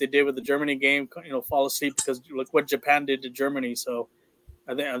letdown what they did with the Germany game. Fall asleep because look what Japan did to Germany. So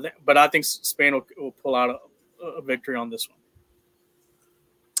I think Spain will pull out a victory on this one.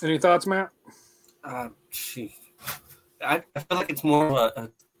 Any thoughts, Matt? I feel like it's more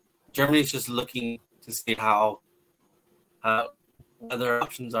of Germany's just looking to see how other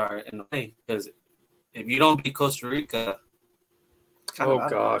options are in a way. Because if you don't beat Costa Rica,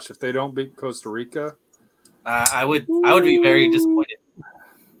 if they don't beat Costa Rica, I would be very disappointed.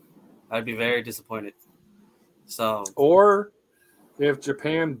 I'd be very disappointed. So, or if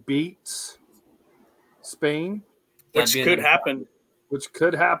Japan beats Spain, which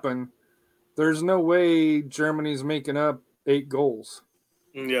could happen. There's no way Germany's making up 8 goals.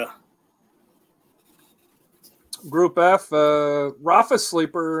 Yeah. Group F, Rafa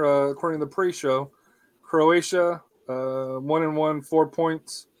sleeper, according to the pre-show, Croatia 1-1, 4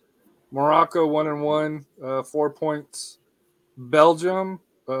 points. Morocco 1-1, 4 points. Belgium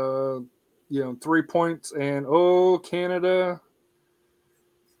 3 points, and Canada.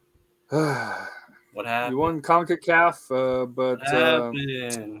 What happened? You won CONCACAF, but What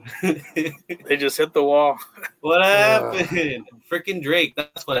happened? They just hit the wall. What happened? Freaking Drake.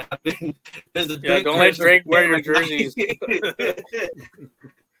 That's what happened. There's a Yeah, don't let Drake wear your jerseys. Drake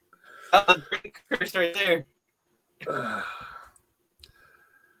curse right there.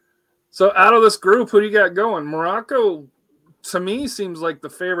 So out of this group, who do you got going? Morocco, to me, seems like the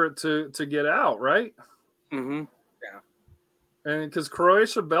favorite to get out, right? Mm-hmm. And because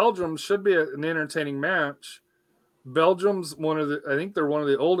Croatia, Belgium should be an entertaining match. Belgium's I think they're one of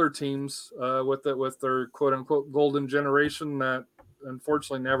the older teams with their quote unquote golden generation that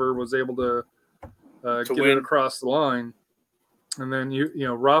unfortunately never was able to get win. it across the line. And then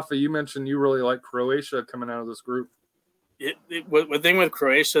Rafa, you mentioned you really like Croatia coming out of this group. The thing with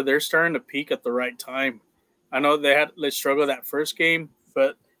Croatia, they're starting to peak at the right time. I know they struggled that first game,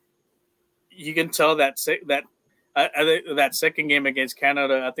 but you can tell that second game against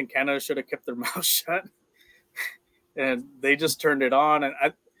Canada, I think Canada should have kept their mouth shut, and they just turned it on. And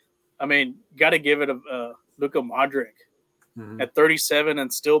I mean, got to give it a Luka Modric at 37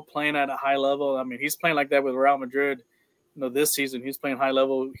 and still playing at a high level. I mean, he's playing like that with Real Madrid. This season he's playing high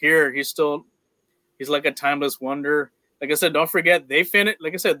level. Here he's like a timeless wonder. Like I said, don't forget they finished.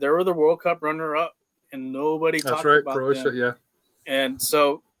 Like I said, they were the World Cup runner-up, and nobody talked about Croatia, them. yeah. And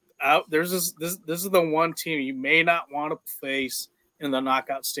so this is the one team you may not want to face in the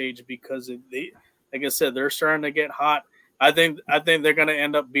knockout stage because like I said, they're starting to get hot. I think they're going to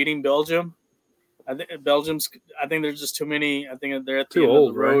end up beating Belgium. I think there's just too many. I think they're at the end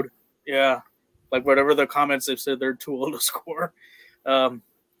of the road. Right? Yeah, like whatever the comments they've said, they're too old to score.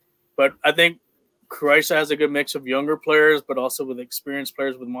 But I think Croatia has a good mix of younger players, but also with experienced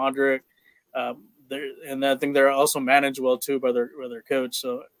players with Modric. And I think they're also managed well too by their coach.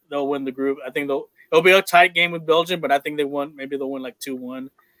 So they'll win the group. I think it'll be a tight game with Belgium, but I think they'll win like 2-1.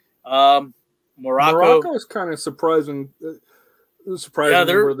 Morocco is kind of surprising. Yeah,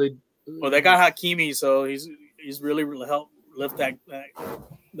 they got Hakimi, so he's really helped lift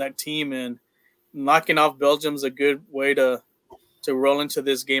that team, and knocking off Belgium's a good way to roll into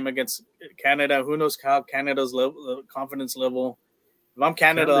this game against Canada. Who knows how Canada's confidence level? If I'm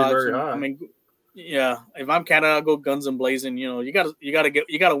Canada, I mean, yeah. If I'm Canada, I'll go guns and blazing. You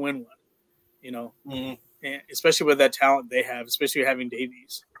gotta win one. And especially with that talent they have, especially having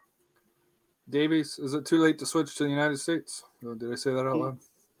Davies. Davies, is it too late to switch to the United States? Oh, did I say that out loud?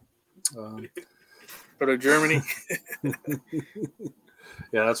 Go to Germany.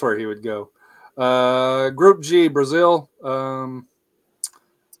 Yeah, that's where he would go. Group G, Brazil.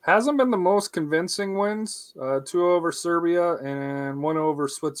 Hasn't been the most convincing wins. 2 over Serbia and 1 over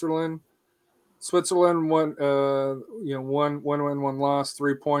Switzerland. Switzerland won, one win, 1 loss,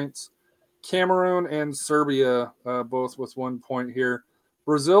 3 points. Cameroon and Serbia both with 1 point here.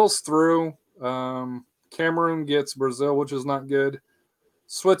 Brazil's through. Cameroon gets Brazil, which is not good.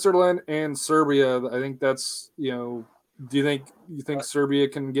 Switzerland and Serbia, I think that's, do you think Serbia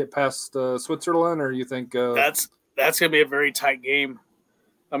can get past Switzerland, or you think that's going to be a very tight game?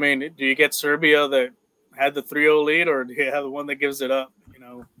 I mean, do you get Serbia that had the 3-0 lead, or do you have the one that gives it up?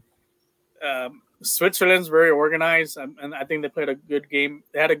 Switzerland's very organized, and I think they played a good game.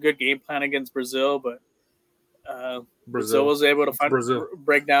 They had a good game plan against Brazil, but Brazil was able to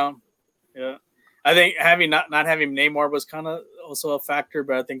break down. Yeah, I think not having Neymar was kind of also a factor,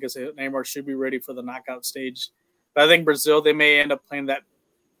 but I think Neymar should be ready for the knockout stage. But I think Brazil, they may end up playing that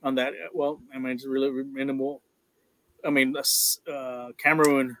on that. Well, I mean, it's really minimal. I mean,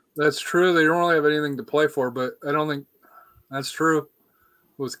 Cameroon. That's true. They don't really have anything to play for, but I don't think that's true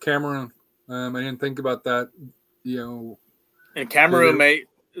with Cameroon. I didn't think about that. And Cameroon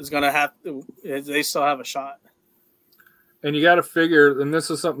is going to have to. They still have a shot. And you got to figure, and this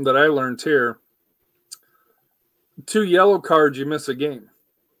is something that I learned here. 2 yellow cards, you miss a game.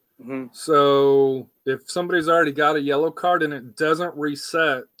 Mm-hmm. So if somebody's already got a yellow card and it doesn't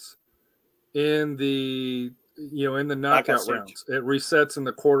reset in the knockout rounds, it resets in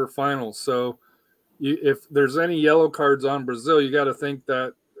the quarterfinals. So if there's any yellow cards on Brazil, you got to think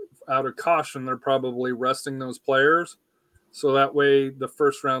that out of caution, they're probably resting those players. So that way, the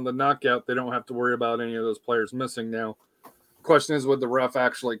first round, the knockout, they don't have to worry about any of those players missing. Now, question is, would the ref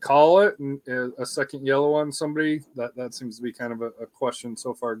actually call it a second yellow on somebody? That seems to be kind of a question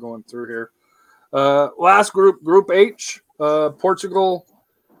so far going through here. Last group, Group H, Portugal.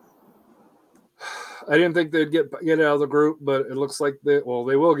 I didn't think they'd get out of the group, but it looks like they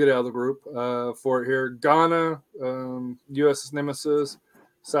will get out of the group for it here. Ghana, U.S.'s nemesis,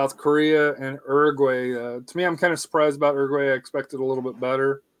 South Korea, and Uruguay. To me, I'm kind of surprised about Uruguay. I expected a little bit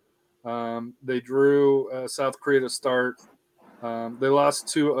better. They drew South Korea to start. They lost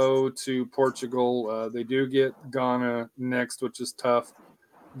 2-0 to Portugal. They do get Ghana next, which is tough.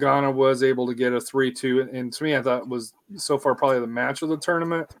 Ghana was able to get a 3-2, and to me, I thought was so far probably the match of the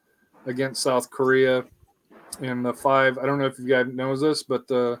tournament against South Korea. And the 5, I don't know if you guys knows this, but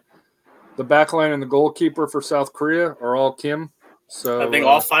the back line and the goalkeeper for South Korea are all Kim. So I think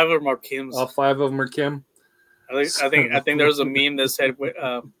all 5 of them are Kim's. All 5 of them are Kim. I think there was a meme that said with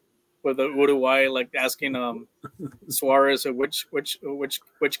the Uruguay like asking Suarez which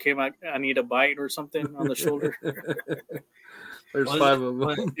Kim I need a bite or something on the shoulder. There's 5 of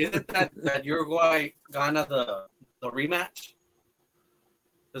them. Isn't that Uruguay Ghana the rematch?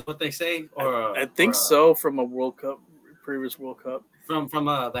 Is what they say, or I think so from a World Cup, previous World Cup, from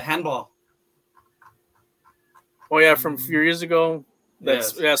the handball. Oh yeah, from a few years ago.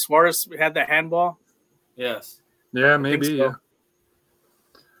 Yes. Yeah, Suarez had the handball. Yes. Yeah, maybe. so.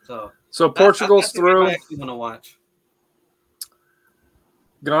 Yeah. So Portugal's through. I actually want to watch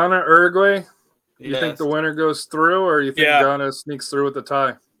Ghana, Uruguay. You Yes. think the winner goes through, or you think Ghana sneaks through with the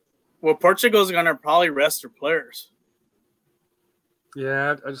tie? Well, Portugal's gonna probably rest their players.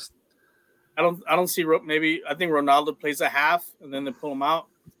 Yeah, I don't see maybe. I think Ronaldo plays a half and then they pull him out,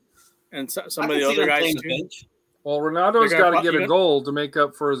 and some of the other guys too. Well, Ronaldo's got to get a goal to make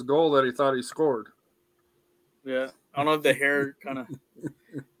up for his goal that he thought he scored. Yeah, I don't know if the hair kind of,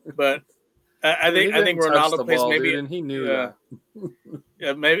 but I think Ronaldo plays maybe, and he knew that.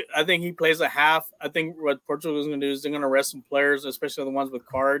 Yeah, maybe I think he plays a half. I think what Portugal is going to do is they're going to rest some players, especially the ones with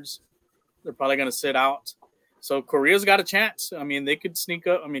cards. They're probably going to sit out. So Korea's got a chance. I mean, they could sneak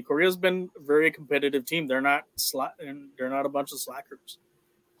up. I mean, Korea's been a very competitive team. They're not they're not a bunch of slackers.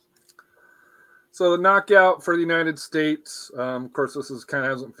 So the knockout for the United States, of course, this is kind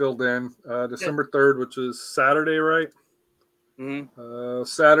of hasn't filled in. December 3rd, which is Saturday, right? Mm-hmm.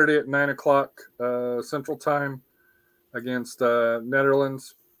 Saturday at 9:00 Central Time against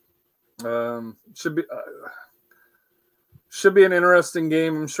Netherlands. Should be an interesting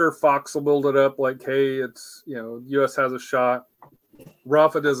game. I'm sure Fox will build it up like, hey, it's U.S. has a shot.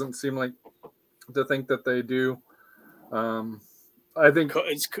 Rafa doesn't seem like to think that they do. I think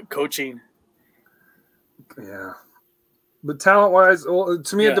it's coaching. Yeah, but talent-wise,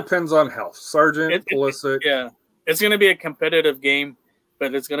 to me, it depends on health. Sargent, Pulisic. It's going to be a competitive game,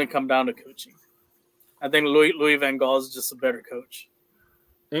 but it's going to come down to coaching. I think Louis van Gaal is just a better coach.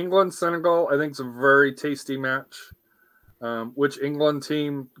 England, Senegal, I think it's a very tasty match. Which England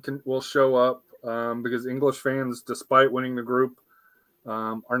team will show up because English fans, despite winning the group,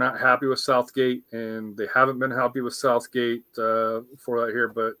 are not happy with Southgate, and they haven't been happy with Southgate for that here.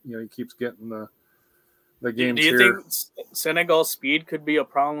 But he keeps getting the games here. Do you think Senegal's speed could be a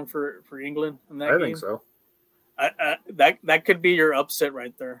problem for England in that game? I think so. That could be your upset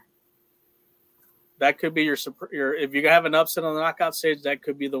right there. That could be your if you have an upset on the knockout stage, that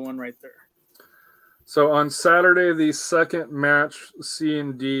could be the one right there. So on Saturday, the second match, C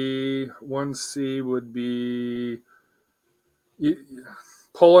and D, 1C would be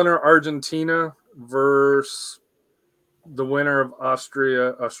Poland or Argentina versus the winner of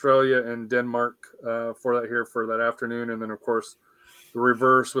Australia, and Denmark for that afternoon. And then, of course, the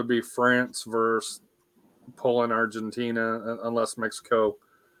reverse would be France versus Poland, Argentina, unless Mexico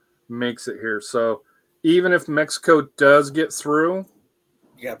makes it here. So even if Mexico does get through,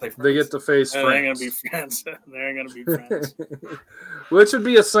 they get to face France. They're going to be France. They're going to be France. Which would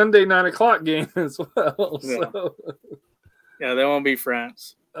be a Sunday 9:00 game as well. Yeah, so. They won't be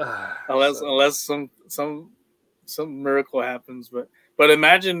France unless some miracle happens. But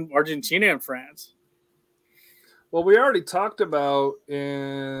imagine Argentina and France. Well, we already talked about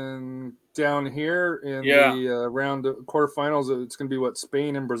down here in the round of quarterfinals. It's going to be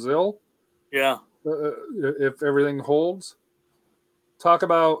Spain and Brazil. Yeah, if everything holds. Talk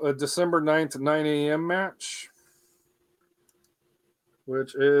about a December 9th 9 a.m. match,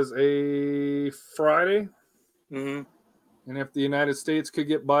 which is a Friday. Mm-hmm. And if the United States could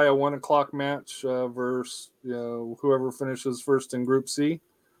get by a 1:00 match versus whoever finishes first in Group C,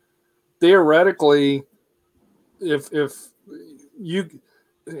 theoretically, if you,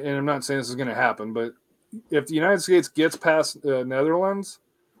 and I'm not saying this is going to happen, but if the United States gets past Netherlands,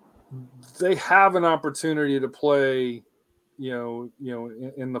 they have an opportunity to play.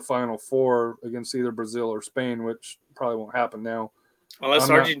 In the Final Four against either Brazil or Spain, which probably won't happen now. Unless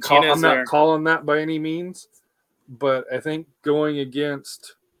Argentina is there. I'm not calling that by any means, but I think going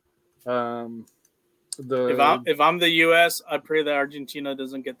against If I'm the U.S., I pray that Argentina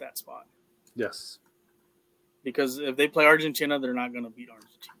doesn't get that spot. Yes. Because if they play Argentina, they're not going to beat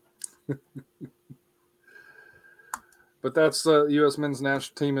Argentina. But that's the U.S. men's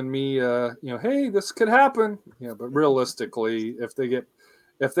national team and me. Hey, this could happen. Yeah, but realistically, if they get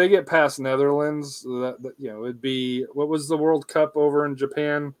past Netherlands, it'd be, what was the World Cup over in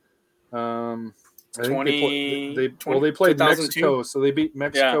Japan? I think they played Mexico, so they beat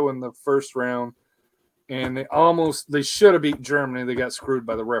Mexico in the first round, and they should have beat Germany. They got screwed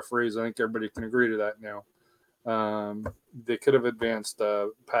by the referees. I think everybody can agree to that now. They could have advanced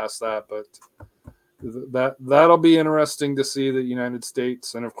past that, but that'll be interesting to see. The United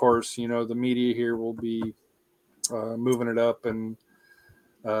States, and of course, the media here will be moving it up, and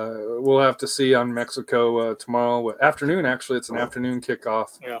we'll have to see on Mexico tomorrow afternoon. Actually, it's an afternoon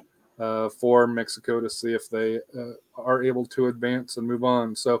kickoff for Mexico to see if they are able to advance and move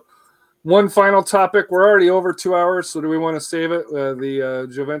on. So, one final topic. We're already over 2 hours, so do we want to save it? The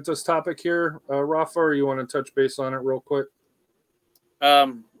Juventus topic here, Rafa, or you want to touch base on it real quick?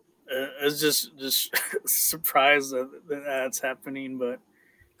 It's just surprised that that's happening, but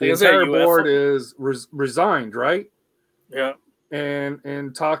the entire board is resigned, right? Yeah.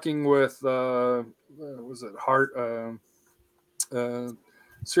 And talking with was it Hart?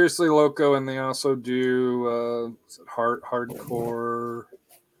 Seriously Loco, and they also do Hardcore.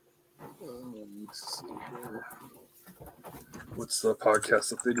 Let me see here. What's the podcast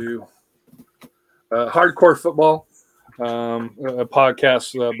that they do? Hardcore Football. A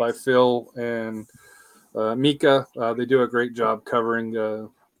podcast by Phil and Mika. They do a great job covering the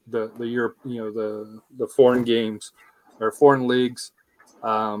Europe, the foreign games or foreign leagues.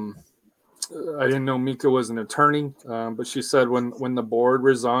 I didn't know Mika was an attorney, but she said when the board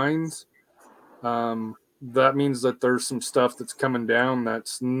resigns, that means that there's some stuff that's coming down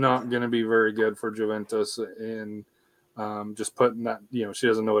that's not going to be very good for Juventus. And just putting that, she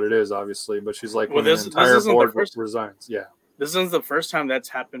doesn't know what it is, obviously, but she's like, when the entire board resigns. Yeah. This isn't the first time that's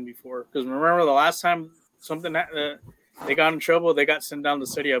happened before. Because remember the last time they got in trouble, they got sent down to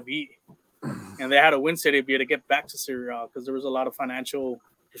Serie B. And they had to win Serie B to get back to Serie A because there was a lot of financial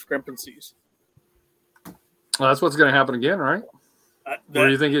discrepancies. Well, that's what's going to happen again, right? Or do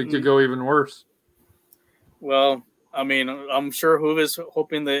you think it could go even worse? Well, I mean, I'm sure Juve is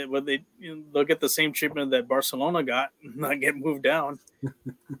hoping that they'll get the same treatment that Barcelona got and not get moved down. I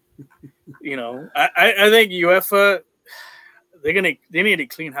think UEFA, they need to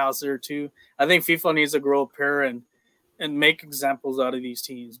clean house there too. I think FIFA needs to grow a pair and make examples out of these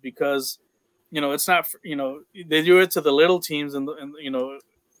teams because it's not they do it to the little teams and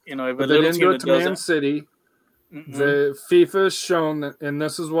if but they didn't do it to Man City. Mm-hmm. The FIFA has shown that, and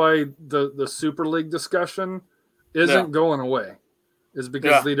this is why the Super League discussion isn't going away, is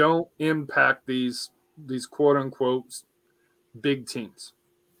because they don't impact these quote unquote big teams.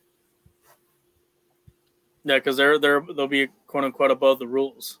 Yeah, because they'll be quote unquote above the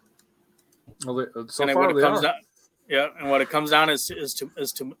rules. Well, so far they are. And what it comes down is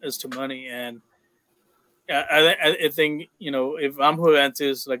to money. And I think if I'm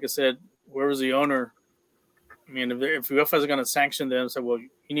Juventus, like I said, whoever's the owner, I mean, if UEFA is going to sanction them, say, well, you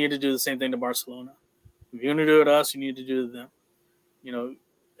need to do the same thing to Barcelona. If you're going to do it to us, you need to do it to them.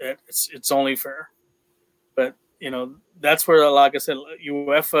 It's only fair. But that's where, like I said,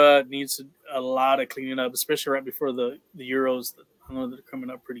 UEFA needs a lot of cleaning up, especially right before the Euros. I know they're coming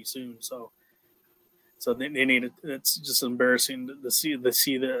up pretty soon, so they need it. It's just embarrassing to see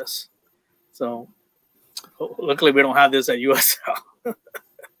this. So luckily, we don't have this at USL.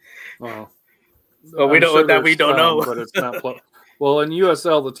 Well, but we don't know. But it's not. Well, in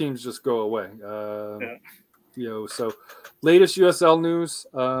USL, the teams just go away. So latest USL news.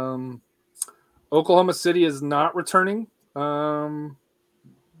 Oklahoma City is not returning,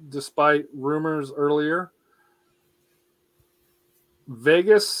 despite rumors earlier.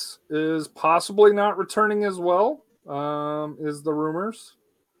 Vegas is possibly not returning as well, is the rumors.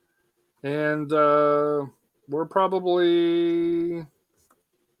 And we're probably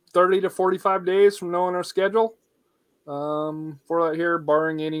 30 to 45 days from knowing our schedule for that here,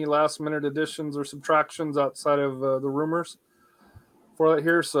 barring any last-minute additions or subtractions outside of the rumors. For that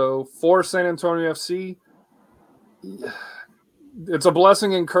here. So for San Antonio FC, it's a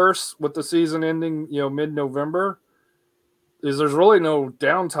blessing and curse with the season ending, mid-November, is there's really no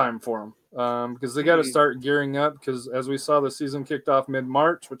downtime for them because they got to start gearing up because as we saw, the season kicked off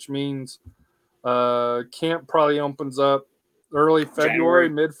mid-March, which means camp probably opens up early February,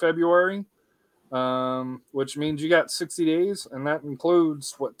 mid-February, which means you got 60 days, and that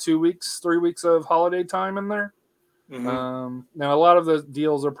includes, 3 weeks of holiday time in there? Now, a lot of the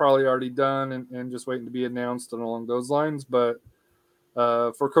deals are probably already done and just waiting to be announced and along those lines. But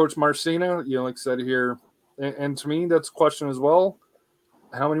for Coach Marcina, like I said here, and to me, that's a question as well.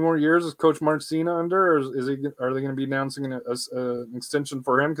 How many more years is Coach Marcina under? Or are they going to be announcing an extension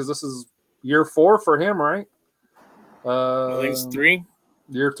for him? Because this is year 4 for him, right? I think it's 3.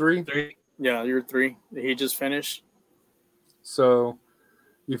 Year 3? Yeah, year 3. He just finished. So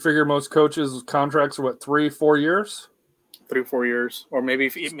you figure most coaches' contracts are 3-4 years? 3-4 years, or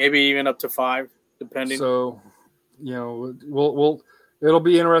maybe even up to 5, depending. So, it'll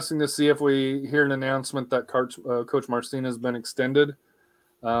be interesting to see if we hear an announcement that Coach Marcina has been extended.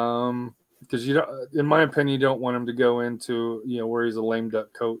 Because in my opinion, you don't want him to go into where he's a lame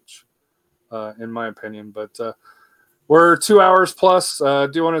duck coach, in my opinion. But we're 2 hours plus.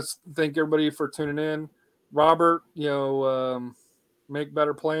 Do want to thank everybody for tuning in. Robert, make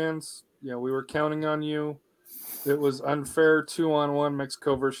better plans. We were counting on you. It was unfair 2-on-1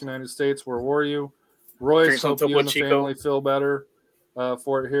 Mexico versus United States. Where were you? Royce, hope you and the family feel better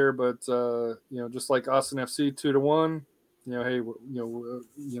for it here. But just like Austin FC 2-1. SAFC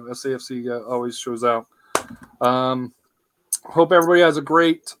always shows out. Hope everybody had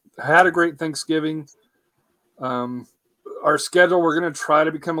a great Thanksgiving. Our schedule, we're going to try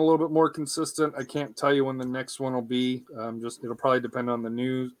to become a little bit more consistent. I can't tell you when the next one will be. It'll probably depend on the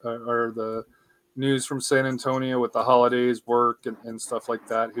news or the news from San Antonio with the holidays, work, and stuff like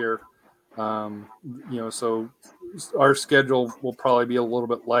that here. So our schedule will probably be a little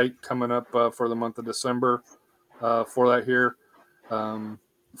bit light coming up for the month of December. For that here,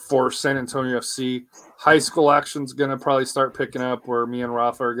 for San Antonio FC, high school action's going to probably start picking up. Where me and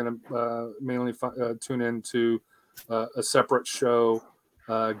Rafa are going to mainly tune into a separate show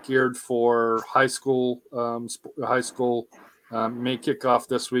geared for high school. May kick off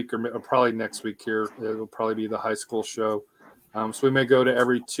this week or probably next week. Here, it'll probably be the high school show. So we may go to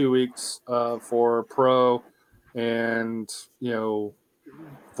every 2 weeks for pro, and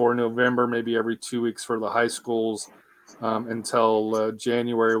for November, maybe every 2 weeks for the high schools until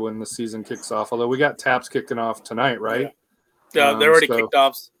January when the season kicks off. Although we got TAPS kicking off tonight, right? Yeah, they're already kicked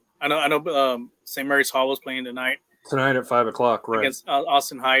off. I know. St. Mary's Hall was playing tonight at 5:00, right? Against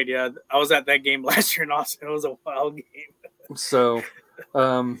Austin Hyde. Yeah, I was at that game last year in Austin. It was a wild game. So,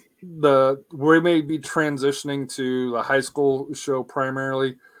 we may be transitioning to the high school show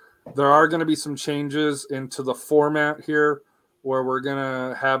primarily. There are going to be some changes into the format here, where we're going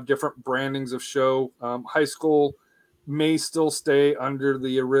to have different brandings of show. High school may still stay under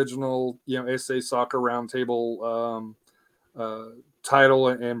the original, SA Soccer Roundtable title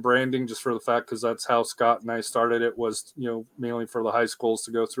and branding, just for the fact, because that's how Scott and I started it, was, mainly for the high schools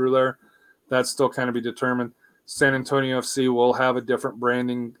to go through there. That's still kind of be determined. San Antonio FC will have a different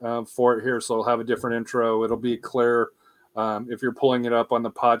branding for it here, so it'll have a different intro. It'll be clear if you're pulling it up on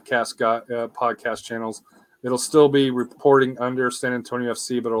the podcast channels. It'll still be reporting under San Antonio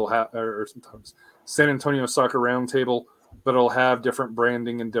FC, but it'll have, or sometimes San Antonio Soccer Roundtable, but it'll have different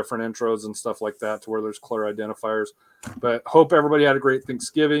branding and different intros and stuff like that, to where there's clear identifiers. But hope everybody had a great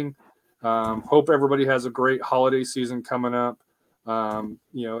Thanksgiving. Hope everybody has a great holiday season coming up.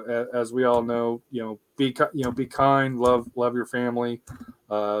 As we all know, be kind, love your family,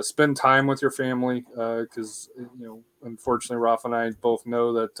 spend time with your family, because unfortunately, Rafa and I both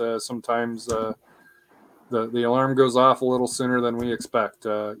know that sometimes the alarm goes off a little sooner than we expect,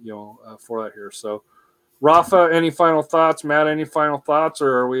 for that here. So, Rafa, any final thoughts? Matt, any final thoughts,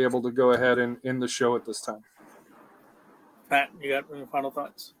 or are we able to go ahead and end the show at this time? Matt, you got any final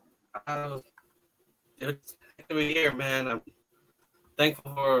thoughts? It's a year, man. I'm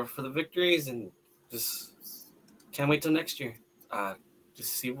thankful for the victories, and just can't wait till next year.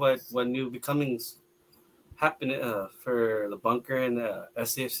 Just see what new becomings happen for the Bunker and the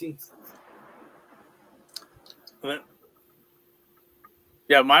SCFC.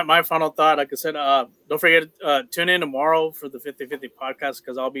 Yeah, my final thought, like I said, don't forget to tune in tomorrow for the 50/50 podcast,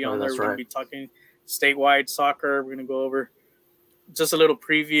 because I'll be on there. We're going to be talking statewide soccer. We're going to go over just a little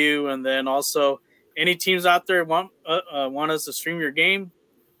preview, and then also any teams out there want us to stream your game,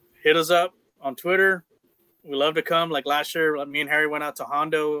 hit us up on Twitter. We love to come. Like last year, me and Harry went out to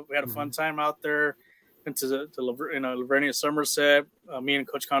Hondo. We had a fun time out there. Went to Lavernia, Somerset. Me and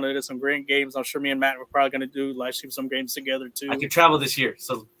Coach Condo did some great games. I'm sure me and Matt were probably going to do live stream some games together too. I can travel this year,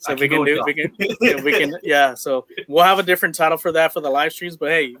 so we can. Yeah, so we'll have a different title for that for the live streams. But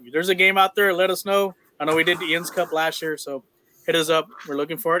hey, if there's a game out there, let us know. I know we did the Ian's Cup last year, so hit us up. We're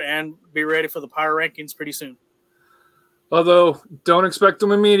looking for it, and be ready for the power rankings pretty soon. Although, don't expect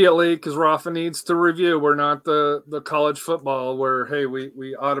them immediately because Rafa needs to review. We're not the college football where, hey,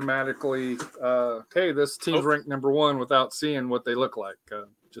 we automatically, hey, this team's ranked number 1 without seeing what they look like.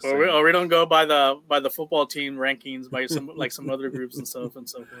 Or we don't go by the football team rankings by some other groups and stuff and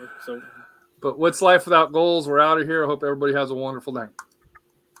so forth. So, but what's life without goals? We're out of here. I hope everybody has a wonderful night.